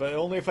 man, but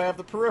only if I have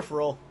the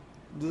peripheral.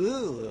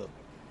 Ugh.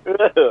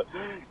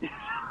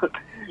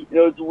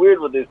 It's weird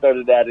when they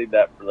started adding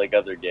that for, like,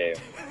 other games.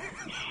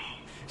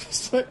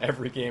 Just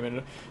every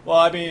game. Well,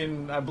 I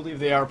mean, I believe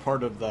they are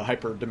part of the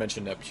Hyper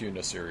Dimension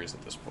Neptuna series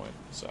at this point,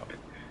 so...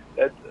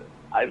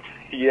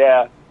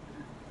 Yeah.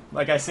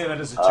 Like, I say that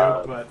as a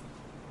joke, but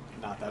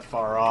not that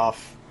far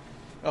off.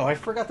 Oh, I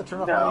forgot to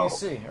turn off my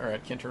AC.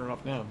 Alright, can't turn it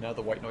off now. Now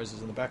the white noise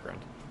is in the background.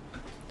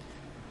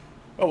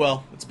 Oh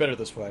well, it's better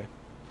this way.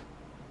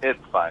 It's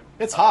fine.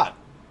 It's hot.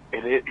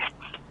 It's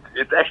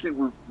actually,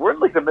 we're in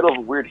like the middle of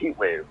a weird heat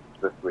wave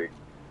this week.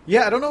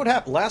 Yeah, I don't know what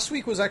happened. Last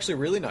week was actually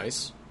really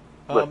nice.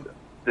 Listen,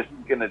 this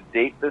is going to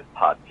date this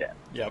podcast.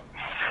 Yep.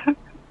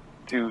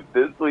 To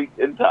this week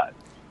in time.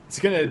 It's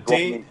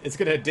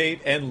gonna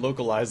date and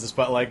localize this,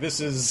 but like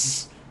this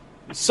is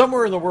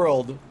somewhere in the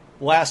world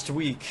last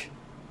week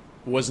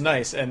was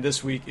nice, and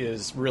this week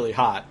is really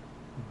hot.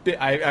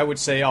 I would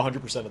say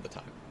 100% of the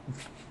time.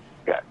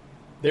 Yeah.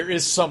 There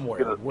is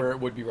somewhere where it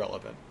would be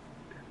relevant.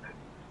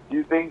 Do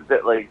you think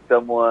that, like,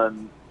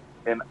 someone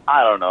in,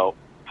 I don't know,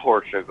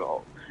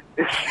 Portugal...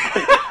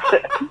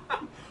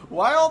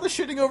 Why all the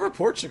shitting over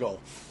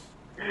Portugal?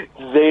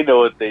 They know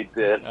what they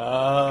did.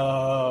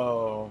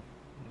 Oh.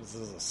 This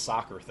is a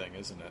soccer thing,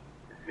 isn't it?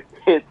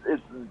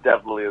 It's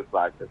definitely a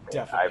soccer thing.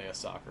 Definitely a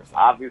soccer thing.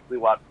 Obviously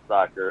watch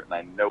soccer, and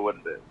I know what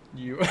it is.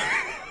 You...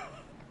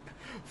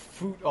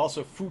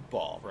 Also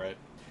football, right?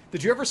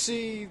 Did you ever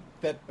see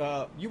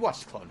that... you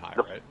watched Clone High,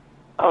 right?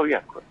 Oh, yeah,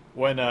 of course.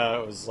 When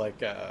it was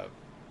like...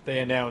 they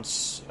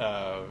announced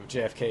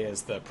JFK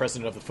as the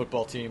president of the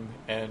football team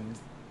and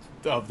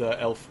of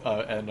the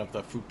and of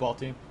the football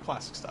team.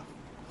 Classic stuff.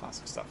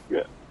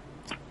 Yeah.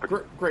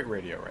 Great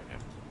radio right now.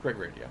 Great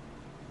radio.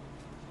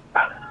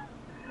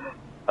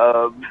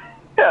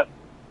 Yeah.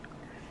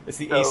 It's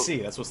the AC.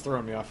 That's what's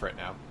throwing me off right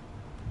now.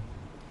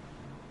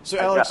 So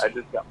Alex, I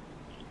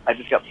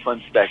just got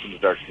punched back in the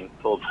darkness.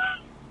 Told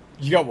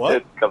you got what?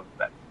 It comes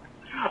back.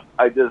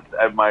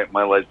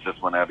 My lights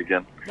just went out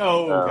again.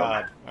 Oh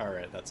God! All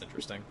right, that's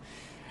interesting.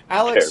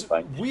 Alex,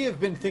 Terrifying. We have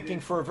been thinking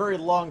for a very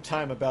long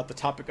time about the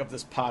topic of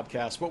this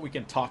podcast, what we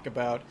can talk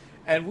about,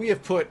 and we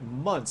have put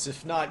months,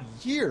 if not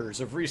years,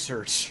 of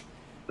research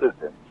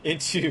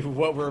into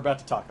what we're about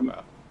to talk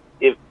about.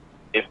 If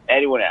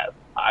anyone asks,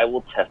 I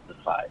will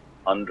testify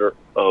under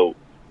oath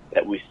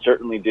that we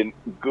certainly didn't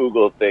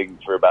Google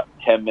things for about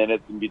 10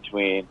 minutes in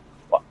between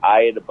while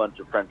I ate a bunch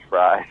of French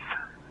fries.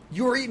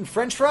 You were eating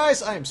French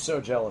fries? I am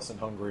so jealous and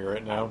hungry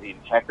right now. I'm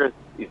eating Checkers,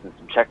 using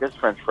some Checkers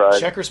French fries.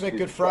 Checkers make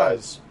good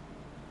fries.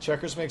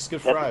 Checkers makes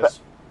good fries.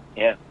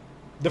 Yeah.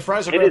 The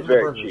fries are It better is than the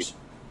very burgers. cheap.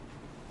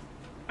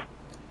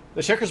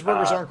 The Checkers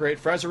burgers aren't great.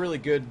 Fries are really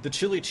good. The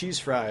chili cheese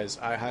fries,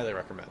 I highly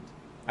recommend.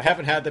 I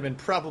haven't had them in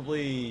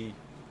probably,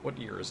 what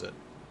year is it?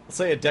 Let's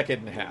say a decade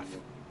and a half.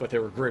 But they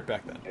were great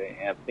back then.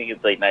 I think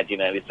it's like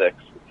 1996.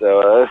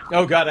 So.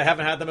 Oh God, I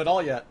haven't had them at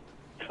all yet.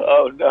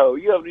 Oh no,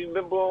 you haven't even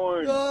been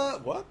born.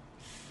 What?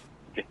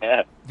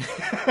 Yeah.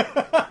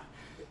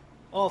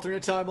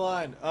 Alternate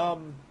timeline.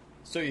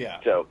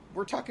 So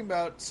we're talking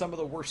about some of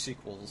the worst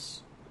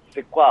sequels.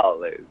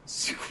 Sequales.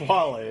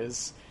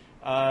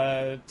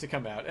 To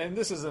come out, and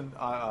this isn't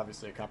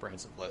obviously a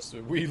comprehensive list.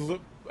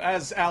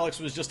 As Alex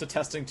was just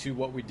attesting to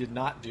what we did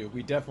not do,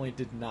 we definitely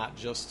did not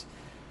just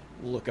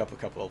look up a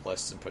couple of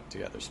lists and put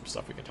together some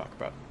stuff we can talk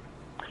about.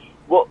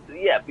 Well,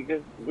 yeah,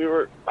 because we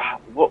were. I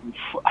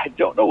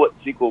don't know what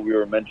sequel we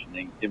were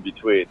mentioning in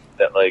between.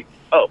 That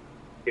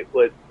it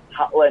was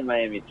Hotline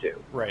Miami 2.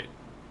 Right.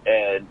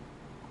 And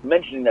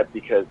mentioning that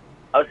because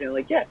I was saying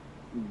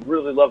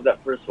really love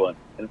that first one,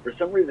 and for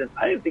some reason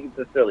I didn't think it's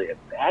necessarily a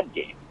bad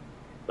game.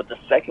 But the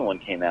second one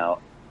came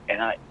out, and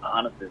I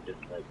honestly just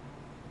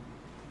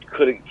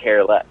couldn't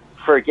care less.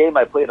 For a game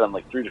I played on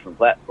 3 different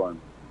platforms,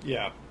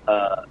 yeah,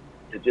 to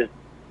just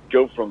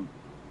go from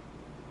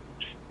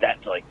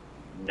that to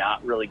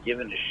not really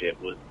giving a shit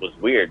was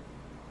weird,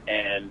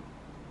 and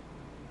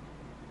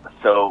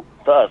so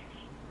thus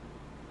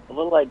a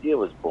little idea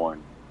was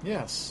born.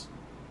 Yes,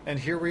 and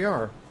here we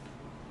are,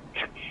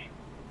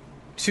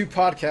 two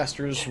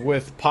podcasters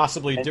with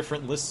possibly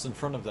different lists in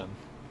front of them.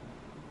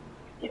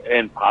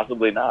 And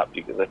possibly not,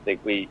 because I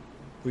think we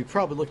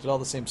probably looked at all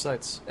the same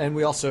sites, and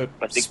we also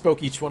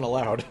spoke each one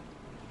aloud.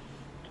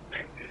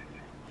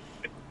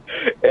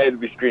 And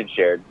we screen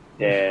shared,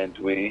 and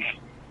we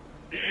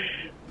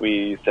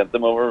sent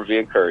them over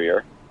via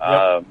courier.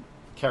 Yep.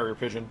 Carrier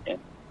pigeon.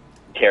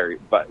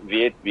 But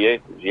via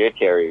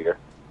carrier.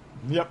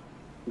 Yep.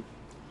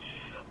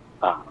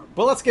 Well,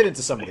 let's get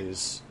into some of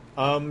these,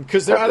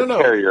 because I don't know.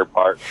 The carrier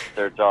part,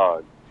 their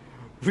dog.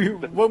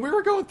 When we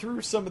were going through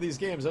some of these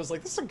games, I was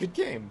like, "This is a good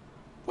game.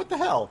 What the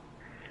hell?"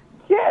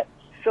 Yeah.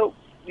 So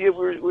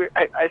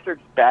I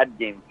searched bad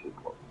game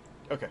sequels.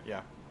 Okay. Yeah.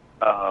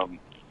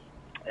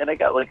 And I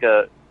got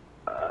a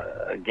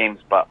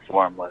GameSpot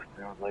forum list,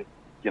 and I was like,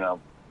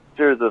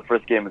 sure, the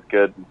first game is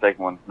good, and the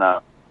second one's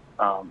not.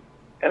 And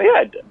yeah,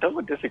 I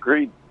definitely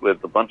disagreed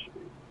with a bunch of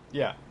these.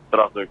 Yeah.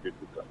 But also agreed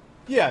with some.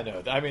 Yeah,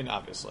 no, I mean,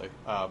 obviously,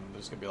 there's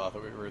going to be a lot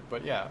that we agree with,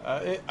 but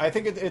yeah, I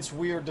think it's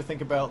weird to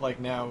think about,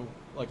 now,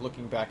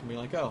 looking back and being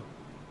like,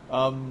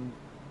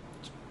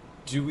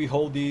 do we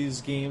hold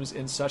these games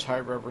in such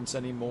high reverence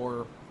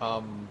anymore?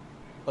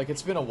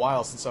 It's been a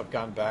while since I've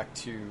gone back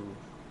to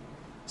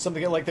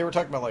something, they were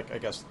talking about, I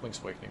guess, Link's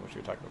Awakening, which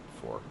we talked about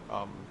before,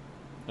 and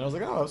I was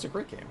like, oh, that was a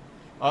great game.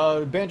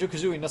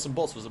 Banjo-Kazooie Nuts and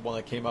Bolts was the one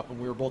that came up, and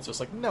we were both just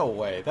like, no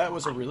way, that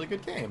was a really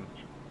good game.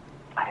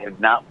 I have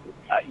not.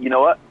 You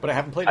know what? But I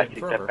haven't played it in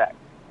forever. That back.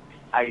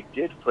 I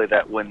did play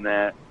that when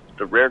the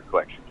Rare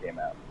Collection came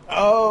out.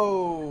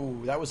 Oh,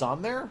 that was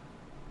on there?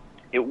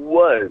 It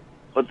was,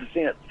 but the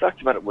thing that sucked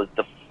about it was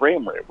the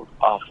frame rate was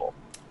awful.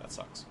 That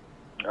sucks.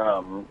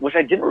 Which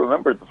I didn't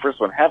remember the first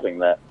one having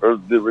that, or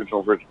the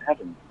original version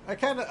having.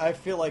 I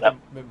feel like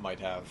it might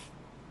have.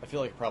 I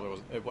feel like it probably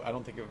was. I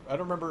don't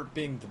remember it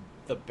being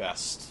the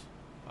best.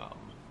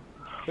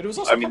 But it was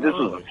also. This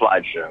was a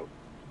slideshow.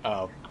 Oh,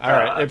 all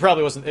right. It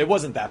probably wasn't. It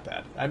wasn't that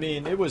bad. I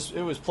mean, it was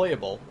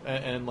playable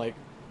and like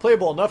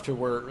playable enough to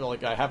where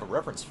like I have a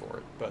reference for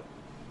it. But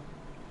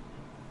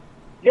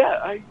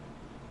Yeah,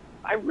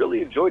 I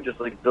really enjoyed just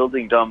like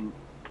building dumb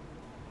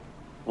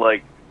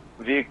like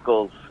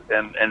vehicles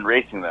and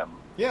racing them.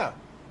 yeah,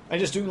 and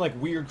just doing like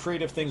weird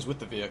creative things with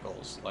the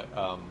vehicles, like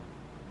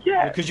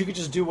Yeah, because you could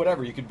just do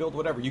whatever. You could build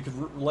whatever. You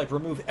could like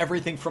remove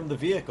everything from the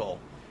vehicle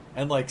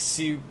and like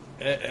see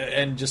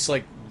and just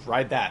like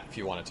ride that if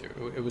you wanted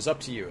to. It was up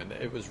to you, and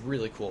it was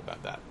really cool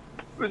about that.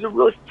 it was a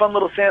really fun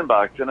little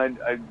sandbox, and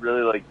I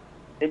really like.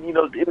 And you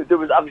know, there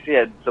was obviously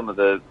had some of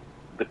the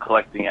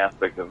collecting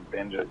aspect of a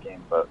Banjo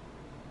game, but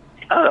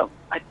I don't know.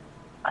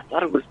 I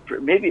thought it was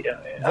maybe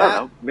I don't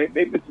know.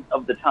 Maybe it's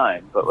of the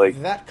time, but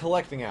like That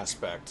collecting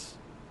aspect,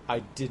 I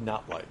did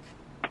not like.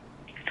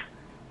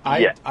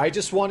 Yeah. I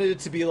just wanted it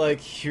to be like,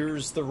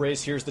 here's the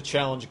race, here's the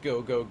challenge,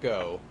 go, go,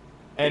 go.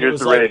 And it here's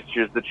was the like, race,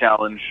 here's the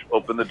challenge,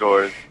 open the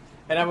doors.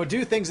 and I would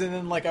do things, and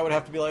then like I would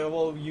have to be like,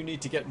 well, you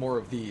need to get more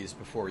of these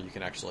before you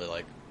can actually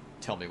like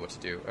tell me what to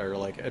do, or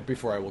like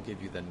before I will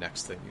give you the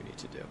next thing you need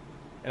to do.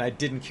 And I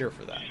didn't care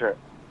for that. Sure.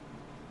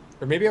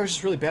 Or maybe I was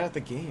just really bad at the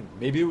game.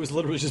 Maybe it was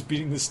literally just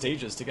beating the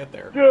stages to get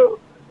there. No,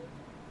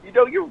 you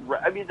know, you're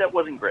right. I mean, that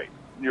wasn't great.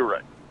 You're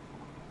right.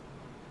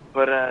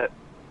 But I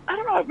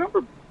don't know. I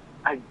remember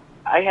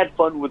I had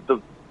fun with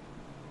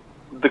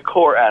the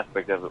core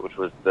aspect of it, which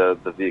was the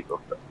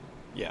vehicle stuff.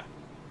 Yeah,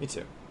 me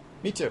too.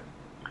 Me too.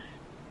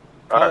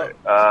 All right.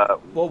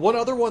 Well, one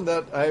other one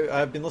that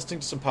I've been listening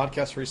to some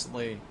podcasts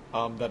recently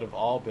that have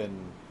all been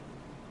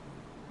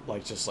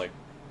like just like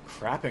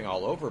crapping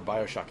all over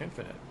BioShock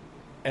Infinite,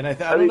 and I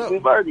don't mean, know.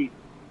 we've already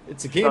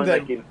It's a game sung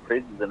that that game's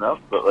praises enough,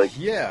 but like,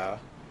 yeah,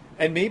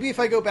 and maybe if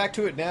I go back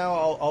to it now,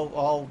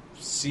 I'll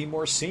see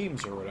more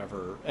seams or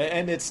whatever.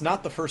 And it's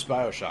not the first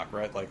BioShock,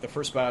 right? Like the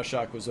first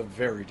BioShock was a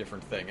very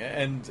different thing,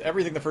 and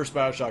everything the first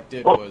BioShock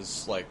did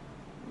was like,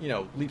 you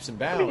know, leaps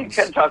and I bounds. mean, you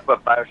can talk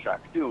about BioShock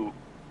 2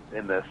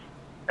 in this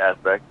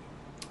aspect.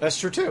 That's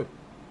true too.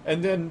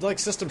 And then like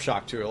System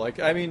Shock 2. Like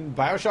I mean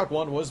BioShock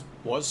 1 was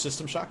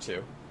System Shock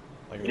 2.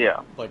 Like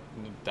Yeah. Like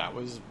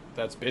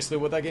that's basically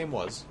what that game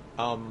was.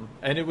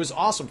 And it was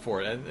awesome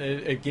for it. And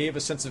it gave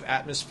a sense of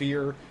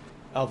atmosphere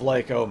of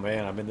like, oh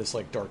man, I'm in this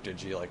like dark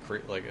dingy like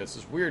this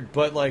is weird,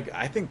 but like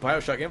I think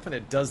BioShock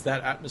Infinite does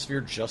that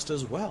atmosphere just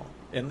as well.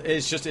 And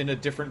it's just in a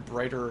different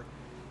brighter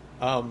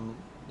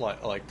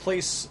like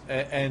place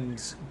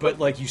but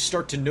like you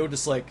start to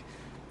notice like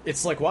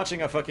it's like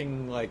watching a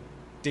fucking like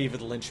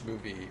David Lynch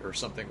movie or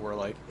something where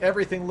like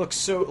everything looks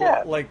so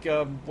like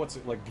what's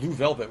it like Blue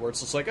Velvet, where it's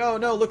just like, oh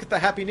no, look at the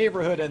happy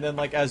neighborhood, and then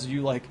like as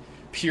you like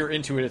peer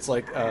into it, it's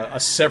like a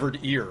severed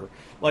ear.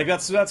 Like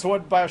that's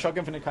what BioShock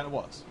Infinite kind of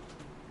was.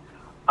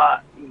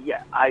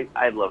 Yeah,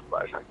 I love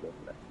BioShock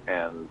Infinite,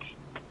 and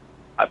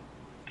I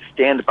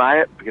stand by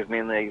it because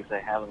mainly because I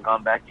haven't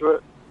gone back to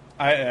it.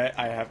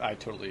 I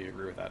totally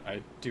agree with that.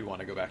 I do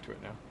want to go back to it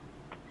now.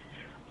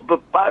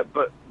 But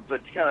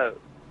kind of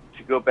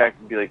to go back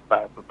and be like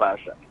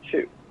BioShock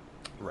 2.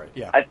 Right.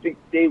 Yeah. I think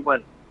they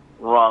went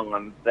wrong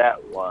on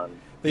that one.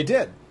 They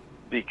did,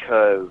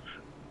 because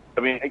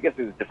I mean, I guess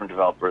it was different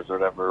developers or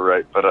whatever,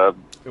 right? But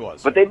it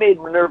was. But they made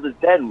Minerva's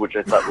Den, which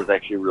I thought was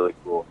actually really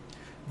cool.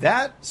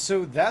 That's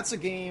a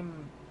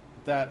game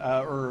that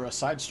or a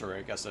side story,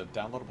 I guess, a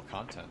downloadable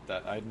content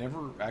that I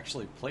never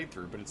actually played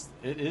through, but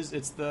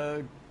it's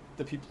the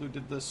people who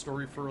did the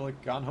story for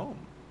like Gone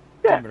Home.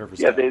 Yeah, Minerva's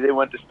yeah. Den. They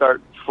went to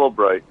start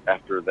Fulbright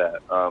after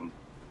that.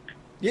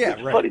 Yeah,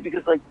 it's right. funny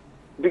because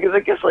I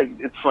guess like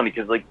it's funny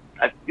because like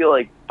I feel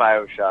like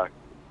BioShock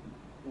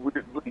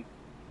weirdly,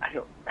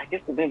 I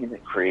guess they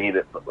didn't create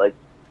it, but like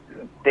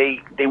they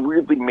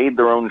weirdly made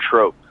their own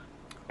tropes,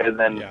 and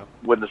then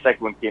when the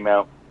second one came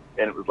out,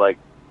 and it was like,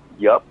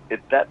 yup,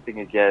 it's that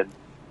thing again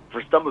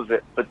for some of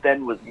it, but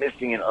then was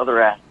missing in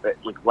other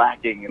aspects, like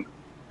lacking in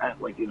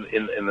like in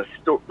the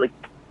story. Like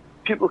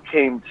people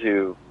came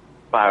to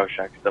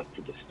BioShock stuff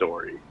for the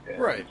story,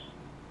 and right?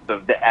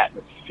 The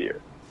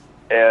atmosphere,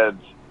 and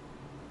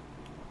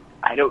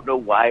I don't know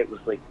why it was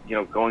like, you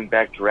know, going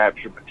back to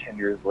Rapture, but 10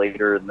 years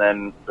later, and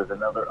then there's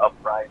another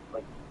uprise.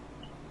 Like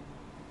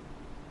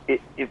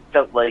it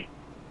felt like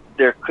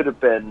you could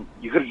have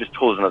just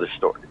told another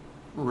story.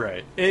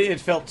 Right. It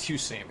felt too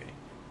samey.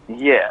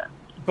 Yeah.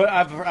 But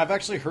I've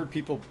actually heard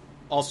people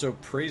also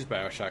praise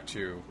BioShock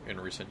 2 in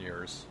recent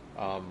years.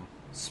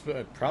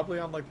 Probably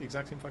on like the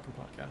exact same fucking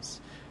podcasts.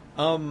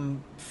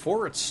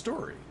 For its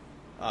story.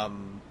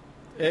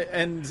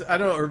 And I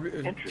don't know,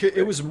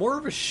 it was more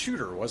of a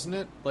shooter, wasn't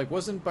it? Like,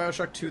 wasn't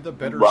BioShock 2 the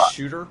better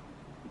shooter?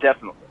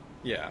 Definitely.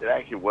 Yeah. It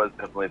actually was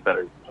definitely a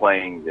better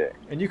playing game.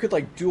 And you could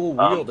like dual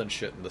wield and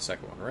shit in the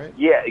second one, right?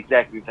 Yeah,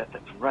 exactly. That's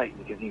right,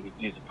 because you could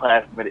use a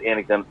plasmid and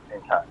a gun at the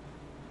same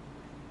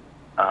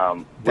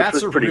time.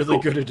 That's a really cool.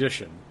 good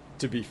addition,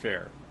 to be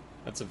fair.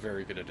 That's a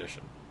very good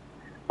addition.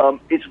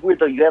 It's weird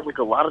though, you have like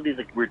a lot of these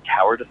like weird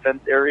tower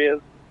defense areas.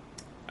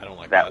 I don't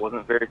like that. That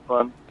wasn't very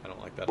fun. I don't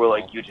like that Where at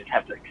like all. you just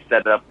have to like,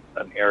 set up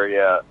an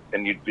area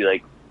and you'd be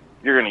like,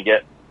 you're gonna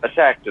get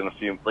attacked in a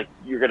few, like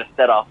you're gonna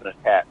set off an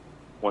attack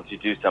once you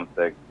do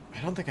something.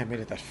 I don't think I made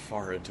it that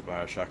far into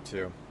Bioshock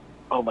 2.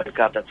 Oh my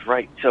god, that's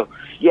right. So,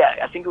 yeah,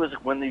 I think it was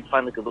when you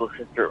find like a little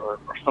sister or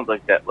something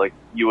like that. Like,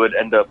 you would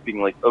end up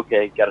being like,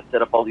 okay, gotta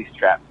set up all these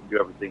traps and do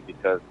everything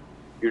because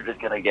you're just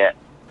gonna get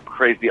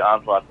crazy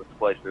onslaughts of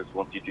splicers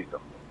once you do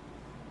something.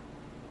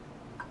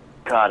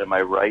 God, am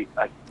I right?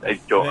 I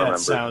don't remember. That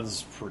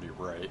sounds pretty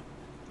right.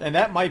 And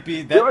that might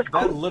be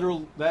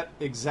that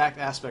exact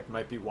aspect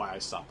might be why I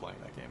stopped playing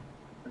that game.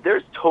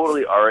 There's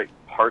totally alright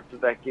parts of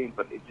that game,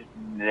 but it just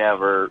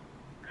never.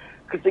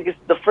 Because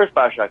the first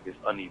Bioshock is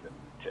uneven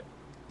too.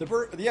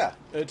 Yeah,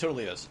 it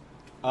totally is.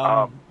 It's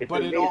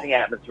but an amazing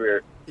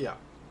atmosphere. Yeah,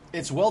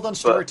 it's well done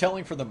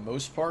storytelling for the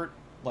most part.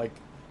 Like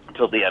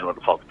until the end when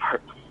it falls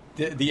apart.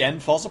 The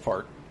end falls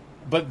apart,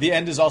 but the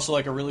end is also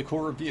like a really cool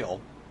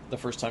reveal. The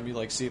first time you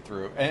like see it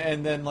through,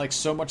 and then like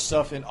so much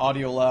stuff in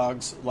audio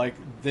logs, like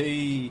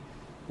they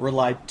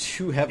relied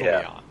too heavily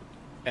on,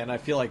 and I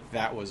feel like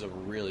that was a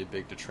really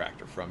big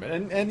detractor from it.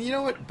 And you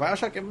know what,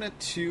 Bioshock Infinite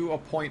to a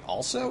point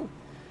also,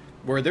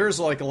 where there's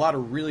like a lot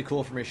of really cool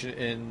information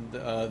in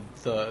the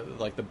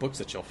books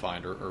that you'll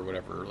find or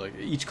whatever. Like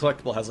each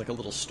collectible has like a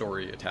little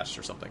story attached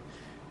or something,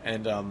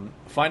 and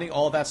finding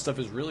all that stuff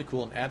is really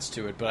cool and adds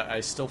to it. But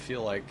I still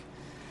feel like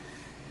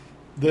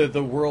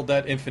the world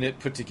that Infinite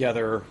put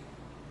together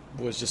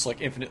was just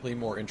like infinitely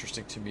more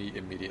interesting to me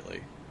immediately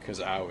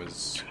because I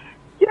was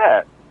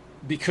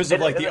because of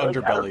like the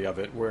underbelly of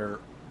it, where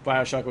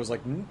Bioshock was like,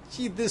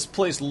 gee, this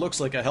place looks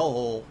like a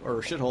hellhole or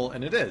a shithole,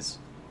 and it is,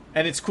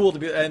 and it's cool to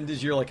be, and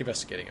you're like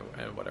investigating it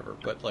and whatever,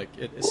 but like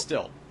it's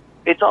still.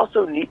 It's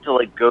also neat to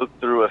like go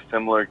through a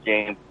similar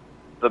game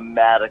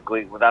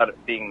thematically without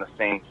it being the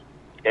same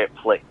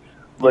place,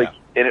 like,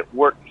 and it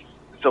works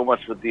so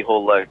much with the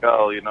whole like,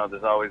 oh, you know,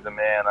 there's always a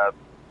man, a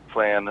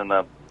plan, and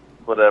a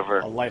whatever.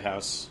 A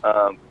lighthouse.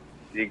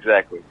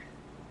 Exactly.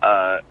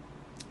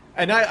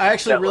 And I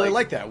actually really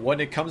like that when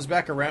it comes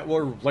back around,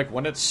 or like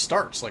when it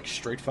starts, like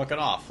straight fucking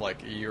off,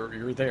 like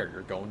you're there,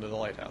 you're going to the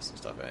lighthouse and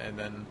stuff, and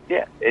then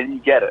and you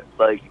get it.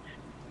 Like,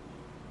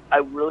 I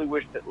really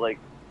wish that like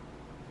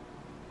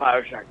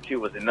Bioshock 2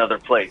 was another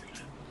place.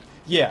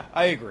 Yeah,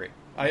 I agree.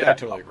 I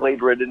totally agree.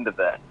 Played right into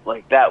that.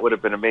 Like that would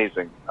have been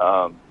amazing.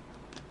 But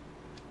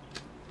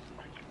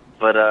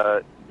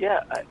I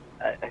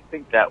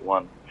think that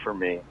one for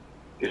me.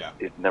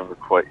 It never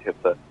quite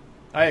hit the.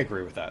 I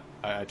agree with that.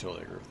 I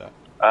totally agree with that.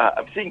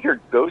 I'm seeing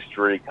here Ghost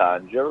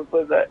Recon. Did you ever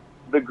play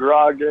the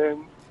GRA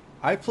game?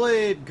 I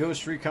played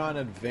Ghost Recon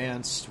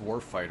Advanced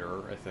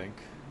Warfighter, I think.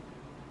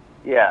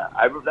 Yeah,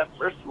 that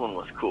first one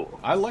was cool.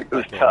 I like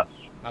that game. Tough.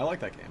 I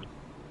like that game.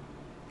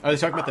 Are they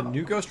talking about the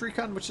new Ghost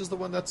Recon, which is the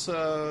one that's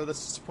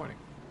disappointing?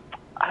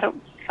 I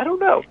don't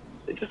know.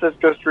 It just says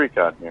Ghost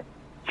Recon here.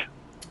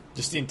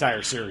 Just the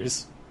entire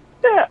series.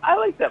 Yeah, I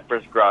like that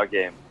first GRA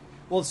game.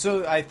 Well,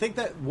 so I think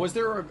that was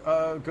there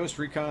a Ghost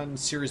Recon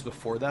series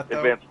before that, though?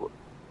 Advanced.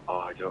 Oh,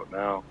 I don't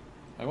know.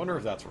 I wonder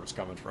if that's where it's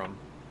coming from.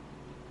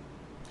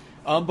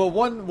 But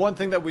one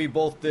thing that we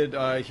both did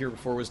here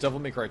before was Devil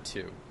May Cry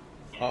 2.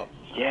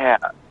 Yeah.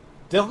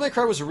 Devil May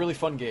Cry was a really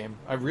fun game.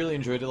 I really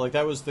enjoyed it. Like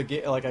that was the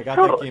game. Like I got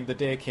that game the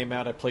day it came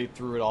out. I played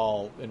through it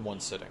all in one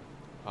sitting.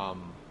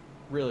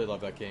 Really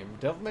love that game.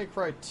 Devil May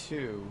Cry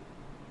 2.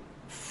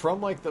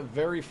 From like the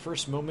very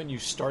first moment you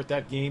start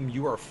that game,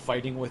 you are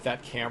fighting with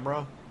that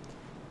camera.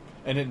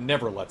 And it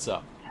never lets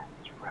up.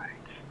 That's right.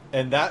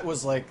 And that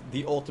was like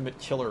the ultimate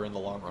killer in the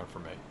long run for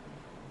me.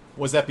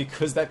 Was that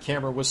because that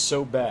camera was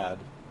so bad,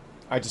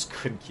 I just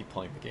couldn't keep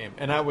playing the game.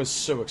 And I was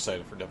so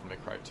excited for Devil May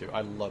Cry 2.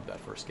 I loved that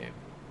first game.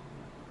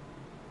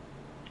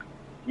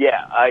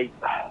 Yeah,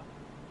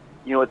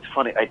 you know, it's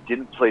funny. I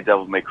didn't play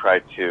Devil May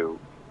Cry 2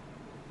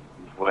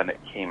 when it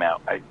came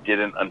out. I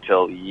didn't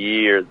until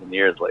years and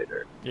years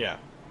later. Yeah.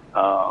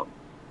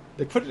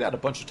 They put it out a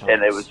bunch of times.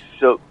 And it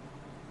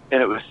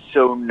was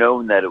so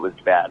known that it was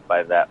bad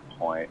by that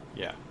point.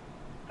 Yeah.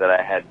 That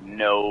I had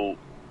no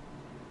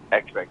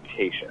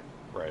expectation.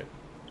 Right.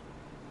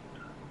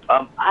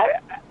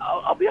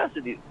 I'll be honest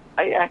with you.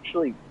 I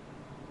actually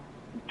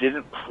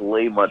didn't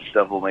play much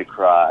Devil May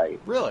Cry.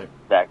 Really?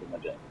 Back in the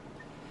day.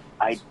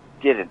 I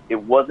didn't. It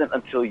wasn't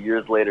until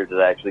years later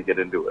that I actually get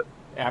into it.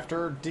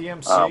 After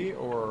DMC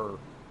or?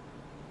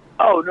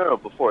 Oh, no,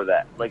 before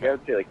that. Like, I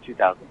would say like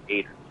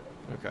 2008 or so.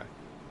 Okay.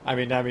 I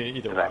mean,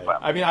 either way.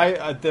 I mean,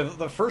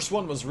 the first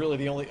one was really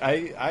the only.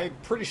 I'm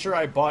pretty sure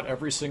I bought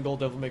every single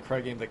Devil May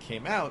Cry game that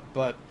came out,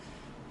 but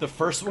the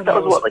first one I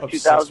was like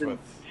obsessed with.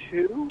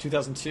 2002?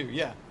 2002,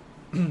 yeah.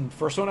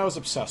 First one I was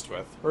obsessed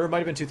with, or it might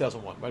have been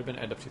 2001. Might have been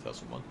end of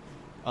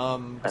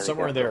 2001.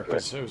 Somewhere in there,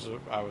 because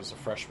I was a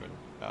freshman,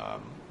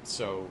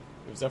 so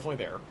it was definitely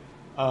there.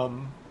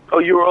 Oh,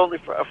 you were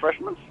only a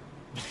freshman?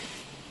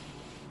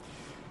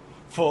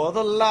 For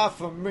the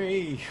life of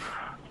me,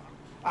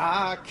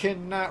 I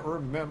cannot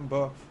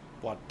remember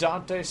why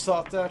Dante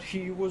thought that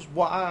he was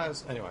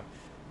wise. Anyway,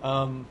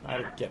 I had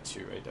to get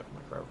to a Devil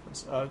May Cry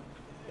reference.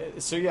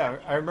 So yeah,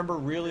 I remember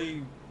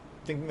really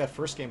thinking that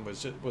first game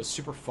was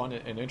super fun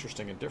and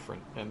interesting and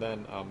different, and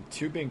then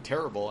 2 being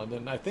terrible, and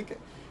then I think,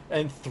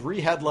 and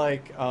 3 had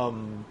like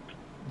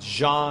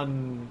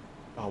Jean.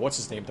 what's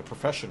his name? The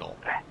Professional.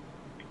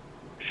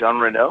 Jean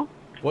Reno?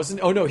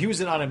 Wasn't? Oh no, he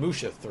was in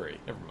Onimusha 3.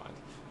 Never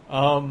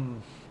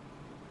mind.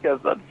 Yeah,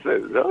 that's it,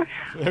 really?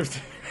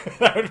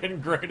 That would have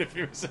been great if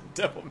he was in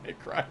Devil May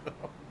Cry,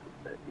 though.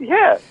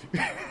 Yeah.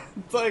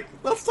 It's like,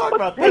 let's talk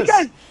about Hey, this.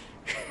 guys.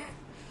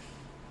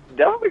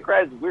 Devil May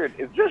Cry is weird.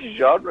 It's just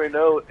Jean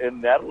Reno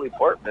and Natalie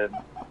Portman.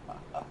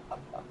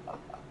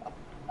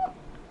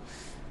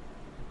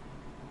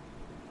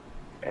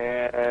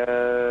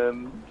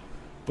 And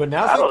But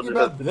now I don't thinking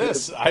know. about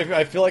this,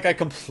 I feel like I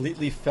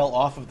completely fell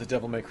off of the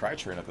Devil May Cry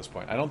train at this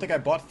point. I don't think I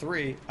bought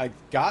 3. I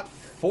got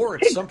 4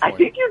 at some I point.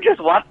 think you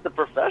just watched The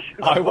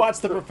Professional. I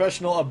watched The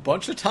Professional a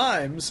bunch of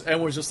times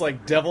and was just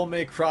like, Devil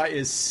May Cry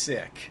is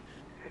sick.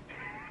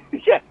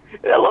 Yeah,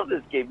 and I love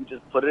this game. You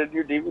just put it in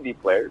your DVD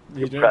player,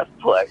 you press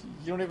play.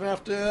 You don't even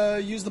have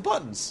to use the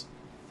buttons.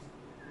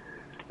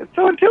 It's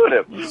so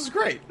intuitive. This is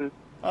great.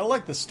 I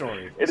like this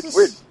story. It's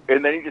weird,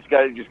 and then you just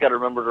got to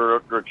remember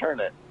to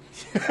return it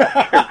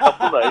after a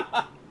couple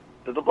nights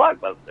to the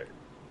Blockbuster.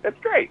 It's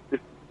great.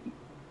 That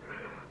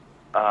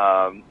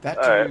dude,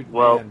 right,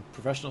 well, man,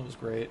 Professional was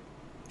great.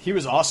 He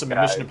was awesome in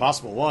guys. Mission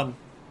Impossible 1.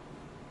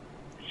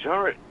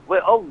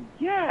 Oh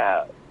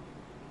yeah,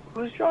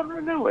 who's Jean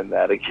Reno in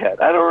that again?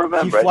 I don't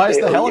remember. He flies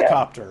the Yeah.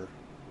 helicopter.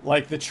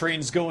 Like, the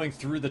train's going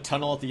through the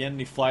tunnel at the end,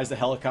 and he flies the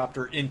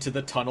helicopter into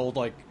the tunnel,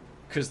 like,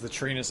 because the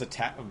train is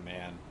attacked. Oh,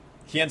 man.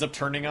 He ends up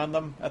turning on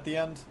them at the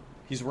end.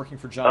 He's working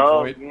for John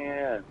Voight.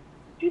 Yeah.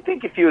 Do you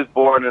think if he was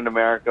born in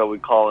America,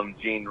 we'd call him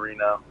Gene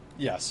Reno?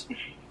 Yes.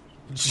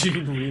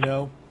 Gene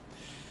Reno.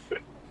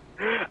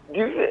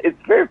 It's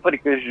very funny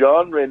because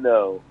Jean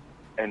Reno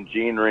and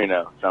Gene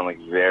Reno sound like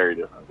very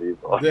different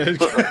people.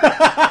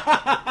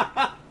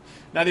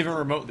 Not even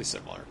remotely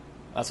similar.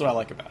 That's what I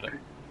like about it.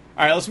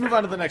 All right, let's move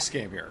on to the next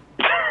game here.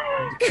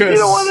 You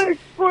don't want to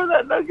explore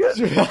that nugget?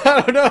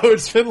 I don't know.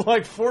 It's been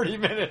like 40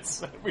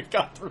 minutes. We've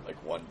got through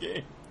like one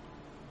game.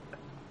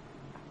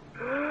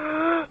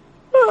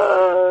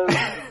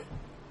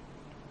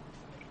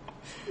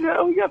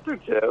 No, we got through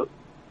 2.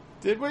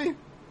 Did we?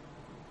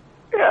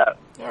 Yeah.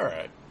 All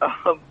right.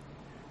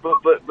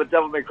 But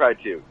Devil May Cry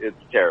 2, it's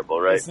terrible,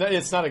 right?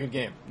 It's not a good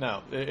game.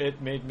 No,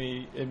 it made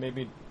me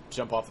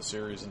jump off the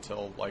series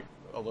until like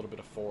a little bit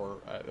of 4.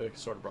 It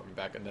sort of brought me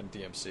back, and then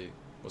DMC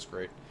was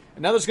great.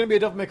 And now there's going to be a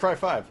Devil May Cry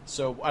 5,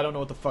 so I don't know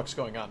what the fuck's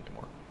going on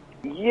anymore.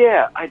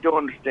 Yeah, I don't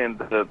understand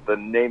the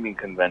naming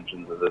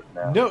conventions of this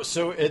now. No,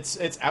 so it's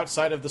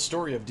outside of the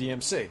story of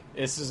DMC.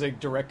 This is a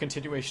direct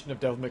continuation of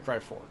Devil May Cry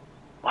 4.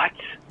 What?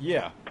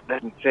 Yeah.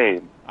 That's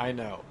insane. I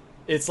know.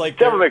 It's like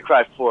Devil May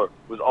Cry 4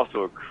 was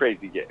also a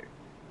crazy game.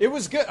 It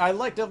was good. I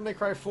liked Devil May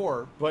Cry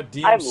 4, but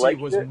DMC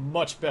was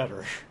much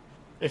better.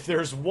 If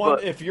there's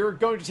one, if you're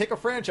going to take a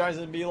franchise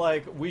and be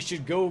like, we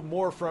should go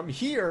more from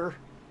here,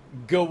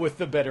 go with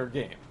the better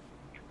game.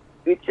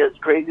 It's just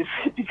crazy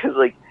because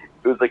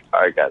it was like, all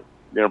right, guys,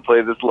 you're gonna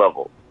play this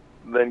level.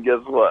 Then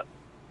guess what?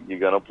 You're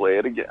gonna play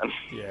it again.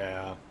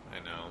 Yeah, I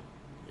know.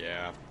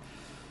 Yeah.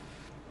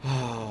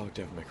 Oh,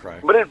 Devil May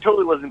Cry. But it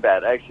totally wasn't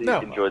bad. I actually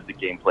enjoyed the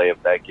gameplay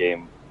of that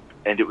game,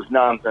 and it was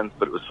nonsense,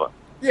 but it was fun.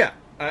 Yeah,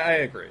 I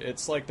agree.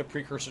 It's like the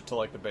precursor to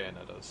like the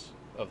Bayonettas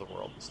of the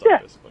world and stuff. Yeah,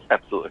 basically.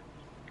 Absolutely.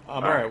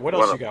 All right, what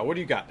else you got? What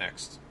do you got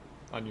next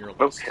on your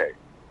list? Okay.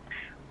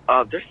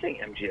 They're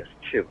saying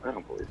MGS2. I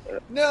don't believe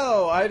that.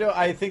 No, I don't.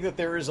 I think that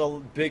there is a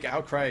big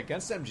outcry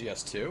against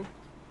MGS2.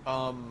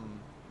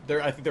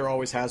 I think there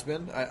always has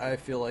been. I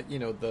feel like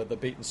the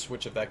bait and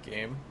switch of that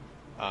game,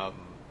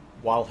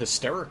 while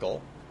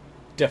hysterical,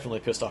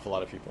 definitely pissed off a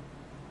lot of people.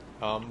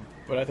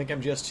 But I think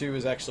MGS2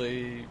 is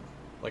actually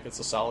it's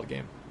a solid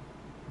game,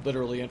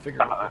 literally and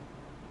figuratively.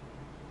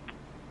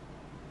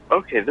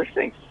 Okay, they're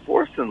saying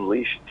Force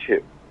Unleashed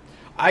 2.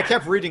 I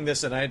kept reading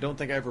this, and I don't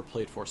think I ever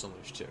played Force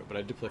Unleashed 2, but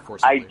I did play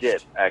Force Unleashed. I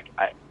did.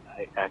 I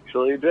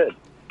actually did.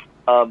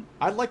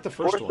 I like the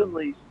first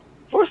one.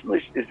 Force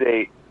Unleashed is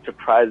a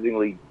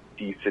surprisingly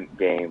decent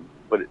game,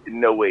 but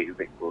in no way is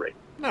it great.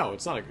 No,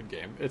 it's not a good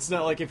game. It's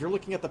not like if you're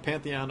looking at the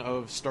pantheon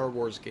of Star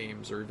Wars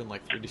games, or even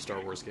like 3D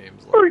Star Wars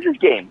games. Or just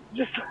games.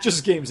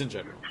 Just games in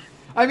general.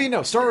 I mean,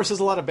 no, Star Wars has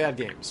a lot of bad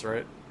games,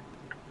 right?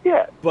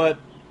 Yeah. But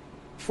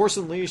Force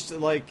Unleashed,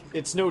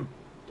 it's no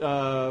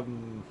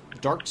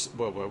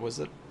what was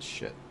it?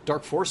 Shit.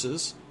 Dark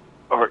Forces.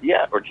 Or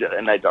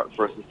Jedi Knight Dark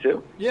Forces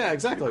 2. Yeah,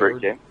 exactly.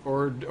 Great game.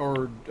 Or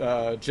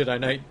Jedi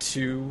Knight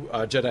 2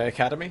 Jedi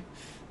Academy.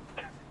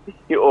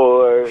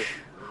 Or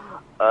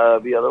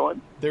the other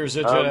one. There's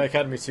a Jedi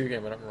Academy 2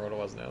 game. I don't remember what it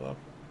was now,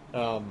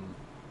 though.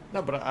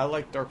 No, but I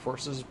like Dark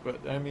Forces.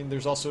 But, I mean,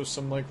 there's also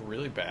some,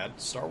 really bad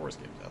Star Wars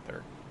games out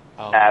there.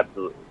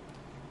 Absolutely.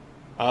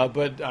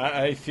 But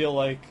I feel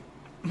like,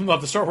 of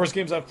the Star Wars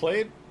games I've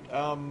played,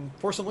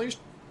 Force Unleashed,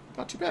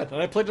 not too bad.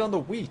 And I played it on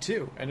the Wii,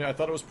 too. And I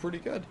thought it was pretty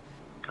good.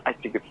 I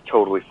think it's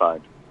totally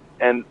fine.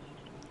 And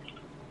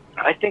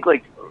I think,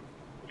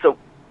 so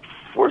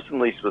Force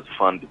Unleashed was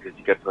fun because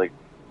you got to,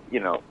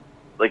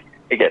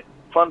 again,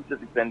 fun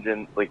physics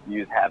engine,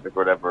 use Havoc or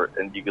whatever,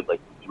 and you could,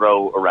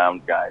 throw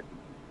around guys.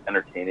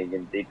 Entertaining,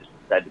 and they just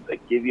decided to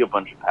give you a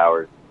bunch of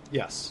powers.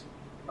 Yes.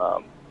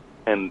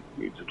 and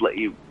you just let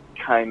you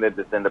kind of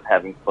just end up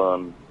having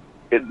fun.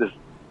 This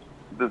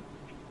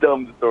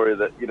dumb story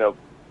that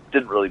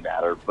didn't really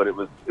matter, but it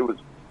was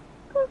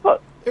fun.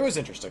 It was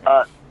interesting.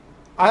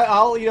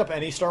 I'll eat up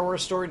any Star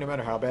Wars story, no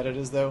matter how bad it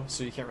is, though.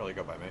 So you can't really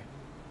go by me.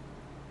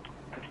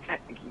 The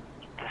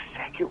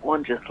second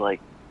one, just like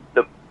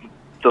the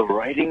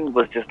writing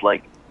was just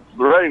like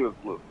the writing was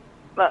blue.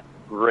 Not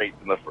great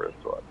in the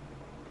first one,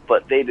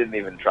 but they didn't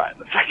even try in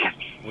the second.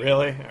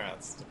 Really? Oh,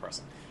 that's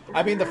depressing.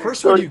 I mean, the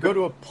first one, you go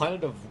to a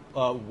planet of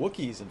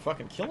Wookiees and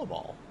fucking kill them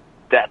all.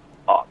 That's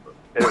awesome.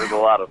 It was a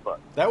lot of fun.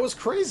 That was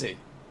crazy.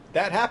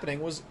 That happening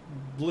was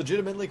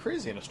legitimately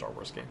crazy in a Star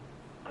Wars game.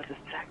 But the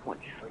second one,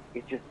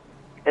 you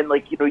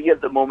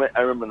had the moment.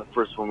 I remember in the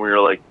first one where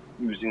you're like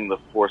using the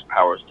Force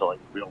powers to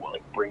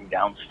bring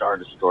down Star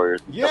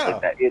Destroyers and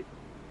stuff like that.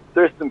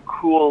 There's some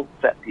cool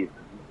set pieces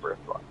in the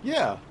first one.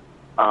 Yeah.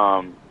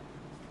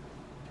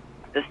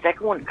 The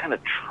second one kind of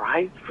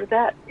tries for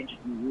that. It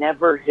just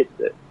never hits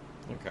it.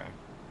 Okay.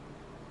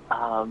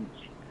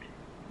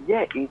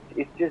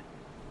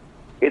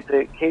 It's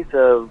a case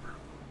of,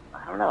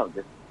 I don't know,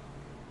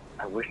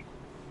 I wish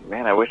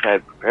I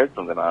had prepared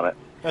something on it.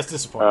 That's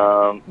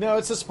disappointing. No,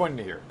 it's disappointing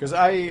to hear. Because,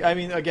 I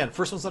mean, again,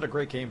 first one's not a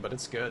great game, but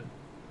it's good.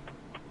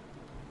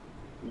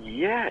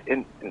 Yeah,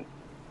 and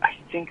I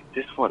think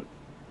this one,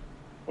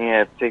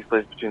 it takes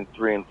place between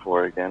 3 and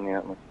 4 again.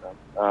 Yeah, that makes sense.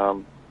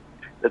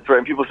 That's right.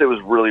 And people say it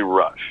was really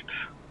rushed.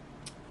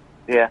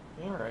 Yeah.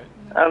 All right.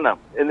 I don't know.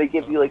 And they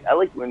give you, I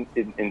like when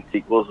in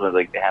sequels when,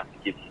 they have to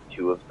give you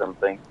 2 of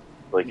something.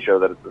 Show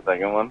that it's the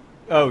second one.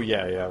 Oh,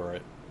 yeah,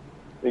 right.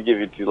 They give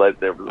you 2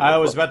 lightsabers. I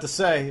was about to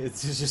say,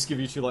 it's just give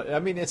you 2 lightsabers. I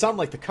mean, it's on,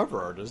 the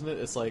cover art, isn't it?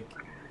 It's like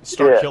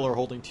Starkiller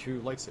holding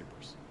 2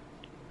 lightsabers.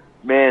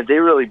 Man, they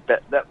really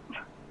bet that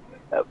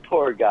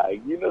poor guy.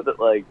 You know that,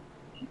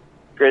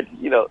 granted,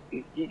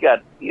 he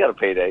got a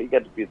payday. He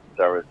got to beat the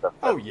Star Wars stuff.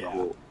 That's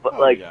cool. But,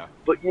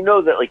 but you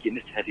know that, in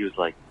his head, he was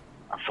like,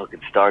 I'm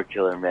fucking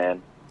Starkiller,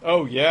 man.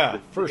 Oh, yeah,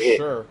 for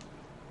sure.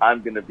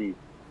 I'm gonna be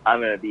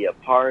a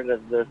part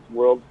of this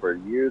world for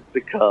years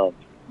to come.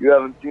 You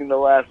haven't seen the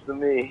last of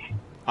me.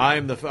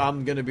 I'm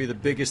gonna be the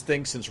biggest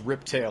thing since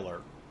Rip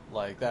Taylor.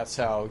 That's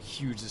how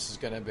huge this is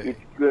gonna be. It's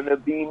gonna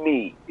be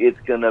me. It's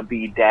gonna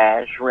be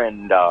Dash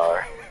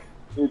Rendar.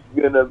 It's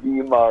gonna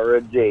be Mara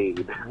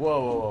Jade.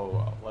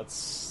 Whoa. Let's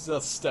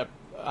step.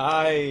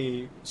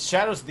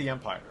 Shadows of the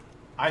Empire.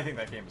 I think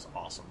that game is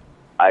awesome.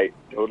 I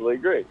totally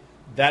agree.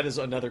 That is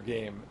another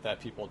game that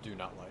people do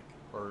not like,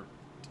 or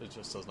it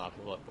just does not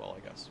hold up well, I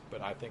guess.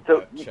 But I think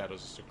that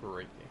Shadows is a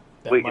great game.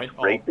 That wait, it's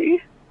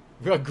great?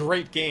 A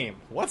great game.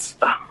 What?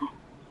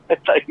 I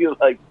thought you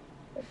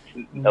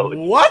no.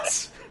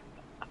 What?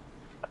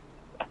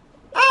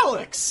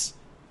 Alex!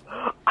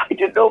 I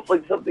didn't know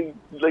if something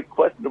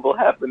questionable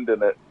happened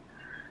in it.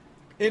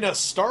 In a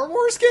Star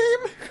Wars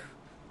game?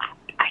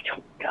 I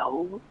don't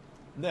know.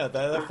 No,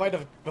 that fight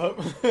of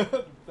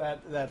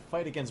that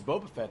fight against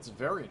Boba Fett's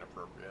very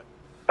inappropriate.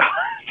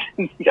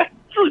 Yeah,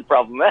 it's really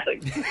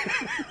problematic.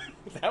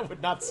 That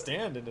would not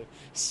stand in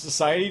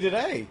society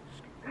today.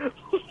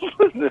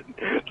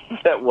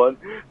 that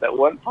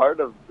one part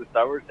of the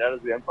Star Wars Shadows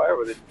of the Empire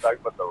where they just talk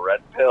about the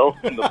red pill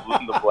and the blue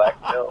and the black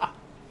pill.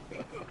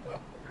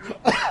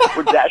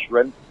 Where Dash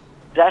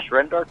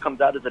Rendar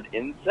comes out as an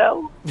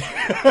incel?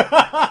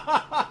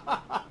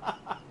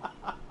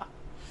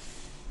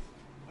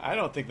 I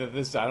don't think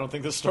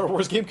the Star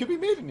Wars game could be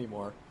made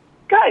anymore.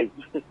 Guys,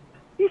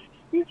 he's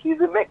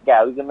a Mick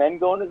guy. He's a man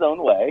going his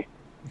own way.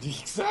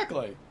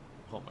 Exactly.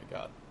 Oh my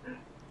god.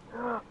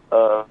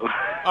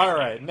 All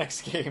right,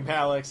 next game,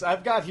 Alex.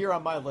 I've got here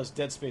on my list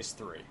Dead Space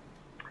 3,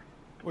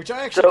 which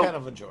I actually kind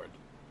of enjoyed,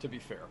 to be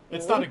fair.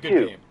 It's not a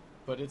good game,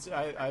 but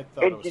I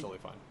thought it was totally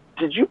fine.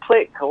 Did you play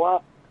it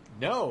co-op?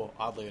 No,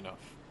 oddly enough.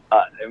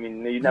 I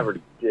mean, you never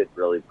did,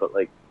 really, but,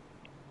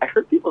 I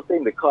heard people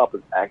saying the co-op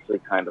is actually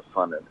kind of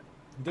fun in it.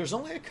 There's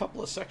only a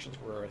couple of sections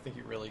where I think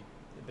it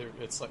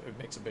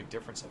makes a big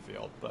difference, I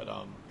feel. But,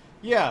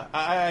 yeah,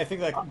 I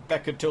think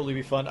that could totally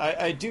be fun.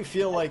 I do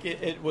feel like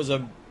it was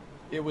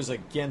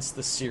against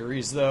the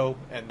series, though,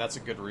 and that's a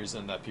good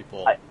reason that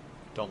people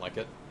don't like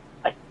it.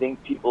 I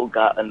think people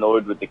got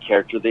annoyed with the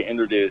character they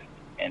introduced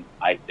and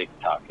Isaac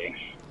talking.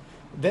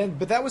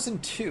 But that was in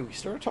 2. He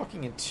started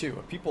talking in 2,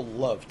 and people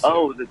loved 2.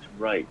 Oh, that's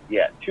right.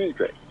 Yeah, 2 is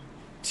great.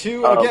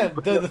 2, again,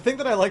 the thing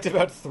that I liked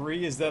about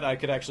 3 is that I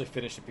could actually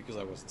finish it because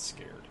I wasn't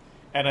scared.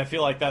 And I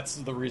feel like that's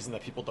the reason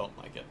that people don't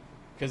like it,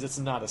 because it's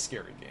not a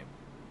scary game.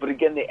 But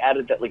again, they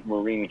added that,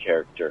 Marine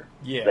character.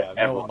 Yeah,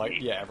 everyone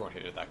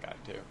hated that guy,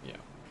 too.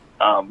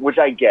 Yeah. Which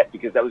I get,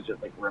 because that was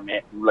just,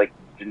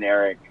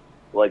 generic,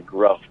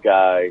 gruff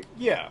guy.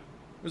 Yeah.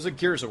 It was a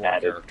Gears of War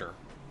character.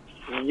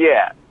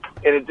 Yeah.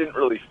 And it didn't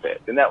really fit,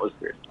 and that was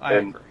weird. I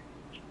agree.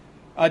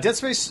 Dead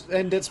Space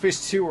and Dead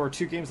Space 2 are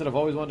 2 games that I've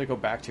always wanted to go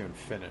back to and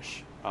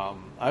finish.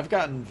 I've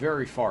gotten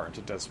very far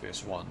into Dead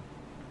Space 1,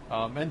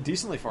 and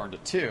decently far into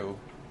 2,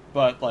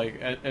 but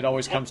it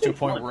always comes to a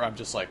point where I'm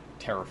just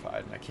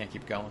terrified and I can't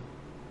keep going.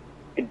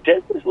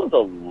 Dead Space was a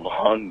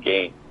long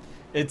game.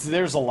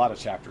 There's a lot of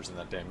chapters in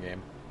that damn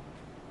game,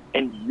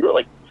 and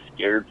you're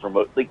scared for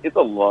most. Like, it's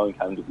a long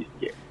time to be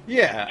scared.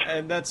 Yeah,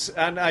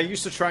 and I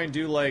used to try and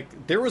do,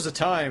 like, there was a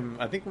time,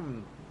 I think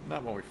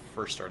not when we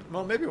first started,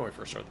 well, maybe when we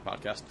first started the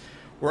podcast,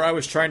 where I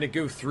was trying to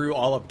go through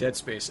all of Dead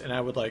Space, and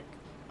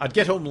I'd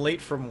get home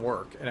late from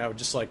work, and I would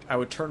just, like, I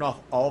would turn off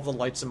all the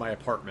lights in my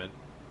apartment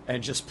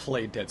and just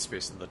play Dead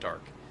Space in the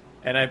dark.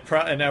 And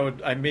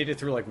I made it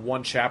through, like,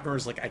 one chapter, and I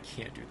was like, I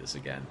can't do this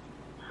again.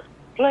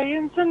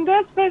 Playing some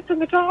Dead Space in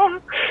the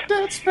dark.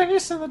 Dead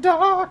Space in the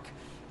dark.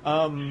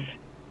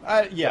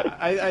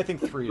 I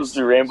think 3 is...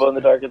 Rainbow in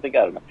the dark, I think,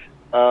 I don't know.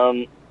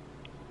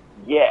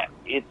 Yeah,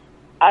 it's...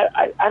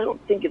 I don't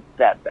think it's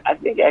that bad. I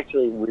think,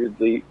 actually,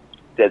 weirdly,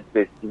 Dead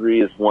Space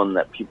 3 is one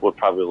that people would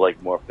probably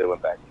like more if they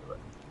went back to it.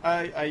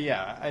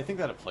 I think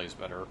that it plays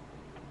better.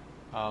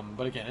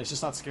 But again, it's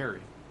just not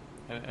scary.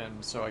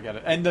 And so I get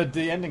it. And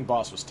the ending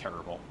boss was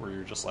terrible, where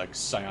you're just, like,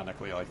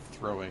 psionically, like,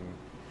 throwing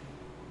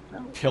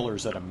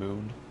pillars at a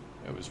moon.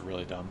 It was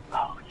really dumb.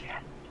 Oh, yeah.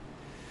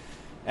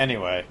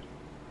 Anyway,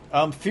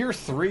 Fear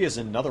 3 is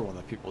another one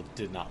that people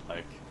did not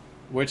like.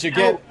 Which,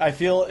 again, I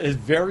feel is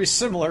very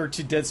similar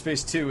to Dead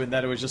Space 2 in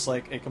that it was just,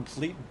 like, a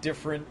completely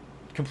different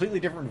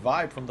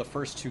vibe from the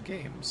first 2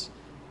 games.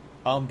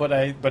 But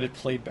it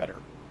played better.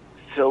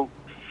 So,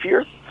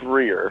 Fear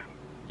 3er...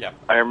 Yeah,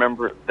 I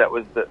remember that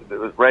was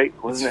right,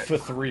 wasn't it?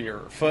 It's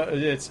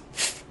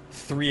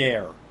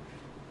 3er.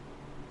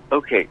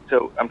 Okay,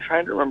 so I'm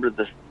trying to remember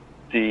the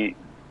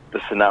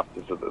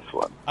synopsis of this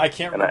one. I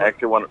can't remember I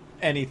actually want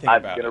anything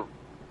about it.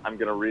 I'm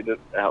going to read it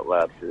out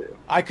loud for you.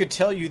 I could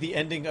tell you the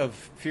ending of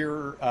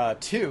Fear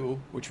 2,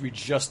 which we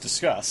just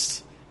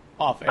discussed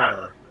off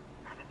air.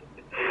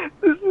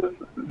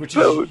 Which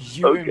is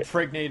you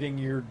impregnating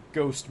your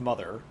ghost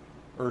mother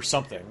or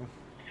something.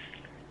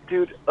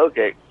 Dude,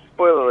 okay.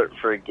 Spoiler alert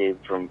for a game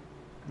from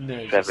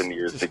 7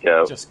 years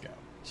ago. Just go.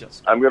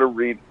 I'm going to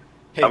read...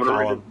 Hey,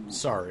 Colin.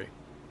 Sorry.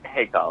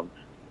 Hey, Colin.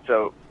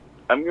 So,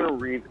 I'm going to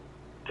read...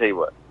 Tell you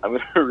what. I'm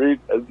going to read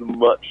as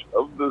much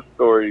of the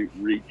story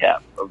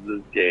recap of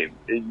this game,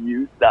 and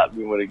you stop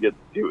me when it gets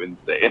too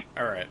insane.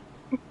 All right.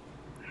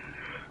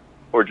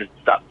 Or just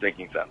stop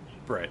making sense.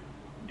 Right.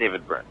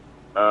 David Byrne.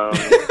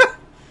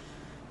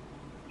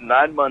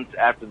 9 months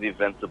after the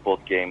events of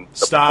both games,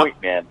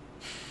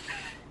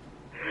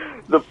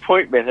 the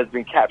Point Man has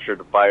been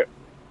captured by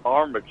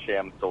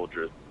Armacham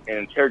soldiers and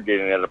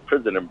interrogated at a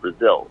prison in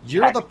Brazil.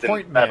 You're Paxton the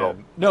Point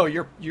Man. No,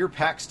 you're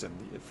Paxton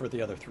for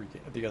the other 2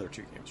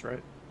 games,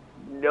 right?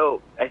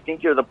 No, I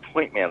think you're the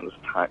Point Man this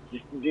time.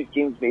 These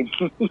games made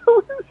me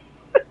notice.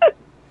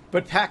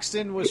 But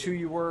Paxton was who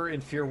you were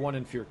in Fear 1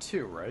 and Fear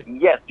 2, right?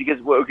 Yes, because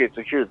so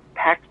here's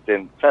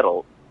Paxton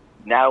Fettel,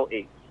 now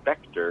a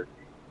Spectre,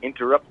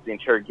 interrupts the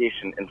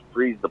interrogation and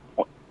frees the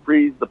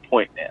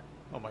Point Man.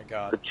 Oh my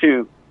God! The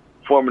two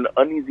form an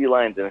uneasy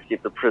alliance and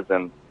escape the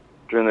prison.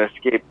 During their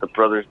escape, the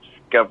brothers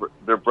discover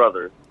their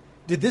brothers.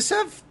 Did this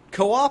have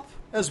co-op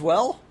as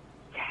well?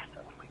 Yes.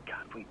 Oh my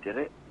God, we did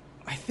it.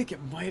 I think it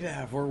might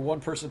have, where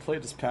one person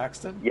played as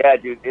Paxton. Yeah,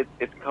 dude,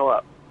 it's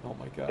co-op. Oh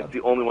my God! It's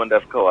the only one to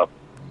have co-op.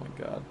 Oh my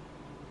God!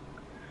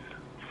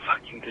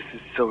 Fucking, this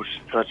is such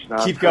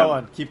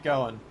nonsense. Keep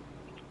going.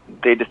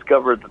 They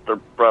discovered that they're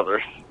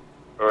brothers,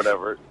 or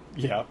whatever.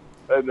 Yeah.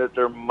 And that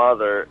their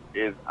mother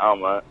is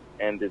Alma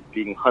and is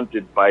being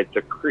hunted by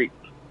the Creep,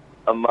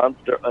 a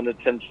monster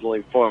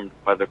unintentionally formed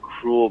by the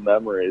cruel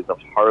memories of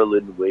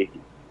Harlan Wade. Oh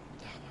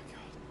my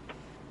God.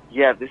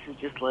 Yeah, this is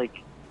just like,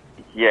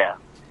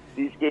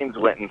 these games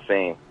went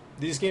insane.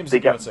 They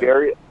got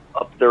very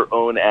up their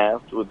own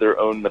ass with their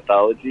own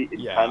mythology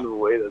in kind of a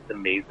way that's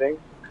amazing.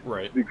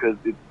 Right. Because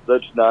it's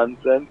such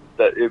nonsense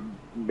that it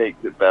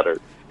makes it better.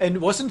 And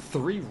wasn't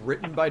 3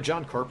 written by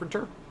John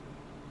Carpenter?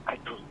 I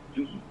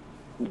believe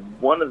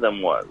one of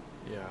them was.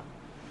 Yeah.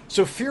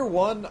 So Fear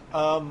 1,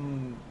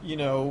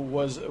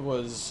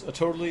 was a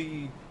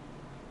totally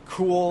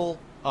cool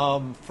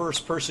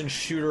first-person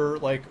shooter,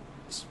 like,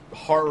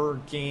 horror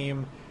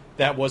game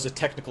that was a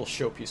technical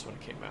showpiece when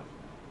it came out.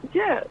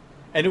 Yeah.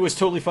 And it was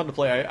totally fun to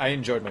play. I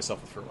enjoyed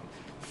myself with Fear 1.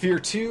 Fear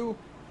 2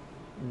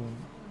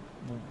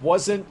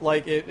 wasn't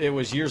like it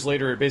was years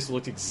later. It basically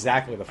looked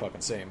exactly the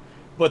fucking same.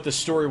 But the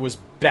story was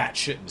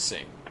batshit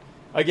insane.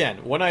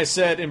 Again, when I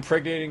said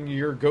impregnating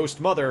your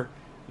ghost mother,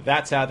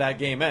 that's how that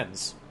game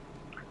ends.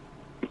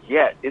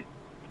 Yeah,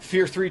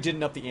 Fear 3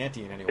 didn't up the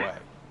ante in any way.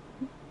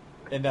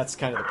 And that's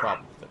kind of the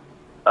problem with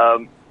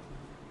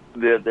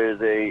it.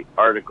 There's a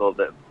article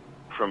that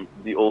from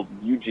the old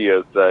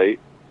Yu-Gi-Oh site.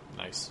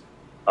 Nice.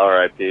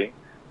 R.I.P.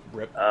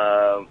 Rip.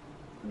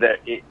 That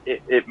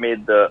it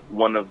made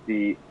one of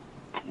the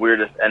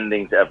weirdest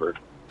endings ever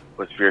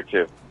was Fear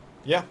 2.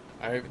 Yeah,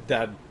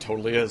 that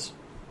totally is.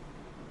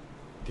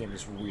 The game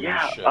is weird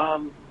as shit.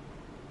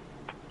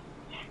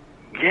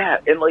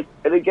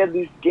 And again,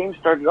 these games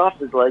started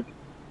off as like,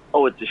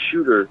 oh, it's a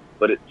shooter,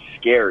 but it's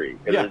scary.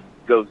 And there's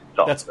ghosts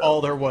also. That's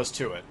all there was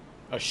to it.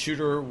 A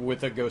shooter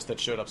with a ghost that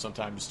showed up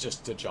sometimes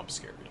just to jump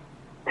scare you.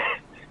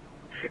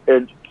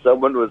 And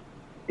someone was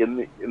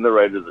in the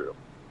writer's room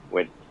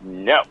went,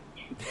 no,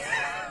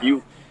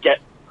 you get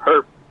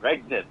her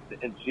pregnant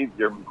and she's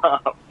your mom.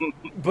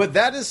 But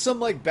that is some,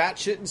 like,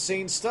 batshit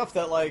insane stuff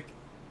that, like,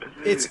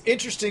 it's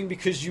interesting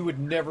because you would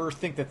never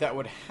think that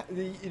would,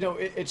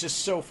 it's just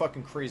so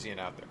fucking crazy and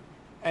out there.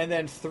 And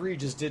then 3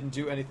 just didn't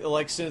do anything.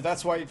 Like, so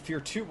that's why Fear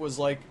 2 was,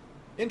 like,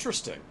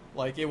 interesting.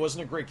 Like, it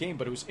wasn't a great game,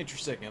 but it was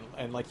interesting,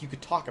 and like, you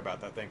could talk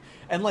about that thing.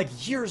 And,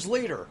 like, years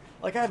later,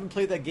 like, I haven't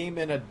played that game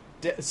in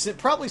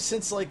probably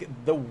since, like,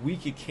 the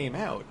week it came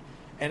out,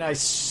 and I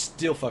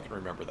still fucking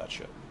remember that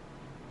shit.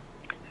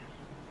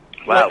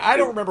 Wow. Like, I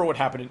don't remember what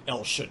happened in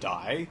El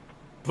Shaddai,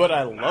 but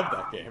I love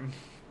that game.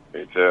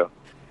 Me too.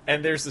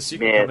 And there's the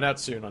sequel coming out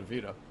soon on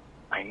Vita.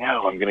 I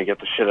know. I'm going to get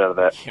the shit out of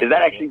that. Is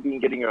that actually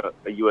getting a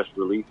U.S.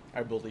 release?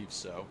 I believe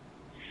so.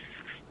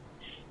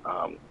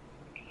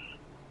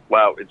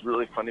 Wow, it's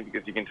really funny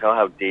because you can tell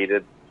how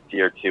dated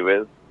Fear 2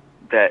 is,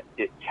 that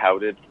it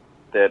touted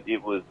that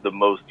it was the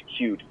most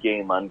cute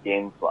game on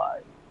GameFly.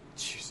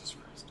 Jesus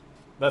Christ.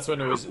 That's when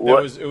it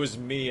was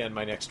me and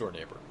my next door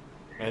neighbor.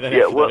 And then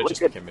after that, it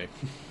just became me.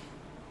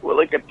 Well,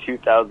 like a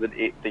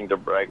 2008 thing to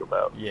brag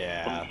about.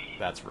 Yeah,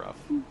 that's rough.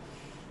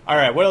 All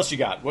right, what else you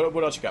got?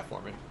 What else you got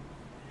for me?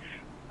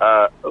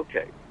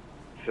 Okay.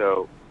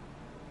 So,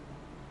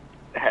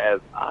 as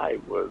I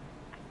was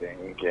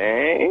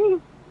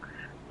thinking...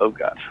 Oh,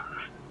 God.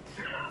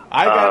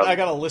 I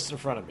got a list in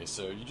front of me,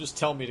 so you just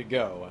tell me to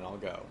go, and I'll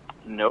go.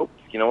 Nope.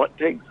 You know what,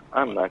 Tiggs?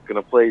 I'm not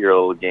going to play your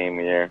little game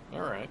here.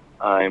 All right.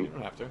 You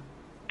don't have to.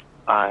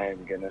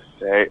 I'm going to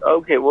say...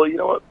 Okay, well, you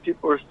know what?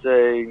 People are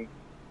saying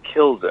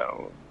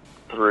Killzone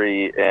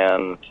 3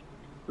 and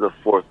the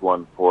fourth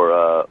one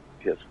for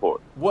PS4.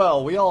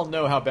 Well, we all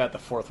know how bad the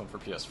fourth one for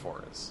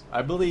PS4 is.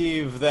 I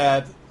believe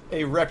that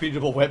a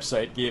reputable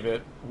website gave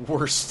it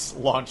worst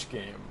launch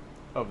game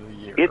of the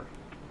year. It's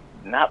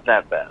not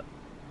that bad.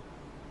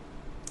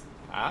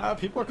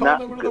 People are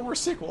calling it one of the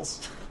worst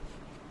sequels.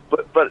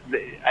 But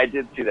I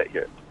did see that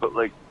here. But,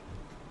 like,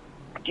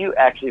 do you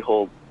actually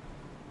hold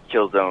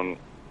Killzone...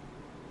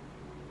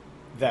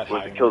 That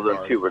high in Killzone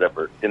regard. 2 or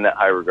whatever, in that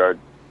high regard?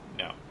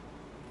 No.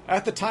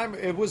 At the time,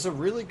 it was a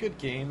really good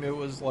game. It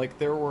was like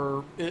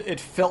it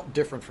felt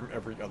different from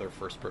every other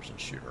first-person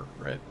shooter,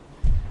 right?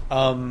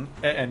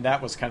 And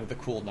that was kind of the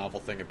cool, novel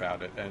thing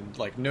about it. And,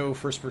 like, no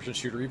first-person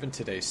shooter, even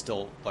today,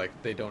 still, like,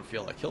 they don't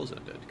feel like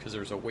Killzone did, because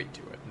there's a weight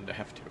to it and a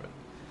heft to it.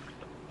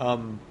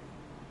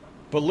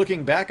 But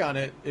looking back on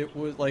it, it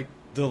was, like,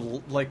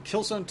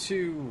 Killzone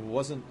 2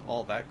 wasn't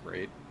all that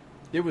great.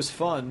 It was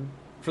fun,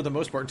 for the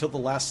most part, until the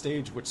last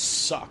stage, which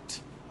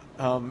sucked.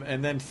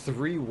 And then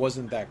 3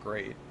 wasn't that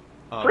great.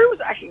 3 was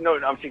actually... No,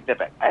 I'm taking that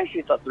back. I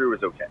actually thought 3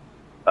 was okay.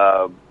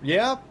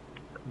 Yeah?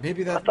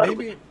 Maybe I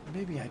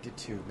did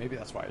too. Maybe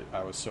that's why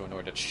I was so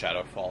annoyed at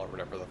Shadowfall or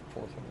whatever the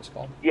fourth one was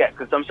called. Yeah,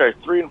 because I'm sorry,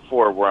 3 and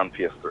 4 were on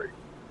PS3.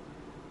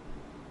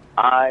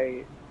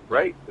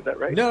 Right? Is that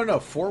right? No,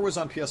 4 was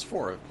on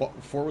PS4.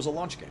 4 was a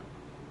launch game.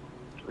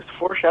 Was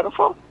 4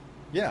 Shadowfall?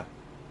 Yeah.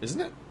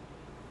 Isn't it?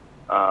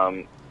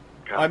 God,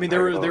 I mean,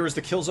 there was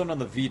the Killzone on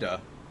the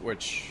Vita,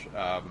 which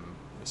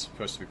is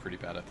supposed to be pretty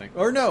bad, I think.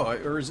 Or no,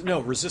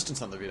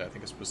 Resistance on the Vita, I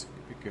think is supposed to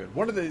be good.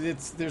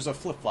 There's a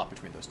flip-flop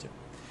between those two.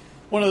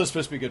 One of those is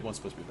supposed to be good, one's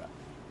supposed to be bad.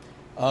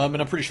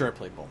 And I'm pretty sure I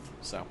played both.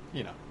 So,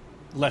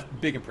 left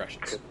big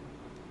impressions.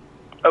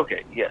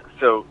 Okay, yeah.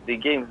 So, the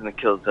games in the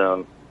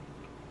Killzone...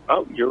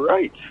 Oh, you're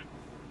right.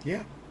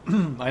 Yeah,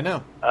 I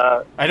know.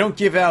 I don't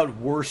give out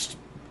worst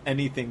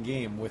anything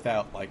game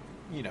without, like,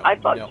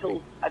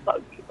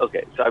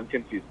 Okay, so I'm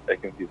confused.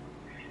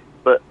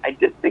 But I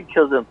did think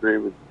Killzone 3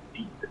 was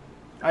decent.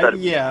 I'll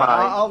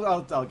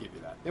give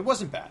you that. It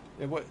wasn't bad.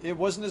 It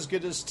wasn't as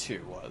good as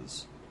 2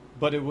 was,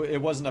 but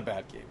it wasn't a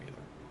bad game either.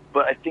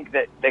 But I think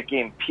that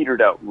game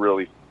petered out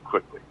really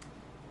quickly.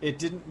 It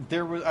didn't.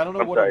 I don't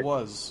know what it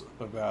was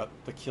about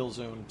the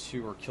Killzone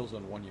 2 or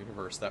Killzone 1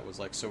 universe that was,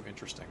 like, so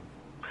interesting.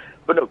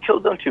 But no,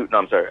 Killzone 2. No,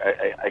 I'm sorry.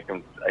 I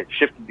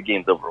shifted the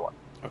games over one.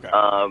 Okay.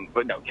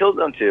 But no,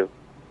 Killzone 2.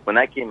 When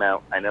that came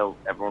out, I know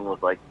everyone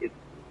was like, it's,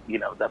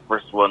 that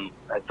first one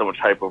had so much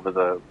hype over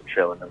the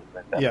trailer and everything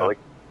like that. Yeah. But, like,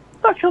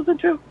 I thought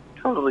Killzone 2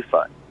 totally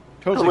fun.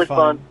 Totally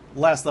fun.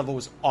 Last level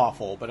was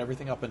awful, but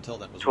everything up until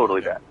then was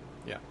totally really bad.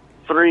 Yeah.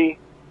 3,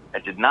 I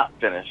did not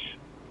finish.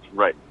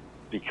 Right,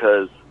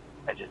 because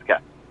I just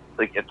got,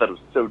 like, I thought it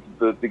was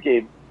the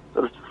game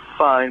sort of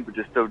fine, but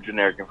just so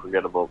generic and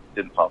forgettable.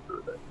 Didn't follow through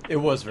with it. It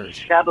was very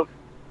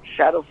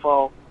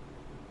Shadowfall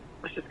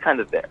was just kind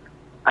of there.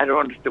 I don't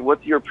understand.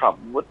 What's your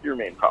problem? What's your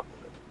main problem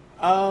with it?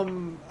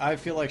 I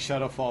feel like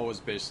Shadowfall was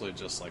basically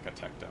just like a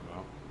tech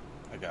demo,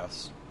 I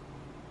guess.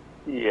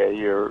 Yeah,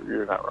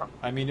 you're not wrong.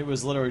 I mean, it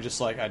was literally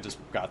just like, I just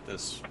got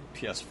this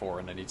PS4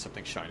 and I need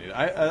something shiny.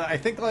 I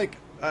think, like,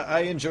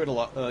 I enjoyed a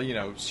lot,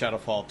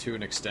 Shadowfall to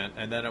an extent,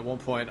 and then at one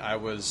point I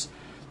was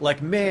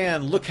like,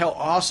 man, look how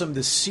awesome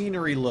the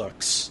scenery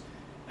looks.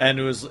 And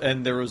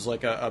there was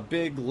like a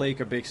big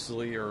lake,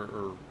 basically,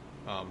 or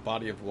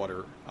body of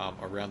water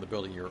around the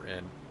building you're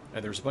in,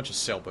 and there was a bunch of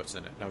sailboats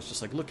in it. And I was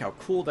just like, look how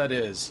cool that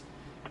is.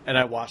 And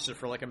I watched it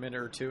for like a minute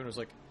or two, and I was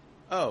like,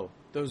 oh,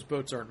 those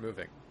boats aren't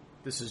moving.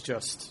 This is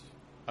just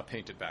a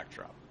painted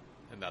backdrop,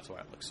 and that's why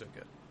it looks so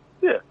good.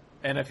 Yeah.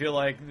 And I feel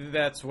like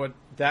that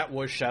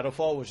was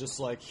Shadowfall, was just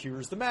like,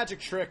 here's the magic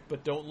trick,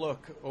 but don't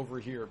look over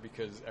here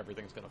because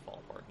everything's going to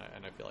fall apart.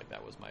 And I feel like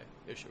that was my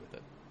issue with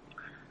it.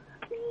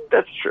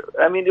 That's true.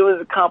 I mean, it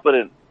was a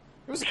competent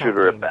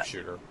shooter at best.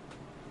 Shooter.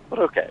 But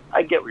okay,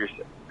 I get what you're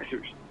saying. I see what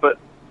you're saying.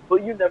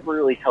 But you never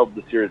really held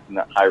the series in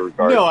that high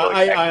regard. No,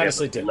 like, I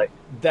honestly didn't.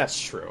 That's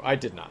true. I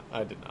did not.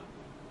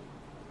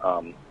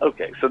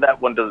 Okay, so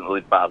that one doesn't really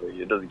bother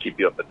you. It doesn't keep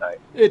you up at night.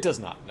 It does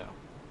not. No,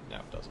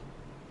 it doesn't.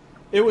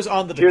 It was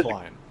on the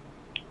decline.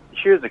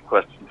 Here's a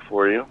question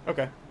for you.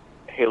 Okay.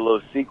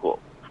 Halo sequel.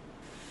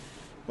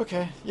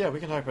 Okay, yeah, we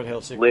can talk about Halo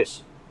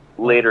sequels.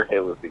 Later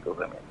Halo sequels,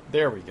 I mean.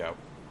 There we go.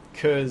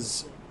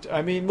 Because,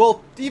 I mean,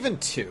 well, even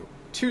 2.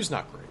 2's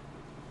not great.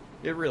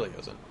 It really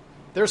isn't.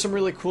 There are some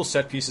really cool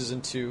set pieces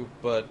in 2,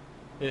 but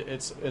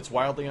it's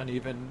wildly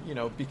uneven,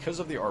 because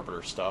of the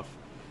Arbiter stuff.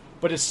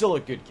 But it's still a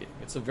good game.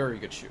 It's a very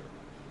good shooter.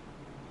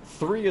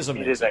 3 is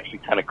amazing. It is actually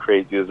kind of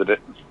crazy, isn't it?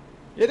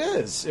 It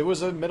is. It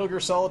was a Metal Gear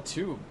Solid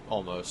 2,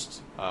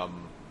 almost, type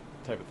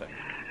of thing.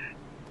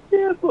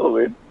 Yeah, it's a little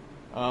weird.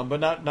 But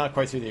not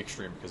quite to the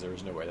extreme, because there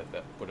was no way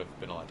that would have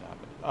been allowed to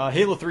happen.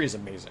 Halo 3 is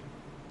amazing.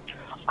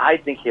 I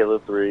think Halo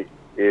 3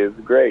 is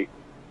great.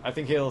 I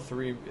think Halo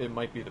 3, it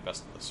might be the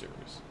best of the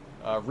series.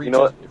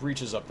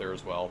 Reach is up there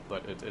as well,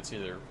 but it's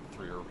either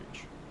 3 or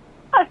Reach.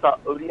 I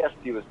thought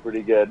ODST was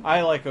pretty good.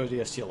 I like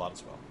ODST a lot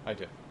as well. I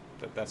do.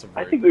 That's a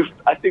very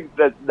I think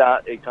that's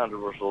not a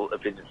controversial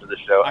opinion for the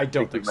show. I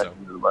don't think so.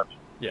 Mentioned it a bunch.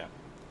 Yeah.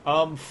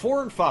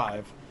 4 and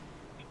 5.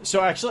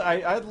 So actually,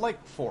 I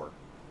like 4.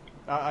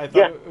 I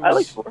thought it was, I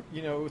like 4.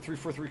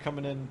 343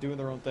 coming in, doing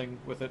their own thing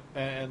with it,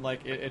 and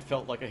like it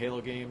felt like a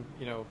Halo game.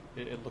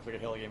 It looked like a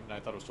Halo game, and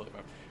I thought it was totally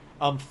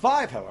fine.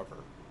 5, however,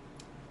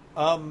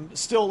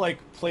 still like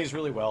plays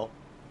really well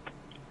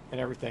and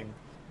everything,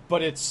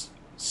 but it's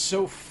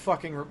so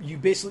fucking.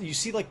 You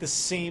see like the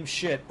same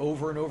shit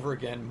over and over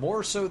again,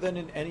 more so than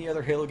in any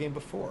other Halo game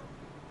before.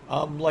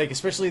 Like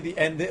especially the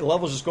end, the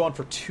levels just go on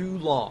for too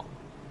long,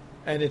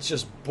 and it's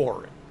just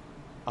boring.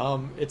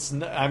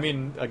 I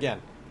mean, again,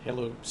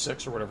 Halo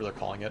 6 or whatever they're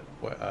calling it,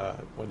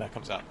 when that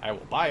comes out, I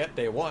will buy it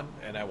day one,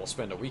 and I will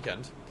spend a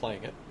weekend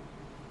playing it.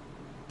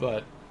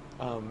 But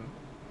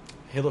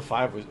Halo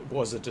 5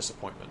 was a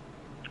disappointment.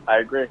 I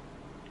agree.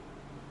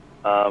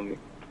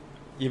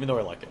 Even though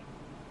I like it.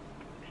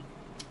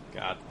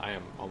 God, I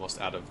am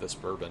almost out of this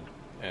bourbon,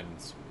 and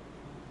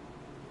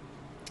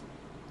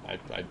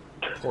I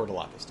poured a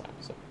lot this time.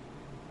 So.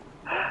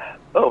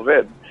 Oh,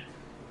 man.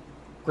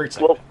 Great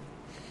segment. Well,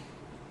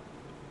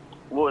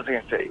 what was I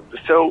going to say?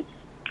 So,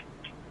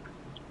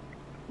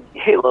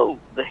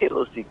 the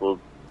Halo sequels,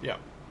 yeah.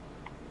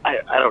 I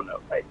don't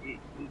know.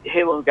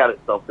 Halo got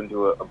itself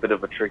into a bit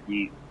of a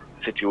tricky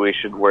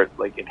situation where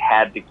it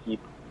had to keep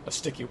a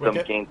sticky some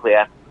wicket.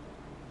 gameplay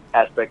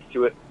aspects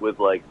to it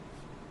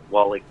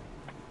while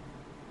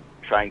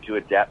trying to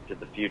adapt to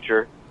the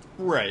future,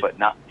 right? But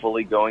not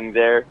fully going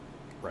there,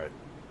 right?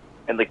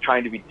 And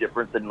trying to be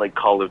different than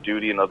Call of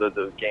Duty and other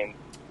those games,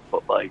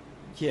 but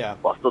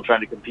while still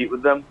trying to compete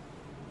with them,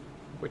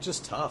 which is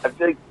tough. I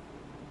think,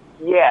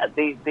 yeah,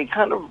 they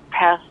kind of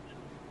past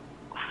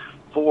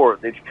 4.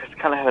 They just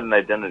kind of had an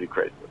identity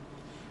crisis.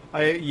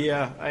 I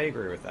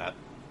agree with that.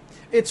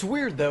 It's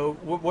weird though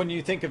when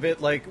you think of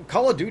it, like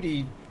Call of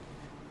Duty.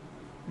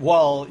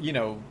 While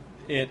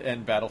it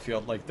and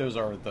Battlefield, those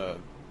are the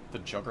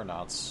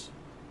juggernauts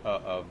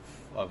of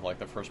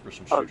the first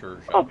person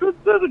shooter. Oh,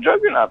 they're the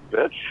juggernauts,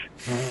 bitch.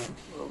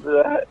 We'll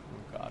do that.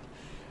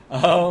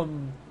 Oh God.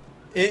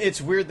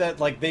 It's weird that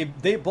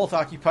they both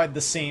occupied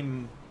the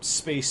same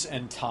space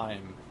and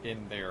time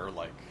in their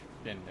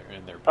in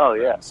their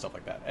and stuff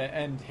like that.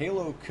 And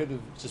Halo could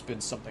have just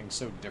been something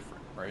so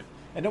different, right?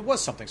 And it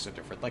was something so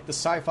different, like the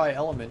sci-fi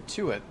element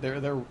to it.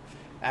 They're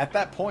at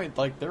that point,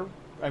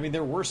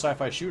 there were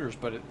sci-fi shooters,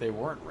 but they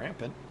weren't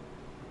rampant.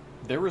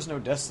 There was no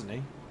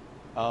Destiny.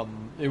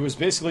 It was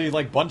basically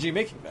like Bungie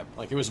making them.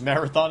 It was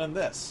Marathon and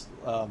this.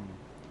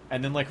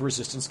 And then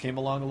Resistance came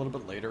along a little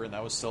bit later, and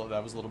that was a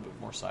little bit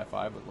more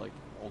sci-fi, but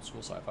old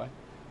school sci-fi.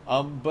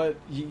 But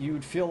you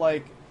would feel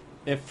like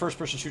if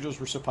first-person shooters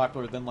were so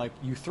popular, then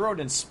you throw it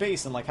in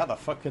space, and how the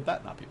fuck could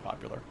that not be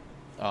popular?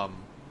 I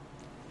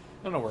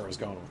don't know where I was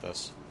going with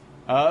this.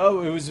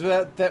 It was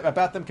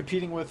about them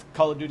competing with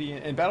Call of Duty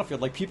and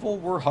Battlefield. People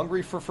were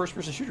hungry for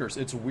first-person shooters.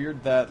 It's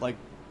weird that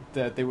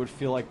that they would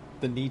feel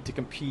the need to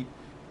compete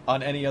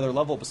on any other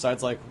level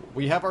besides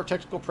we have our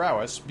technical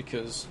prowess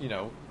because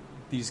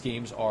these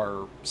games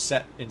are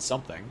set in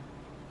something,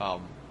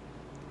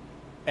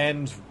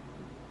 and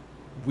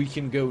we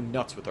can go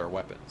nuts with our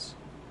weapons.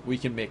 We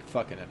can make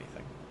fucking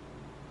anything,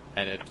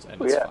 and it's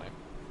fine.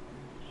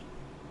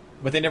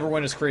 But they never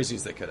went as crazy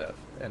as they could have,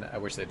 and I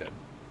wish they did.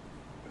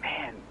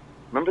 Man,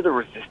 remember the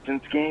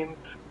Resistance games?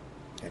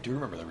 I do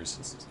remember the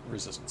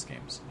Resistance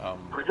games.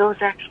 Were those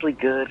actually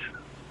good?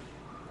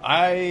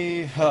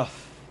 I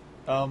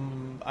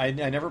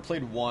never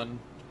played 1.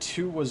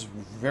 2 was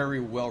very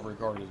well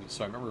regarded,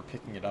 so I remember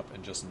picking it up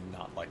and just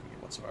not liking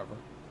it whatsoever.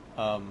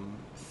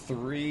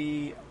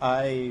 3,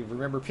 I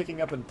remember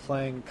picking up and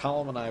playing.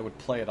 Colin and I would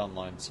play it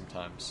online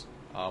sometimes.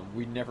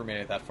 We never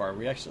made it that far.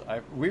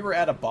 We were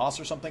at a boss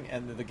or something,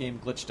 and the game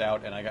glitched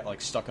out, and I got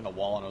like stuck in a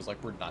wall, and I was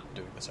like, "We're not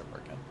doing this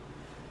ever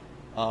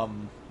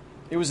again."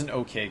 It was an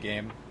okay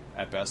game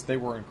at best. They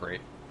weren't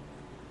great.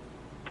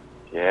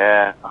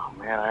 Yeah. Oh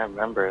man, I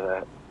remember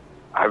that.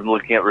 I'm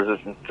looking at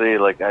Resistance 3,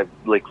 I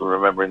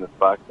remembering this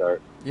box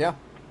art. Yeah.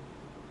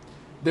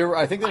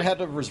 I think they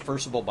had a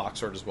reversible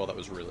box art as well that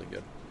was really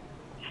good.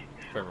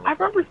 I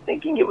remember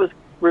thinking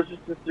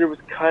Resistance 3 was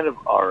kind of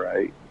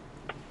alright.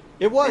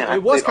 It was. Man,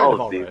 it was kind of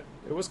all of these. alright.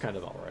 It was kind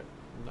of alright.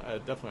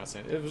 Definitely not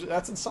saying it was.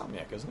 That's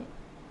Insomniac, isn't it?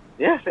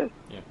 Yeah, it is.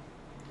 Yeah.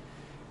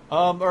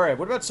 All right.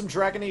 What about some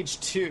Dragon Age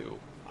 2?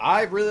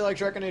 I really like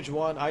Dragon Age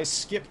 1. I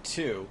skipped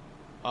 2,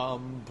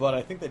 but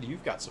I think that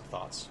you've got some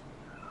thoughts.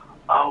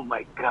 Oh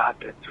my god,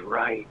 that's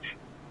right.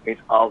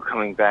 It's all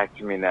coming back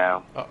to me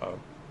now.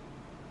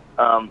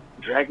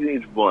 Dragon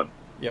Age 1.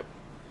 Yep.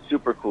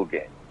 Super cool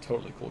game.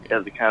 Totally cool It game.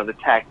 has the kind of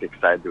the tactics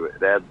side to it.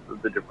 It has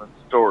the different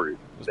stories.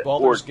 It the was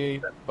Baldur's orcs.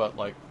 Gate, but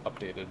like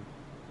updated.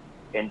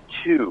 And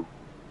 2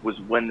 was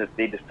when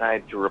they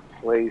decided to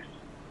replace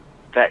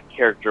that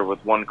character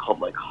with one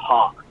called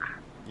Hawk.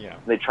 Yeah.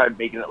 They tried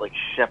making it like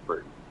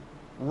Shepard.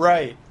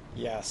 Right.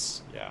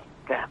 Yes. Yeah.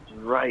 That's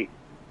right.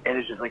 And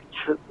it's just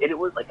it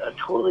was a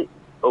totally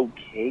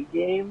okay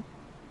game,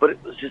 but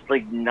it was just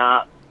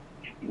not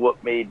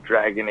what made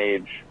Dragon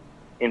Age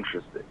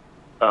interesting.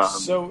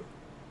 So,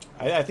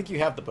 I think you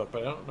have the book,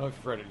 but I don't know if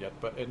you've read it yet.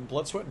 But in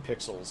Blood, Sweat, and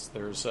Pixels,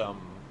 there's a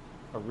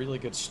really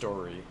good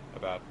story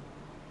about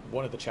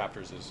one of the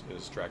chapters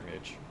is Dragon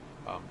Age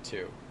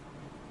 2,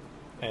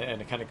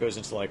 and it kind of goes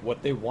into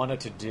what they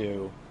wanted to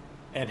do,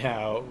 and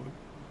how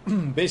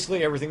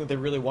basically everything that they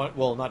really want.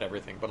 Well, not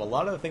everything, but a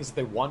lot of the things that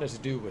they wanted to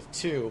do with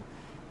 2,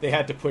 they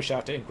had to push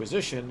out to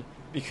Inquisition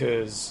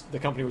because the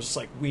company was just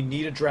like, we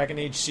need a Dragon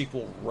Age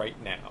sequel right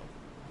now.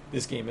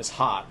 This game is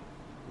hot.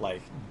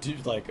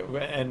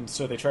 And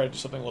so they tried to do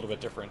something a little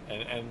bit different,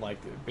 and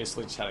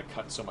basically just had to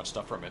cut so much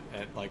stuff from it,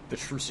 and the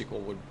true sequel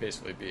would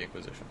basically be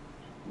Inquisition.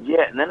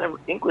 Yeah, and then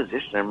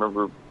Inquisition, I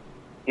remember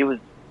it was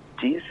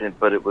decent,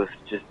 but it was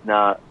just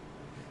not.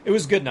 It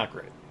was good, not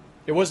great.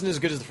 It wasn't as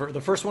good as the first.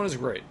 The first one is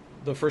great.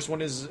 The first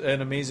one is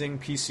an amazing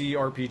PC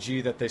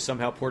RPG that they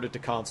somehow ported to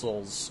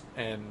consoles,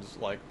 and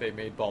they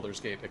made Baldur's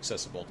Gate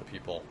accessible to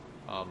people.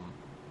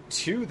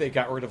 2, they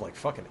got rid of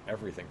fucking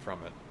everything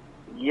from it.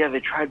 Yeah, they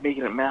tried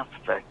making it Mass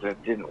Effect, and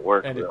it didn't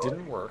work. And really. it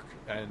didn't work,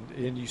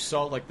 and you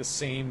saw the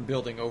same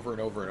building over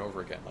and over and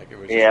over again. It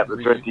was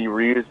but you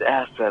reused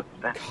assets.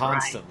 That's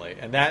constantly,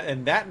 right.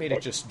 and that made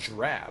it just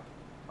drab.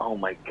 Oh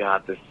my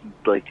god, this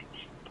is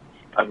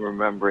I'm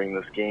remembering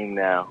this game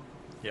now.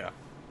 Yeah,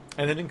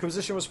 and then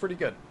Inquisition was pretty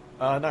good.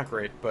 Not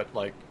great, but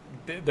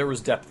there was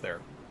depth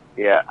there.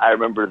 Yeah, I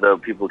remember though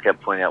people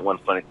kept pointing out one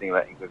funny thing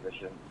about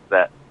Inquisition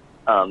that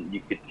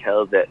you could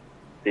tell that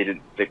they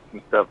didn't fix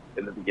some stuff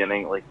in the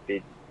beginning,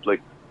 they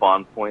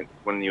spawn points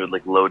when you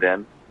would load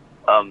in.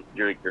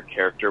 Your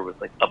character was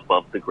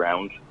above the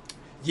ground.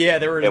 Yeah,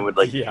 there were. It would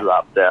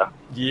drop down.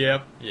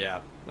 Yep, yeah,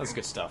 that's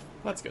good stuff.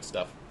 That's good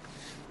stuff.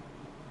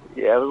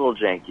 Yeah, it was a little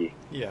janky.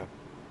 Yeah.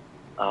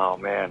 Oh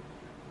man,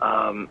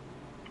 I'm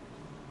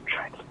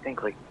trying to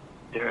think I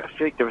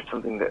feel there was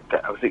something that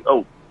I was thinking.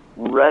 Oh,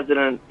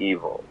 Resident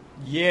Evil.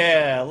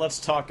 Yeah, let's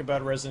talk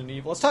about Resident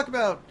Evil. Let's talk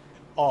about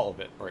all of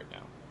it right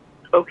now.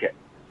 Okay,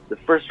 the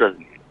first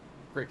Resident Evil.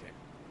 Great game.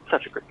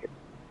 Such a great game.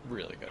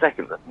 Really good.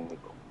 Second Resident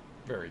Evil.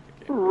 Very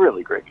good game.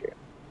 Really great game.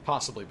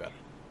 Possibly better.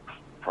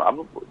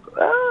 Probably.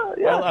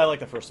 Yeah. I like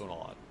the first one a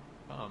lot.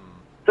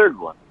 Third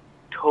one.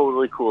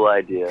 Totally cool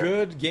idea.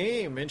 Good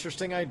game.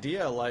 Interesting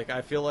idea.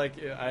 I feel like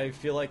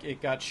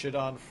it got shit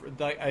on.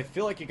 I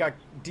feel like it got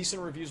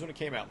decent reviews when it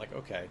came out.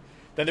 Okay.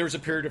 Then there was a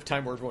period of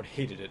time where everyone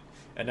hated it,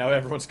 and now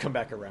everyone's come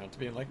back around to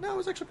being no, it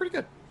was actually pretty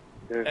good.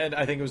 And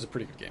I think it was a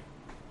pretty good game.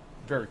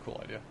 Very cool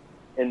idea.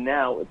 And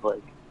now it's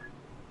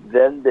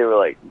then they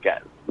were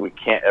guys, we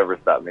can't ever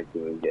stop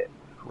making these games.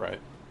 Right.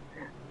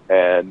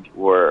 And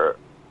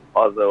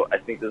although I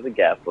think there's a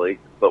gas leak,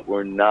 but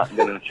we're not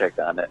going to check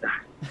on it.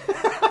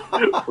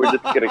 We're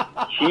just going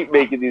to keep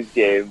making these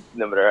games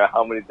no matter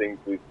how many things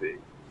we see.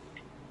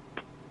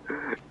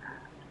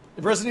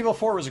 Resident Evil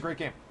 4 was a great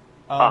game.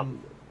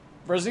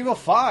 Resident Evil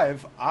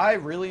 5, I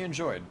really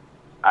enjoyed.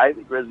 I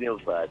think Resident Evil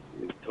 5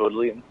 is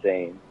totally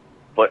insane,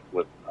 but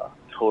was a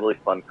totally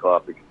fun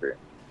co-op experience.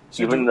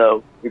 So even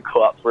though the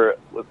co-op for it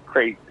was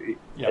crazy,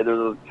 yeah. And there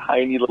was those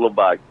tiny little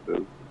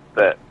boxes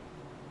that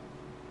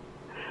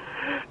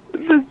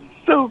this is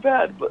so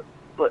bad, but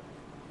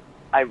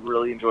I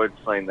really enjoyed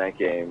playing that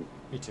game.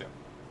 Me too.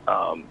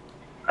 I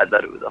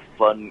thought it was a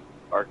fun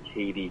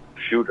arcadey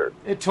shooter.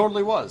 It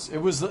totally was. It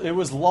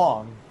was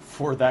long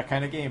for that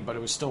kind of game, but it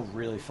was still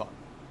really fun.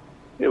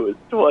 It was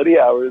 20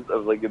 hours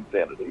of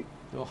insanity.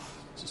 Ugh,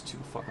 just too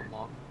fucking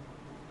long.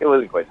 It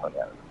wasn't quite 20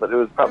 hours, but it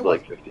was probably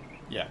 15.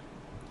 Yeah.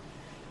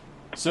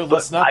 So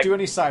let's not do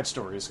any side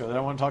stories, because I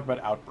don't want to talk about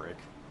Outbreak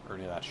or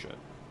any of that shit.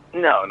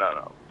 No.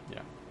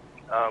 Yeah.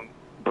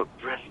 But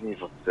Resident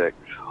Evil 6,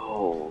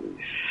 holy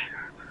shit.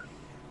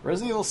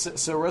 Resident Evil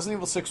 6, so Resident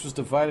Evil 6 was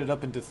divided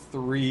up into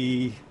four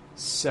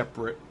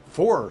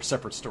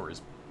separate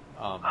stories.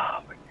 Oh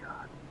my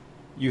god!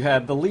 You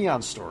had the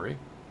Leon story,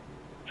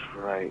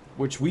 Right.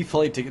 which we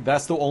played together.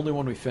 That's the only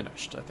one we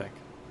finished, I think.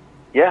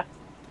 Yeah,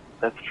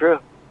 that's true.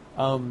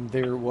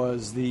 There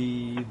was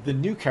the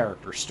new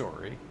character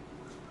story,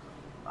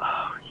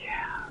 Oh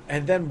yeah.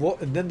 and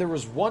then there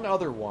was one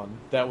other one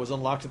that was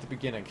unlocked at the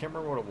beginning. I can't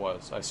remember what it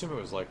was. I assume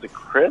it was like The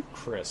Chris?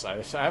 Chris.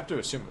 I have to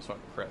assume it was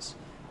fucking Chris.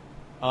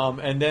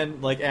 And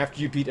then, like,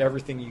 after you beat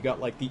everything, you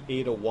got, like, the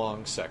Ada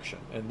Wong section.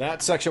 And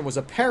that section was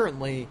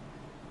apparently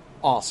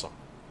awesome.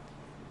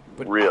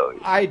 But Really?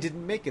 I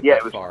didn't make it Yeah, that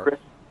it was far. Chris.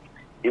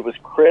 It was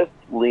Chris,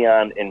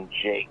 Leon, and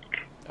Jake.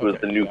 Who was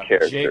Okay, the new yeah,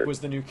 character. Jake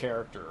was the new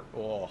character.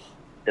 Oh.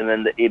 And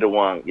then the Ada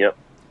Wong. Yep.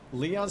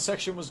 Leon's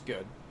section was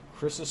good.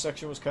 Chris's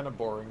section was kind of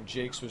boring.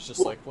 Jake's was just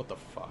Well- like, what the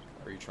fuck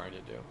are you trying to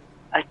do?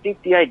 I think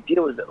the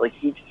idea was that like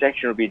each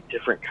section would be a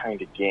different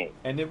kind of game.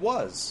 And it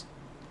was.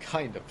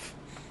 Kind of.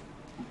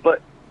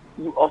 But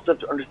you also have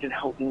to understand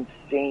how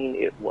insane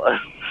it was.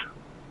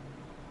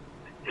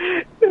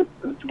 This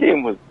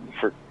game was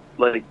for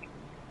like,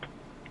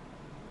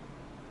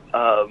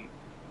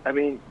 I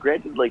mean,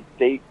 granted, like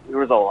there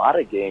was a lot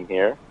of game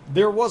here,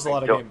 There was a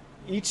lot of don't- game.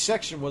 Each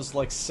section was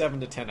like 7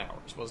 to 10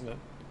 hours, wasn't it?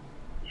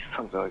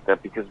 something like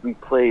that, because we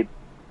played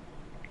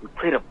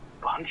a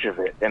bunch of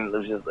it, and it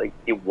was just like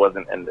it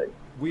wasn't ending.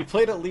 We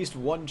played at least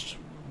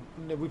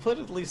we played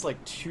at least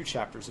like 2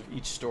 chapters of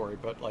each story,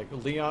 but like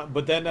Leon.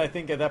 But then I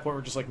think at that point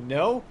we're just like,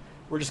 no,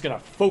 we're just gonna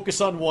focus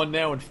on one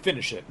now and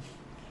finish it.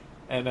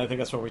 And I think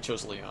that's when we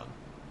chose Leon.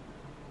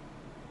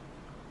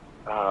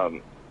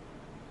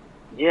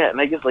 Yeah,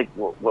 and I guess like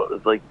what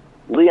was like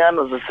Leon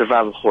was the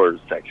survival horror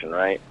section,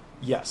 right?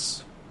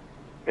 Yes,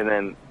 And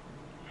then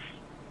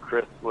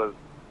Chris was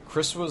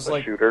Chris was a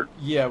like, shooter.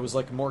 yeah, it was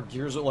like more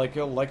Gears, like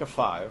a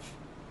 5,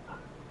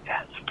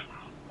 Yes.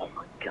 Oh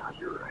my god,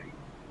 you're right.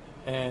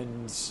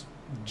 and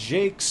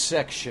Jake's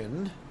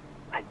section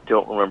I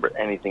don't remember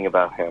anything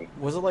about him.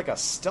 was it like a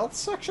stealth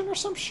section or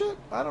some shit?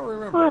 I don't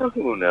remember. Well,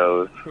 who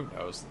knows? Who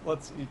knows?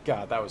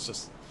 God, that was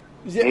just.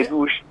 Maybe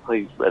we should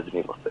play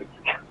Resident Evil 6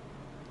 again.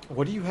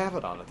 What do you have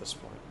it on at this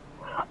point?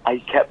 I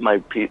kept my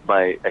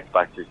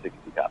Xbox 360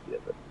 copy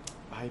of it.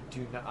 I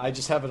do not. I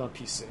just have it on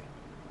PC.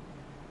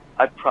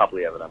 I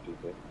probably have it on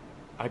PC.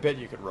 I bet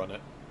you could run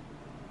it.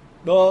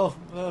 No,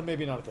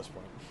 maybe not at this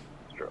point.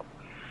 It's true.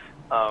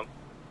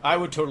 I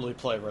would totally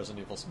play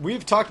Resident Evil.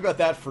 We've talked about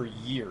that for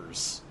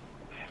years,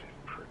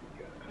 Pretty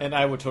good. and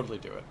I would totally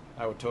do it.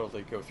 I would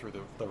totally go through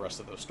the rest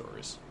of those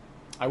stories.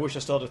 I wish I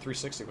still had a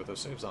 360 with those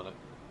saves on it.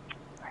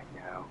 I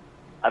know.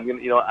 I'm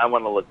gonna, I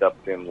want to look up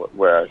soon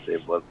where our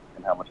save was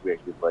and how much we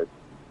actually played.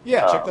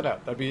 Yeah, check that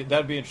out. That'd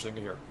be interesting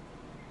to hear.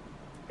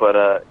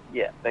 But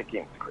yeah, that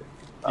game's crazy.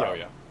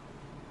 Yeah.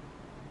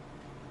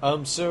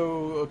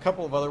 So a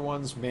couple of other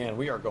ones. Man,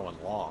 we are going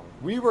long.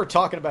 We were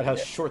talking about how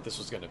short this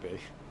was going to be.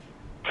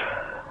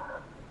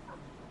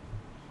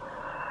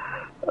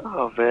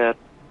 Oh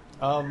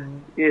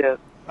man. Yeah.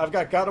 I've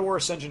got God of War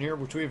Ascension here,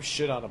 which we've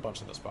shit on a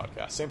bunch in this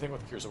podcast. Same thing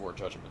with Gears of War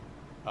Judgment.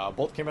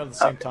 Both came out at the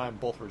same time.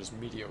 Both were just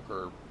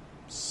mediocre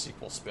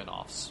sequel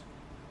spin-offs.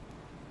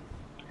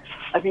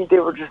 I mean, they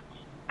were just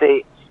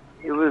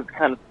it was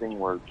kind of thing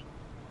where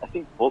I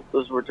think both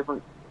those were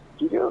different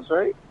studios,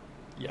 right?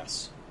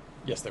 Yes,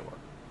 they were.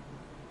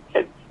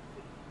 It's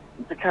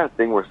the kind of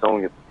thing where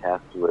someone gets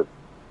tasked with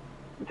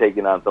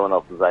taking on someone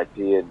else's IP,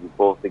 and you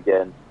both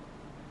again,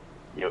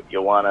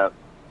 you want to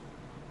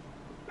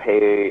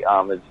pay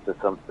homage to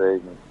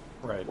something,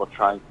 Right. while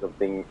trying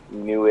something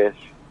newish.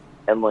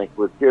 And like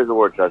with Gears of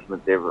War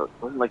Judgment, they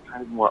wasn't like trying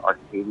to be more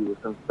arcadey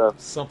with some stuff.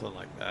 Something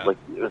like that. Like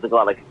it was like a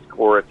lot of like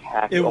score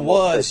attack. It almost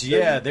was, type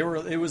yeah.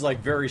 thing. It was like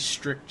very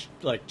strict,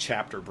 like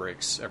chapter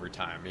breaks every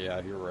time.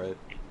 Yeah, you're right.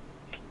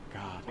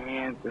 God.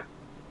 Man.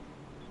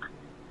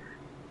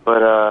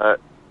 But oh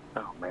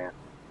man,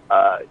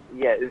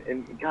 yeah.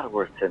 And God of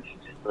War Ascension,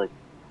 just like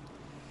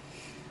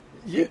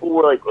Yeah. people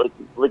were like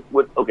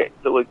what? Okay,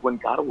 so like when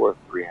God of War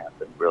 3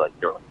 happened, they're like,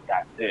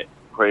 that's it.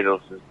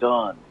 Kratos is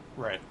done.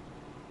 Right.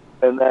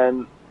 And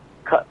then,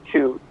 cut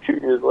to 2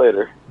 years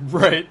later,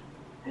 Right.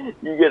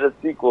 you get a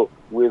sequel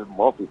with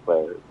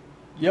multiplayer.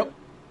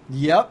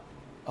 Yep.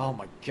 Oh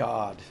my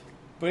God.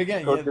 But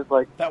again, So it's just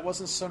like that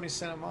wasn't Sony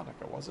Santa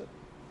Monica, was it?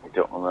 I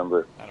don't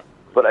remember. I don't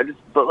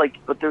remember.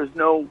 But there's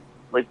no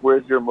like,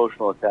 where's your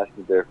emotional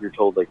attachment there if you're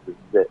told like this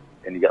is it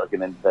and you got like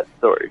an end to that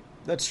story?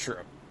 That's true.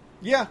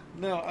 Yeah,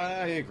 no,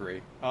 I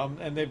agree.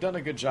 And they've done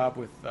a good job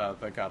with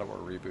the God of War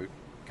reboot,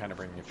 kind of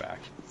bringing it back.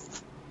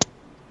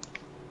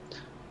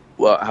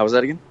 Well, how was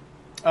that again?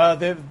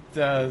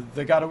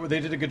 They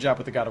did a good job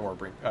with the God of War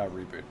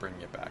reboot,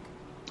 bringing it back.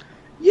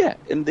 Yeah,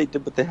 and they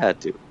did what they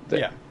had to.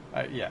 Yeah,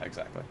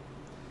 exactly.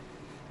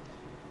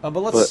 But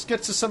let's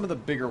get to some of the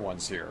bigger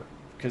ones here,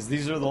 because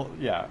these are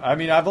the I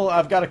mean,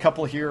 I've got a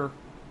couple here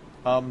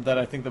that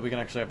I think that we can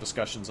actually have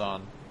discussions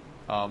on.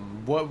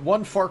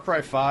 One Far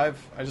Cry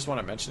 5. I just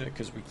want to mention it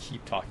because we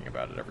keep talking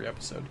about it every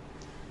episode.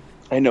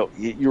 I know,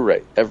 you're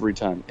right, every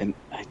time. And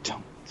I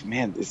don't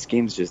man, this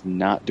game's just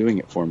not doing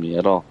it for me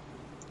at all.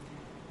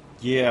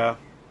 Yeah,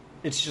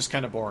 it's just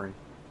kind of boring.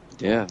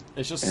 Yeah.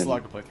 It's just a And-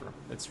 slog to play through.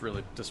 It's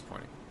really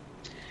disappointing.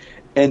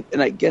 And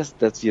I guess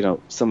that's,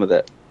 some of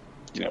that,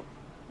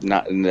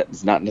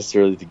 it's not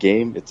necessarily the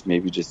game. It's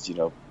maybe just,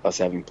 us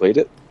having played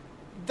it.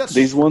 That's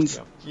These true. ones?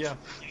 Yeah.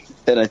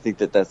 And I think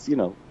that's,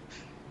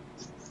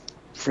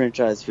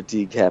 franchise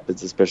fatigue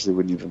happens, especially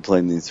when you've been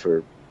playing these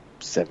for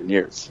 7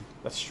 years.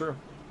 That's true.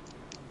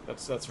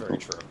 That's very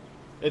true.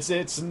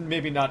 It's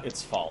maybe not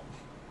its fault.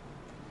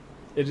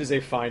 It is a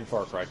fine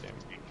Far Cry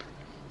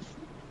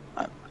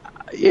game.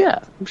 Yeah,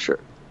 I'm sure.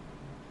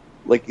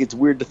 Like, it's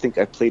weird to think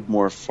I played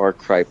more Far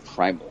Cry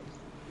Primal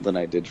than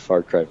I did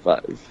Far Cry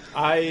 5.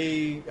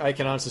 I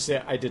can honestly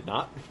say I did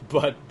not,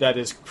 but that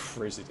is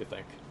crazy to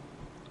think.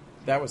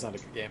 That was not a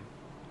good game.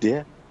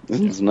 Yeah,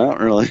 it's not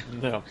really.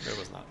 No, it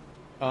was not.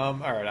 All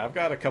right, I've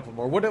got a couple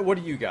more. What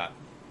do you got?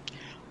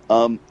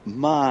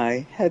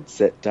 My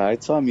headset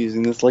died, so I'm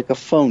using this like a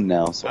phone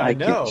now, so I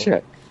know. can't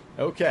check.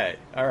 Okay,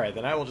 all right,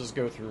 then I will just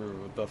go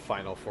through the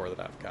final four that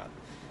I've got.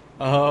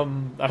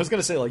 I was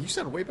gonna say, like, you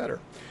sound way better.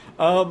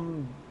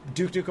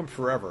 Duke Nukem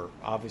Forever,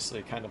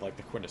 obviously, kind of like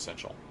the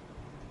quintessential.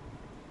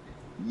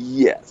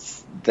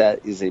 Yes,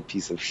 that is a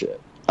piece of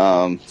shit.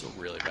 It's a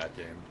really bad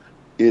game.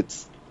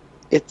 It's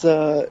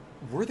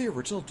Were the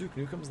original Duke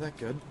Nukems that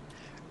good?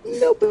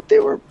 no,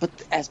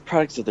 but as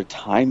products of their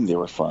time, they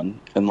were fun,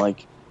 and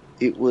like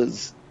it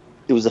was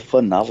a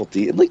fun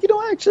novelty, and like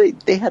actually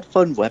they had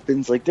fun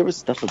weapons. Like there was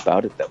stuff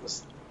about it that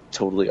was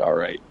totally all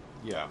right.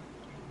 Yeah.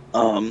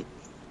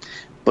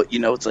 But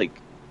it's like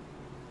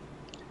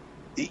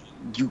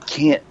you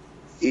can't.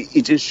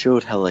 It just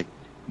showed how like,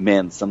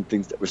 man, some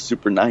things that were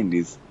super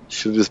 90s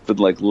should have just been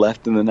like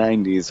left in the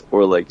 90s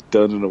or like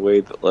done in a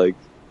way that like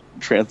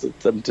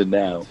translates them to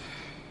now,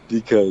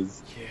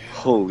 because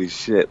holy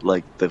shit,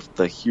 like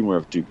the humor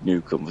of Duke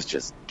Nukem was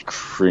just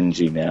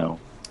cringy now.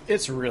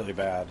 It's really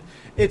bad.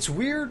 It's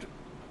weird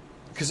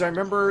because I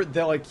remember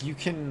that like you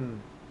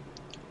can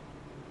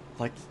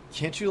like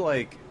can't you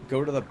like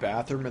go to the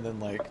bathroom and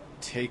then like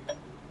take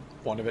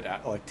one of it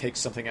out, like take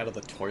something out of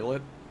the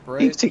toilet,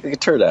 right? You can take like a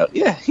turd out.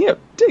 Yeah,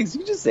 Diggs, you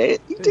can just say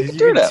it. You can take a You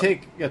turd can out.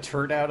 take a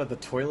turd out of the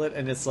toilet,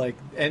 and it's like,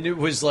 and it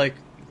was like,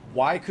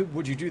 why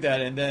would you do that?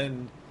 And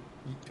then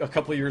a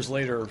couple of years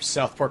later,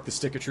 South Park: The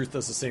Stick of Truth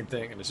does the same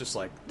thing, and it's just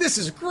like, this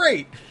is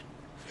great.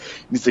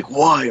 He's like,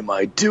 why am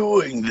I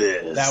doing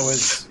this? That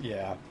was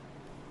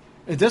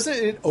It doesn't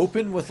it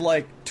open with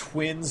like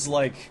twins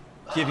like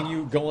giving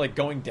you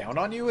going down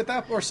on you at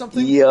that or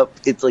something? Yep,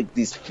 it's like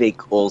these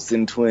fake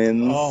Olsen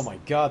twins. Oh my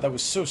god, that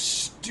was so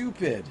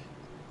stupid.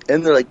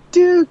 And they're like,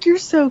 Duke, you're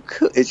so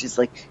cool. It's just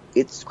like,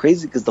 it's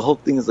crazy because the whole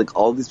thing is like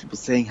all these people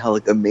saying how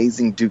like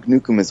amazing Duke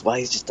Nukem is, why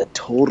he's just a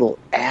total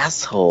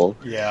asshole.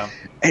 Yeah.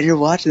 And you're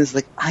watching this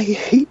like, I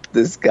hate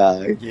this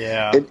guy.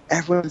 Yeah. And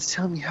everyone's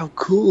telling me how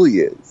cool he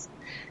is.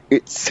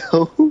 It's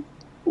so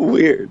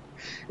weird.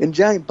 And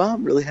Giant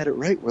Bomb really had it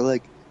right, where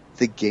like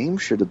the game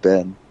should have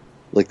been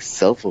like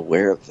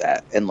self-aware of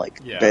that and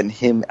like been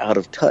him out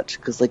of touch,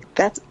 because like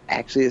that's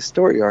actually a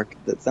story arc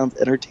that sounds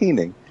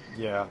entertaining.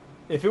 Yeah.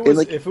 If it was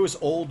like, if it was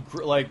old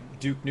like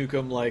Duke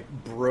Nukem like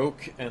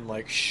broke and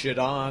like shit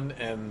on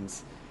and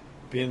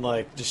being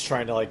like just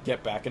trying to like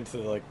get back into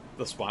like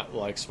the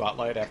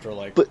spotlight after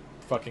like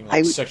fucking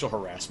like sexual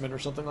harassment or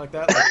something like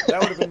that, like, that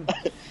would have been.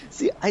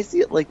 See, I see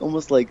it like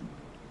almost like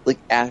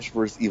Ash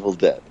vs. Evil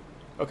Dead.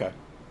 Okay.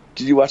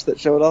 Did you watch that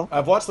show at all?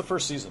 I've watched the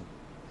first season.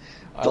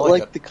 I but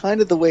like it. the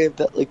kind of the way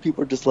that like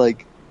people are just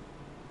like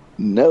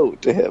no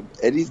to him,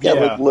 and he's got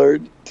like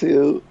learned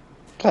to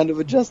kind of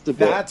adjust a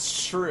bit.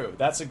 That's true.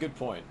 That's a good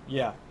point.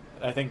 Yeah,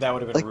 I think that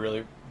would have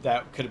been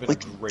that could have been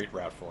a great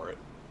route for it.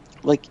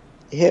 Like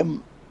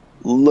him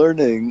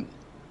learning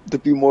to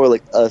be more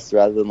like us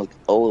rather than like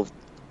all of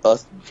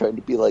us trying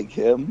to be like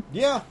him.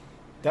 Yeah,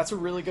 that's a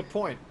really good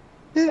point.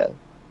 Yeah,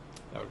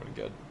 that would have been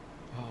good.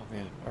 Oh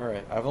man! All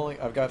right,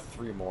 I've got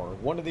three more.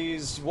 One of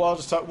these, we'll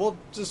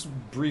just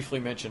briefly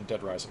mention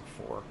Dead Rising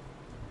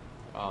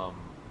 4,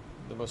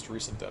 the most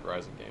recent Dead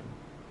Rising game.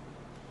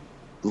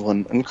 The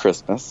one on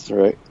Christmas,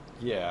 right?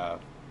 Yeah,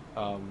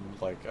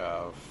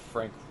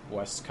 Frank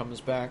West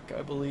comes back,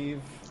 I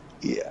believe.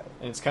 Yeah,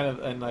 and it's kind of,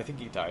 and I think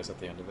he dies at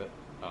the end of it,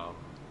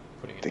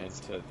 putting an end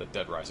to the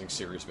Dead Rising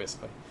series,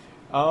 basically.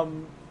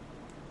 Kind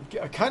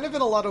of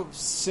in a lot of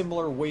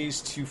similar ways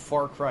to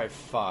Far Cry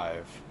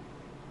 5.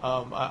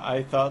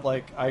 I thought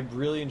I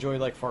really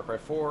enjoyed Far Cry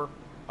 4.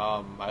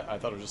 I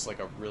thought it was just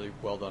a really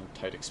well done,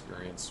 tight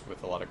experience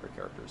with a lot of great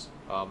characters.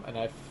 And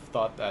I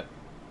thought that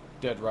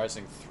Dead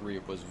Rising 3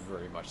 was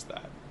very much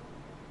that,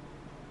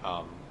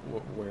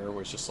 where it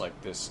was just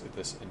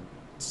this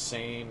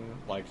insane,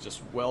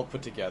 just well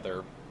put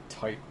together,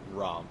 tight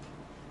romp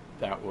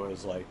that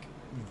was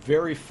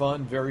very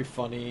fun, very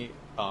funny,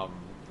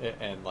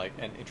 and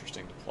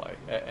interesting to play,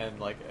 and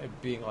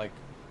being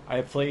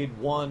I played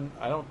 1.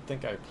 I don't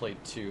think I played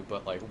 2,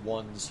 but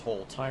 1's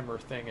whole timer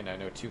thing, and I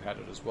know 2 had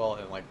it as well.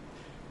 And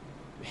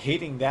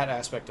hating that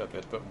aspect of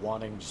it, but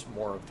wanting just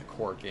more of the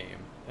core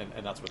game,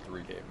 and that's what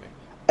 3 gave me.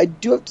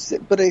 do have to say,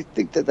 but I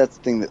think that's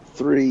the thing that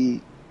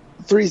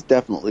three's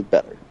definitely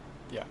better.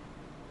 Yeah.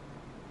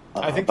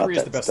 I think about 3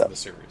 is that the best stuff. of the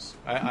series.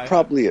 It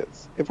probably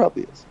is. It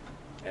probably is.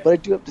 But I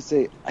do have to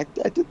say, I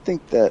did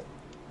think that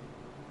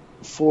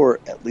 4,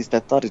 at least I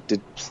thought it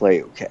did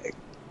play okay.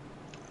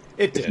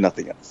 It did. If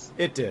nothing else.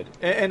 It did.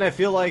 And I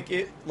feel like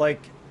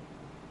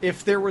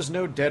if there was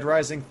no Dead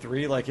Rising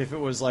 3, like if it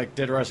was like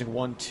Dead Rising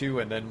 1, 2,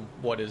 and then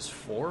what is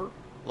 4,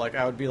 like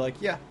I would be like,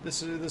 yeah,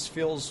 this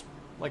feels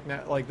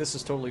like this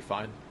is totally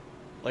fine.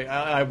 Like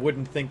I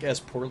wouldn't think as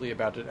poorly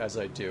about it as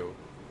I do.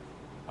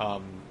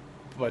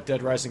 But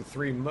Dead Rising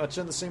 3, much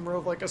in the same row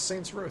of like a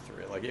Saints Row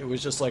 3, like it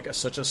was just like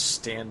such a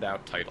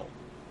standout title.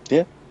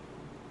 Yeah.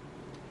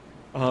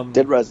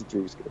 Dead Rising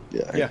 3 was good.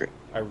 Yeah, I agree.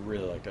 I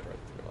really like Dead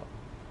Rising 3 a lot.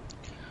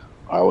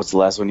 All right, what's the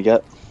last one you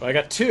got? I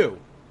got 2.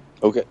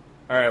 Okay.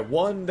 All right,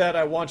 one that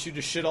I want you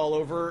to shit all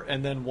over,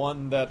 and then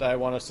one that I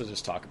want us to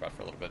just talk about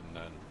for a little bit, and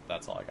then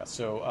that's all I got.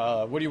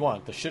 So, what do you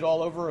want? The shit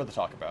all over or the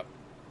talk about?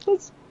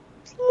 Let's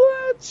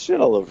shit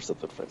all over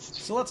something first.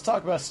 So let's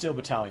talk about Steel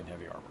Battalion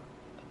Heavy Armor.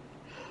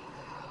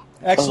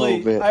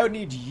 Actually, I would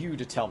need you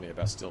to tell me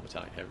about Steel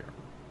Battalion Heavy Armor,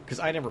 because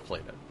I never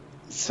played it.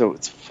 So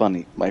it's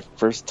funny. My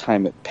first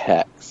time at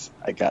PAX,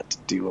 I got to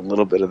do a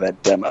little bit of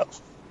that demo.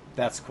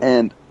 That's cool.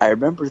 And I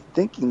remember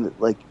thinking that,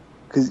 like,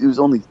 because it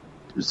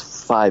was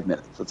 5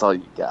 minutes. That's all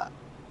you got.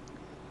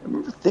 I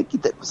remember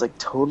thinking that it was, like,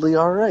 totally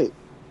all right.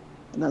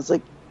 And I was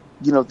like,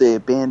 they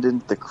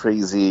abandoned the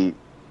crazy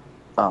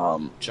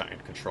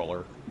giant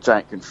controller.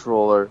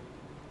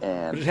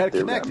 And but it had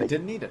Kinect. It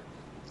didn't need it.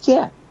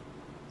 Yeah.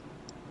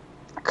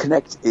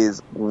 Kinect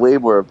is way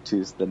more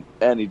obtuse than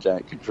any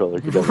giant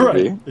controller could ever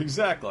be.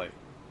 Exactly.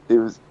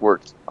 It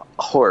worked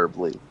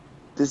horribly.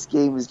 This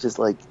game is just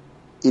like,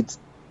 it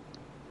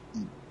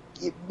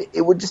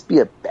would just be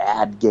a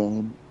bad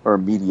game or a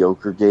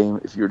mediocre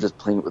game if you were just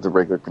playing it with a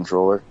regular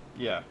controller.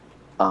 Yeah.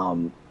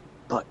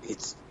 But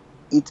it's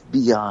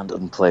beyond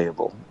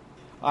unplayable.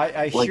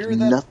 I hear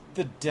that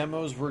the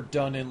demos were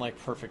done in like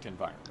perfect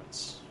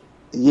environments.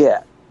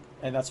 Yeah.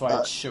 And that's why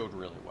it showed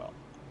really well.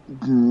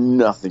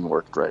 Nothing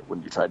worked right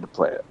when you tried to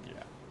play it.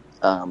 Yeah.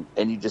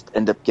 And you just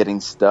end up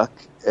getting stuck,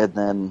 and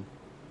then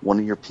one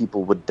of your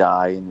people would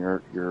die in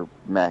your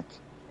mech,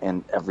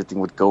 and everything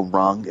would go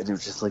wrong, and it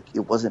was just like, it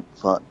wasn't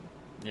fun.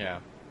 Yeah.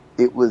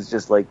 It was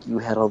just like, you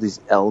had all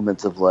these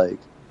elements of like,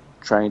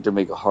 trying to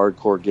make a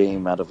hardcore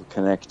game out of a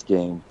Kinect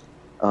game.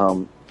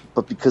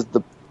 But because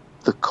the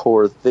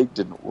core thing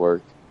didn't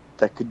work,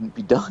 that couldn't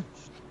be done.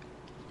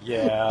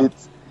 Yeah.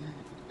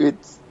 It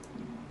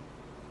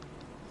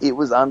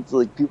was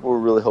honestly like, people were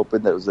really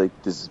hoping that it was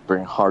like, this is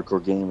bringing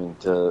hardcore gaming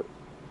to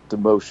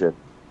motion.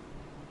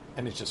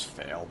 And it just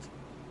failed.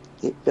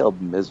 It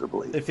failed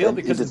miserably. It failed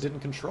because it didn't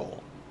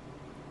control.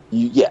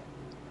 Yeah.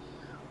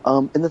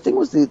 And the thing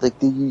was, you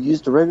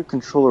used a regular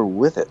controller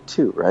with it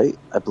too, right?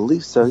 I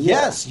believe so.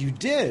 Yes, you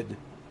did.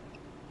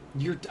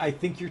 I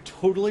think you're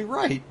totally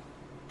right.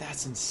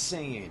 That's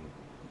insane.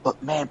 But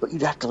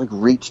you'd have to like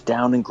reach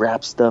down and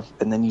grab stuff,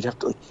 and then you'd have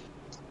to like.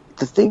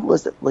 The thing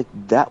was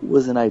that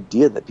was an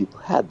idea that people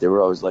had. They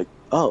were always like,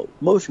 "Oh,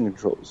 motion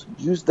controls,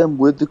 use them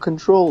with the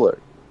controller,"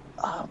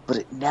 but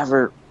it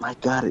never. My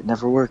God, it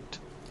never worked.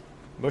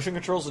 Motion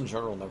controls in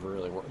general never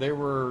really worked. They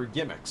were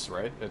gimmicks,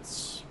 right?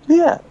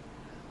 Yeah.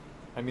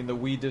 I mean, the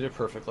Wii did it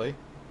perfectly.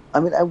 I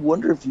mean, I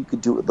wonder if you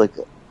could do it like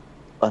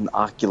an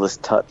Oculus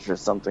Touch or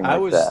something like that. I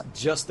was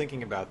just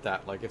thinking about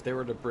that. Like, if they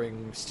were to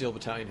bring Steel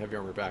Battalion Heavy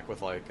Armor back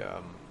with like,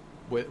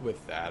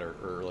 with that,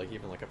 or like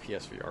even like a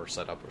PSVR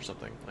setup or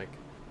something. Like,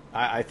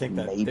 I think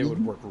that they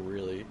would work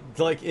really.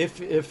 Like,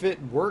 if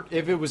it worked,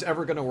 if it was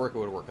ever going to work, it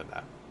would work on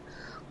that.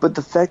 But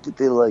the fact that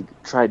they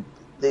like tried,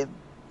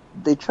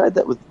 they tried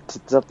that with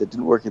stuff that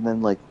didn't work, and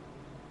then like,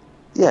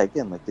 yeah,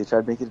 again, like they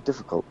tried making it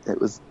difficult.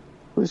 It was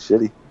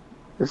shitty.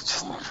 It was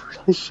just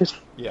really shitty.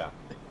 Yeah.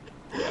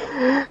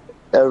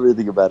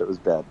 Everything about it was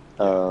bad.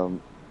 Yeah.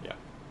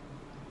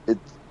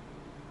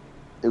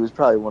 It was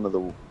probably one of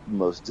the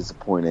most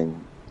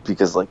disappointing,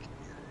 because like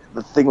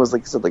the thing was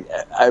like, so like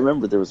I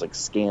remember there was like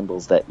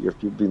scandals that year,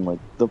 people being like,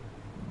 the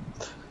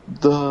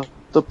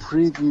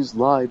previews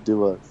lied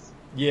to us.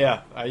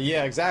 Yeah.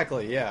 Yeah.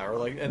 Exactly. Yeah. Or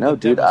like, no,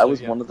 dude, I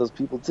was one of those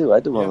people too. I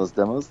did one of those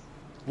demos.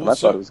 And I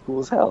thought it was cool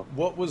as hell.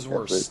 What was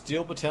worse,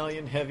 Steel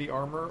Battalion Heavy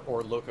Armor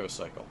or Loco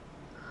Cycle?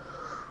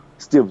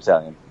 Steel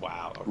Battalion.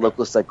 Wow. Okay.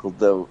 Loco Cycle,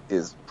 though,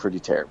 is pretty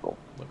terrible.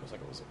 Loco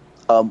Cycle was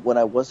when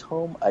I was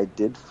home, I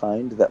did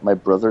find that my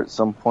brother at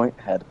some point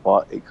had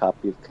bought a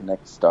copy of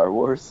Kinect Star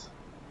Wars.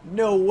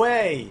 No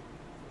way!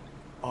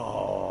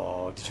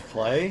 Oh, did you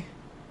play?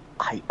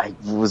 I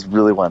was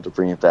really wanting to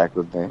bring it back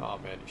with me. Oh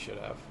man, you should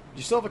have. Do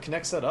you still have a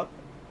Kinect set up?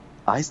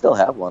 I still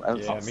have one.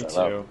 Yeah, me too.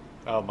 Up.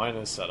 Oh, mine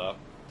is set up.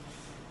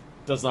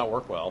 Does not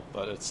work well,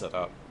 but it's set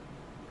up.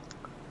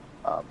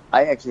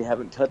 I actually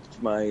haven't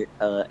touched my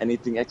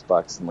anything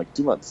Xbox in like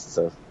 2 months,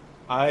 so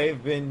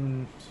I've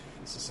been.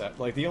 This is sad.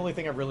 Like the only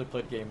thing I've really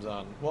played games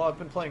on. Well, I've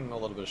been playing a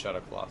little bit of Shadow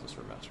of Colossus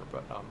Remaster,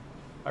 but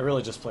I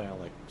really just play on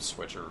like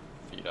Switch or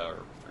Vita or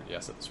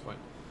 3DS at this point.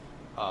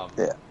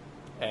 Yeah.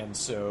 And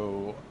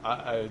so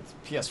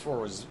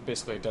PS4 was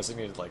basically a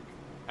designated like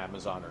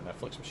Amazon or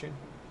Netflix machine.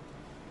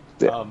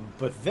 Yeah.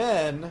 But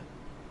then,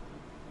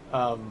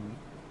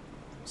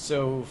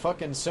 so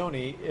fucking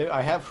Sony,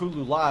 I have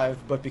Hulu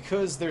Live, but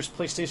because there's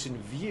PlayStation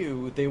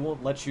View, they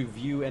won't let you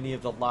view any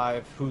of the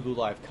live Hulu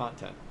Live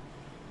content.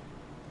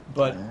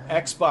 But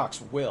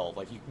Xbox will.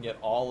 Like, you can get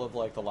all of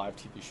like the live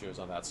TV shows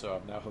on that. So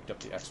I've now hooked up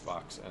the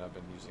Xbox, and I've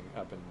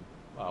been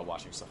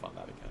watching stuff on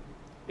that again.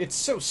 It's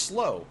so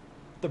slow.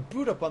 The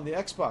boot up on the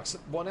Xbox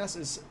One S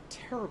is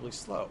terribly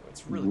slow.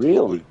 It's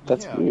really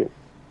that's weird.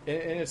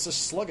 And it's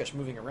just sluggish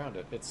moving around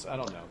it. It's, I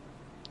don't know.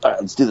 All right,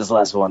 let's do this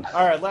last one.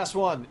 All right, last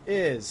one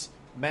is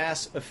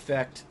Mass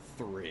Effect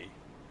 3.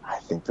 I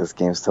think this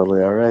game's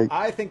totally all right.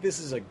 I think this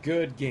is a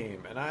good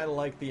game, and I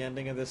like the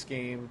ending of this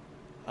game.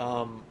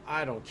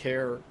 I don't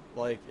care,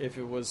 like, if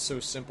it was so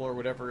simple or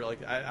whatever.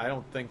 Like, I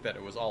don't think that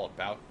it was all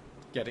about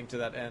getting to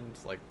that end.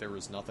 Like, there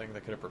was nothing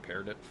that could have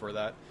prepared it for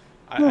that.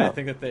 I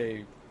think that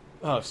they...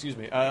 Oh, excuse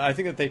me. I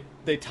think that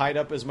they tied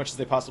up as much as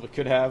they possibly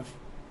could have.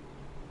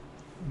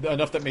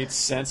 Enough that made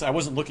sense. I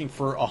wasn't looking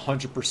for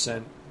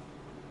 100%.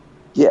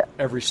 Yeah,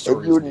 every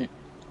story.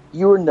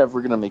 You were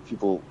never going to make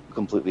people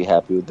completely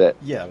happy with that.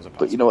 Yeah, it was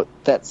impossible. But you know what?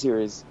 That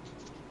series,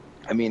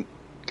 I mean,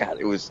 God,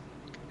 it was...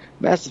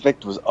 Mass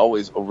Effect was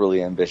always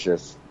overly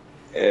ambitious,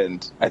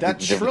 and I think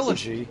that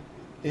trilogy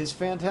is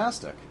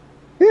fantastic.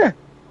 Yeah.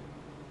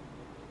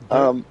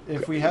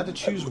 If we had to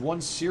choose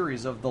one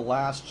series of the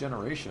last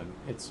generation,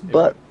 it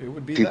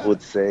would be people that.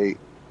 Would say,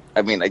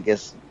 I mean, I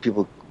guess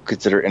people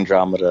consider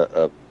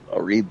Andromeda a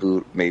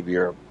reboot, maybe,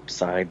 or a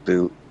side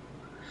boot.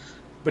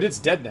 But it's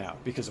dead now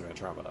because of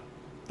Andromeda.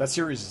 That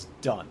series is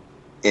done.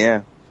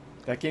 Yeah.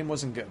 That game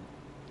wasn't good.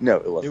 No,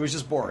 it wasn't. It was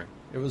just boring.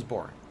 It was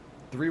boring.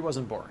 3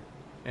 wasn't boring.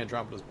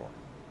 Andromeda's boring.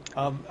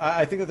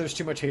 I think that there's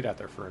too much hate out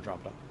there for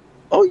Andromeda.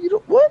 Oh, you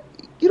don't... What?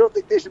 You don't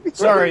think they should be...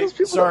 Sorry,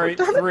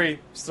 3.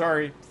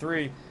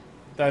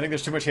 I think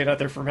there's too much hate out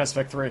there for Mass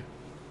Effect 3.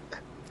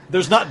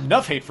 There's not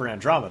enough hate for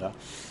Andromeda.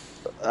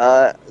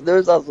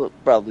 There's also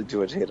probably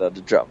too much hate on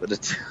Andromeda,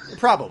 too.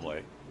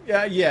 Probably.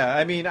 Yeah.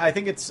 I mean, I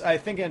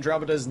think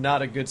Andromeda is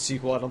not a good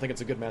sequel. I don't think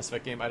it's a good Mass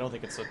Effect game. I don't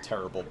think it's a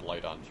terrible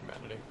blight on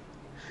humanity.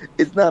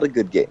 It's not a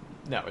good game.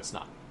 No, it's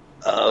not.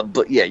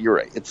 But yeah, you're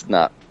right. It's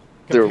not.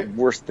 There are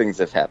worse things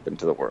that have happened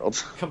to the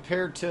world.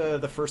 Compared to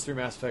the first 3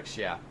 Mass Effects,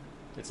 yeah,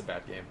 it's a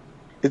bad game.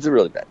 It's a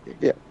really bad game,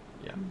 yeah.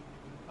 Yeah.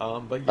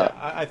 But yeah,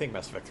 I think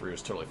Mass Effect 3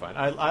 was totally fine.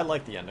 I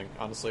like the ending,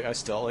 honestly. I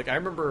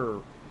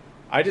remember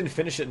I didn't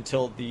finish it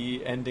until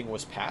the ending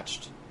was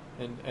patched.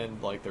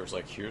 And like, there was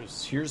like,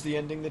 here's the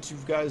ending that you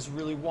guys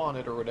really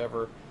wanted or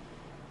whatever.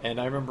 And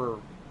I remember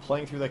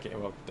playing through that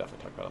game. Well,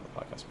 definitely talked about it on the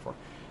podcast before.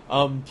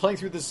 Playing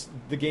through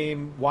the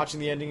game, watching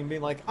the ending, and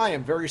being like, I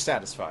am very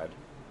satisfied.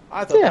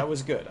 I thought that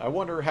was good. I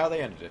wonder how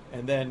they ended it.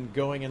 And then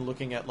going and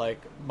looking at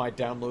like my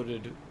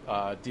downloaded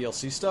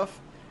DLC stuff,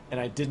 and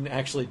I didn't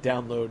actually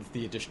download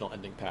the additional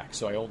ending pack,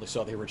 so I only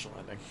saw the original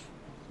ending.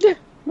 Yeah,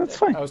 that's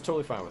fine. I was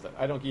totally fine with it.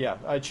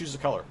 I choose a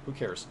color. Who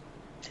cares?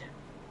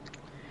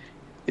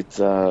 It's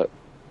I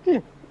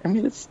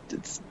mean, it's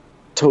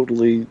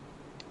totally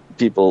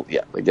people.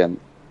 Yeah, again,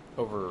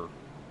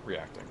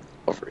 overreacting.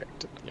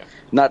 Yeah.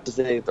 Not to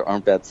say there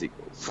aren't bad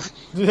sequels.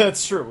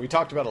 That's true. We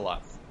talked about a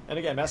lot. And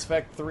again, Mass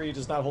Effect 3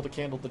 does not hold a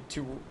candle to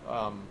 2.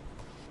 I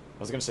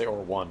was going to say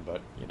or 1,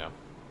 but you know,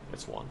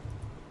 it's 1.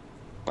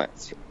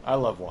 That's true. I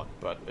love 1,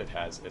 but it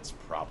has its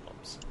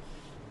problems.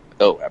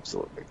 Oh,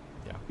 absolutely.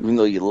 Yeah. Even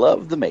though you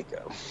love the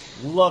Mako.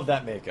 Love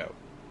that Mako.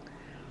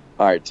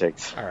 All right,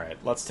 Tiggs. All right,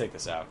 let's take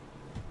this out.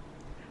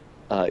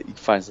 You can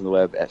find us on the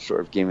web at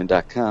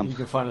shortwavegaming.com. You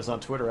can find us on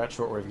Twitter at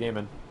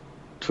shortwavegaming.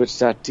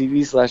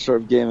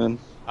 Twitch.tv/shortwavegaming.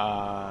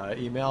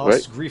 Email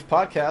us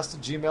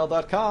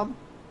griefpodcast@gmail.com.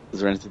 Is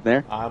there anything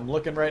there? I'm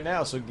looking right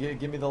now, so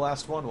give me the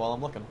last one while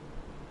I'm looking.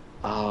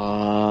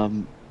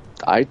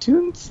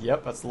 iTunes?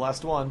 Yep, that's the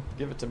last one.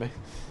 Give it to me.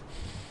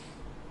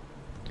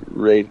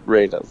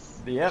 Rate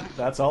us. Yep,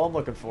 that's all I'm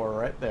looking for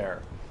right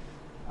there.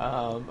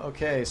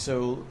 Okay,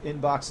 so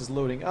inbox is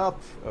loading up.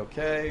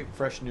 Okay,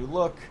 fresh new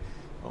look.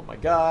 Oh my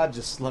god,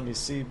 just let me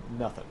see.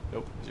 Nothing.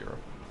 Nope, zero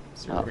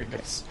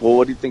emails. Well,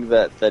 what do you think of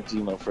that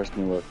Gmail fresh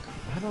new look?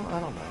 I don't know.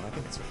 I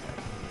think it's okay.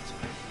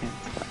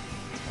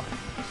 It's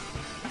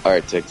fine. All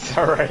right, Tiggs.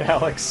 All right,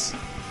 Alex.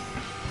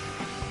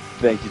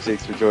 Thank you,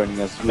 Tiggs, for joining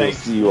us. We'll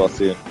see you all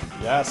soon.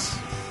 Yes.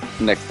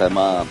 Next time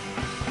on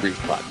Grief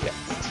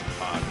Podcast.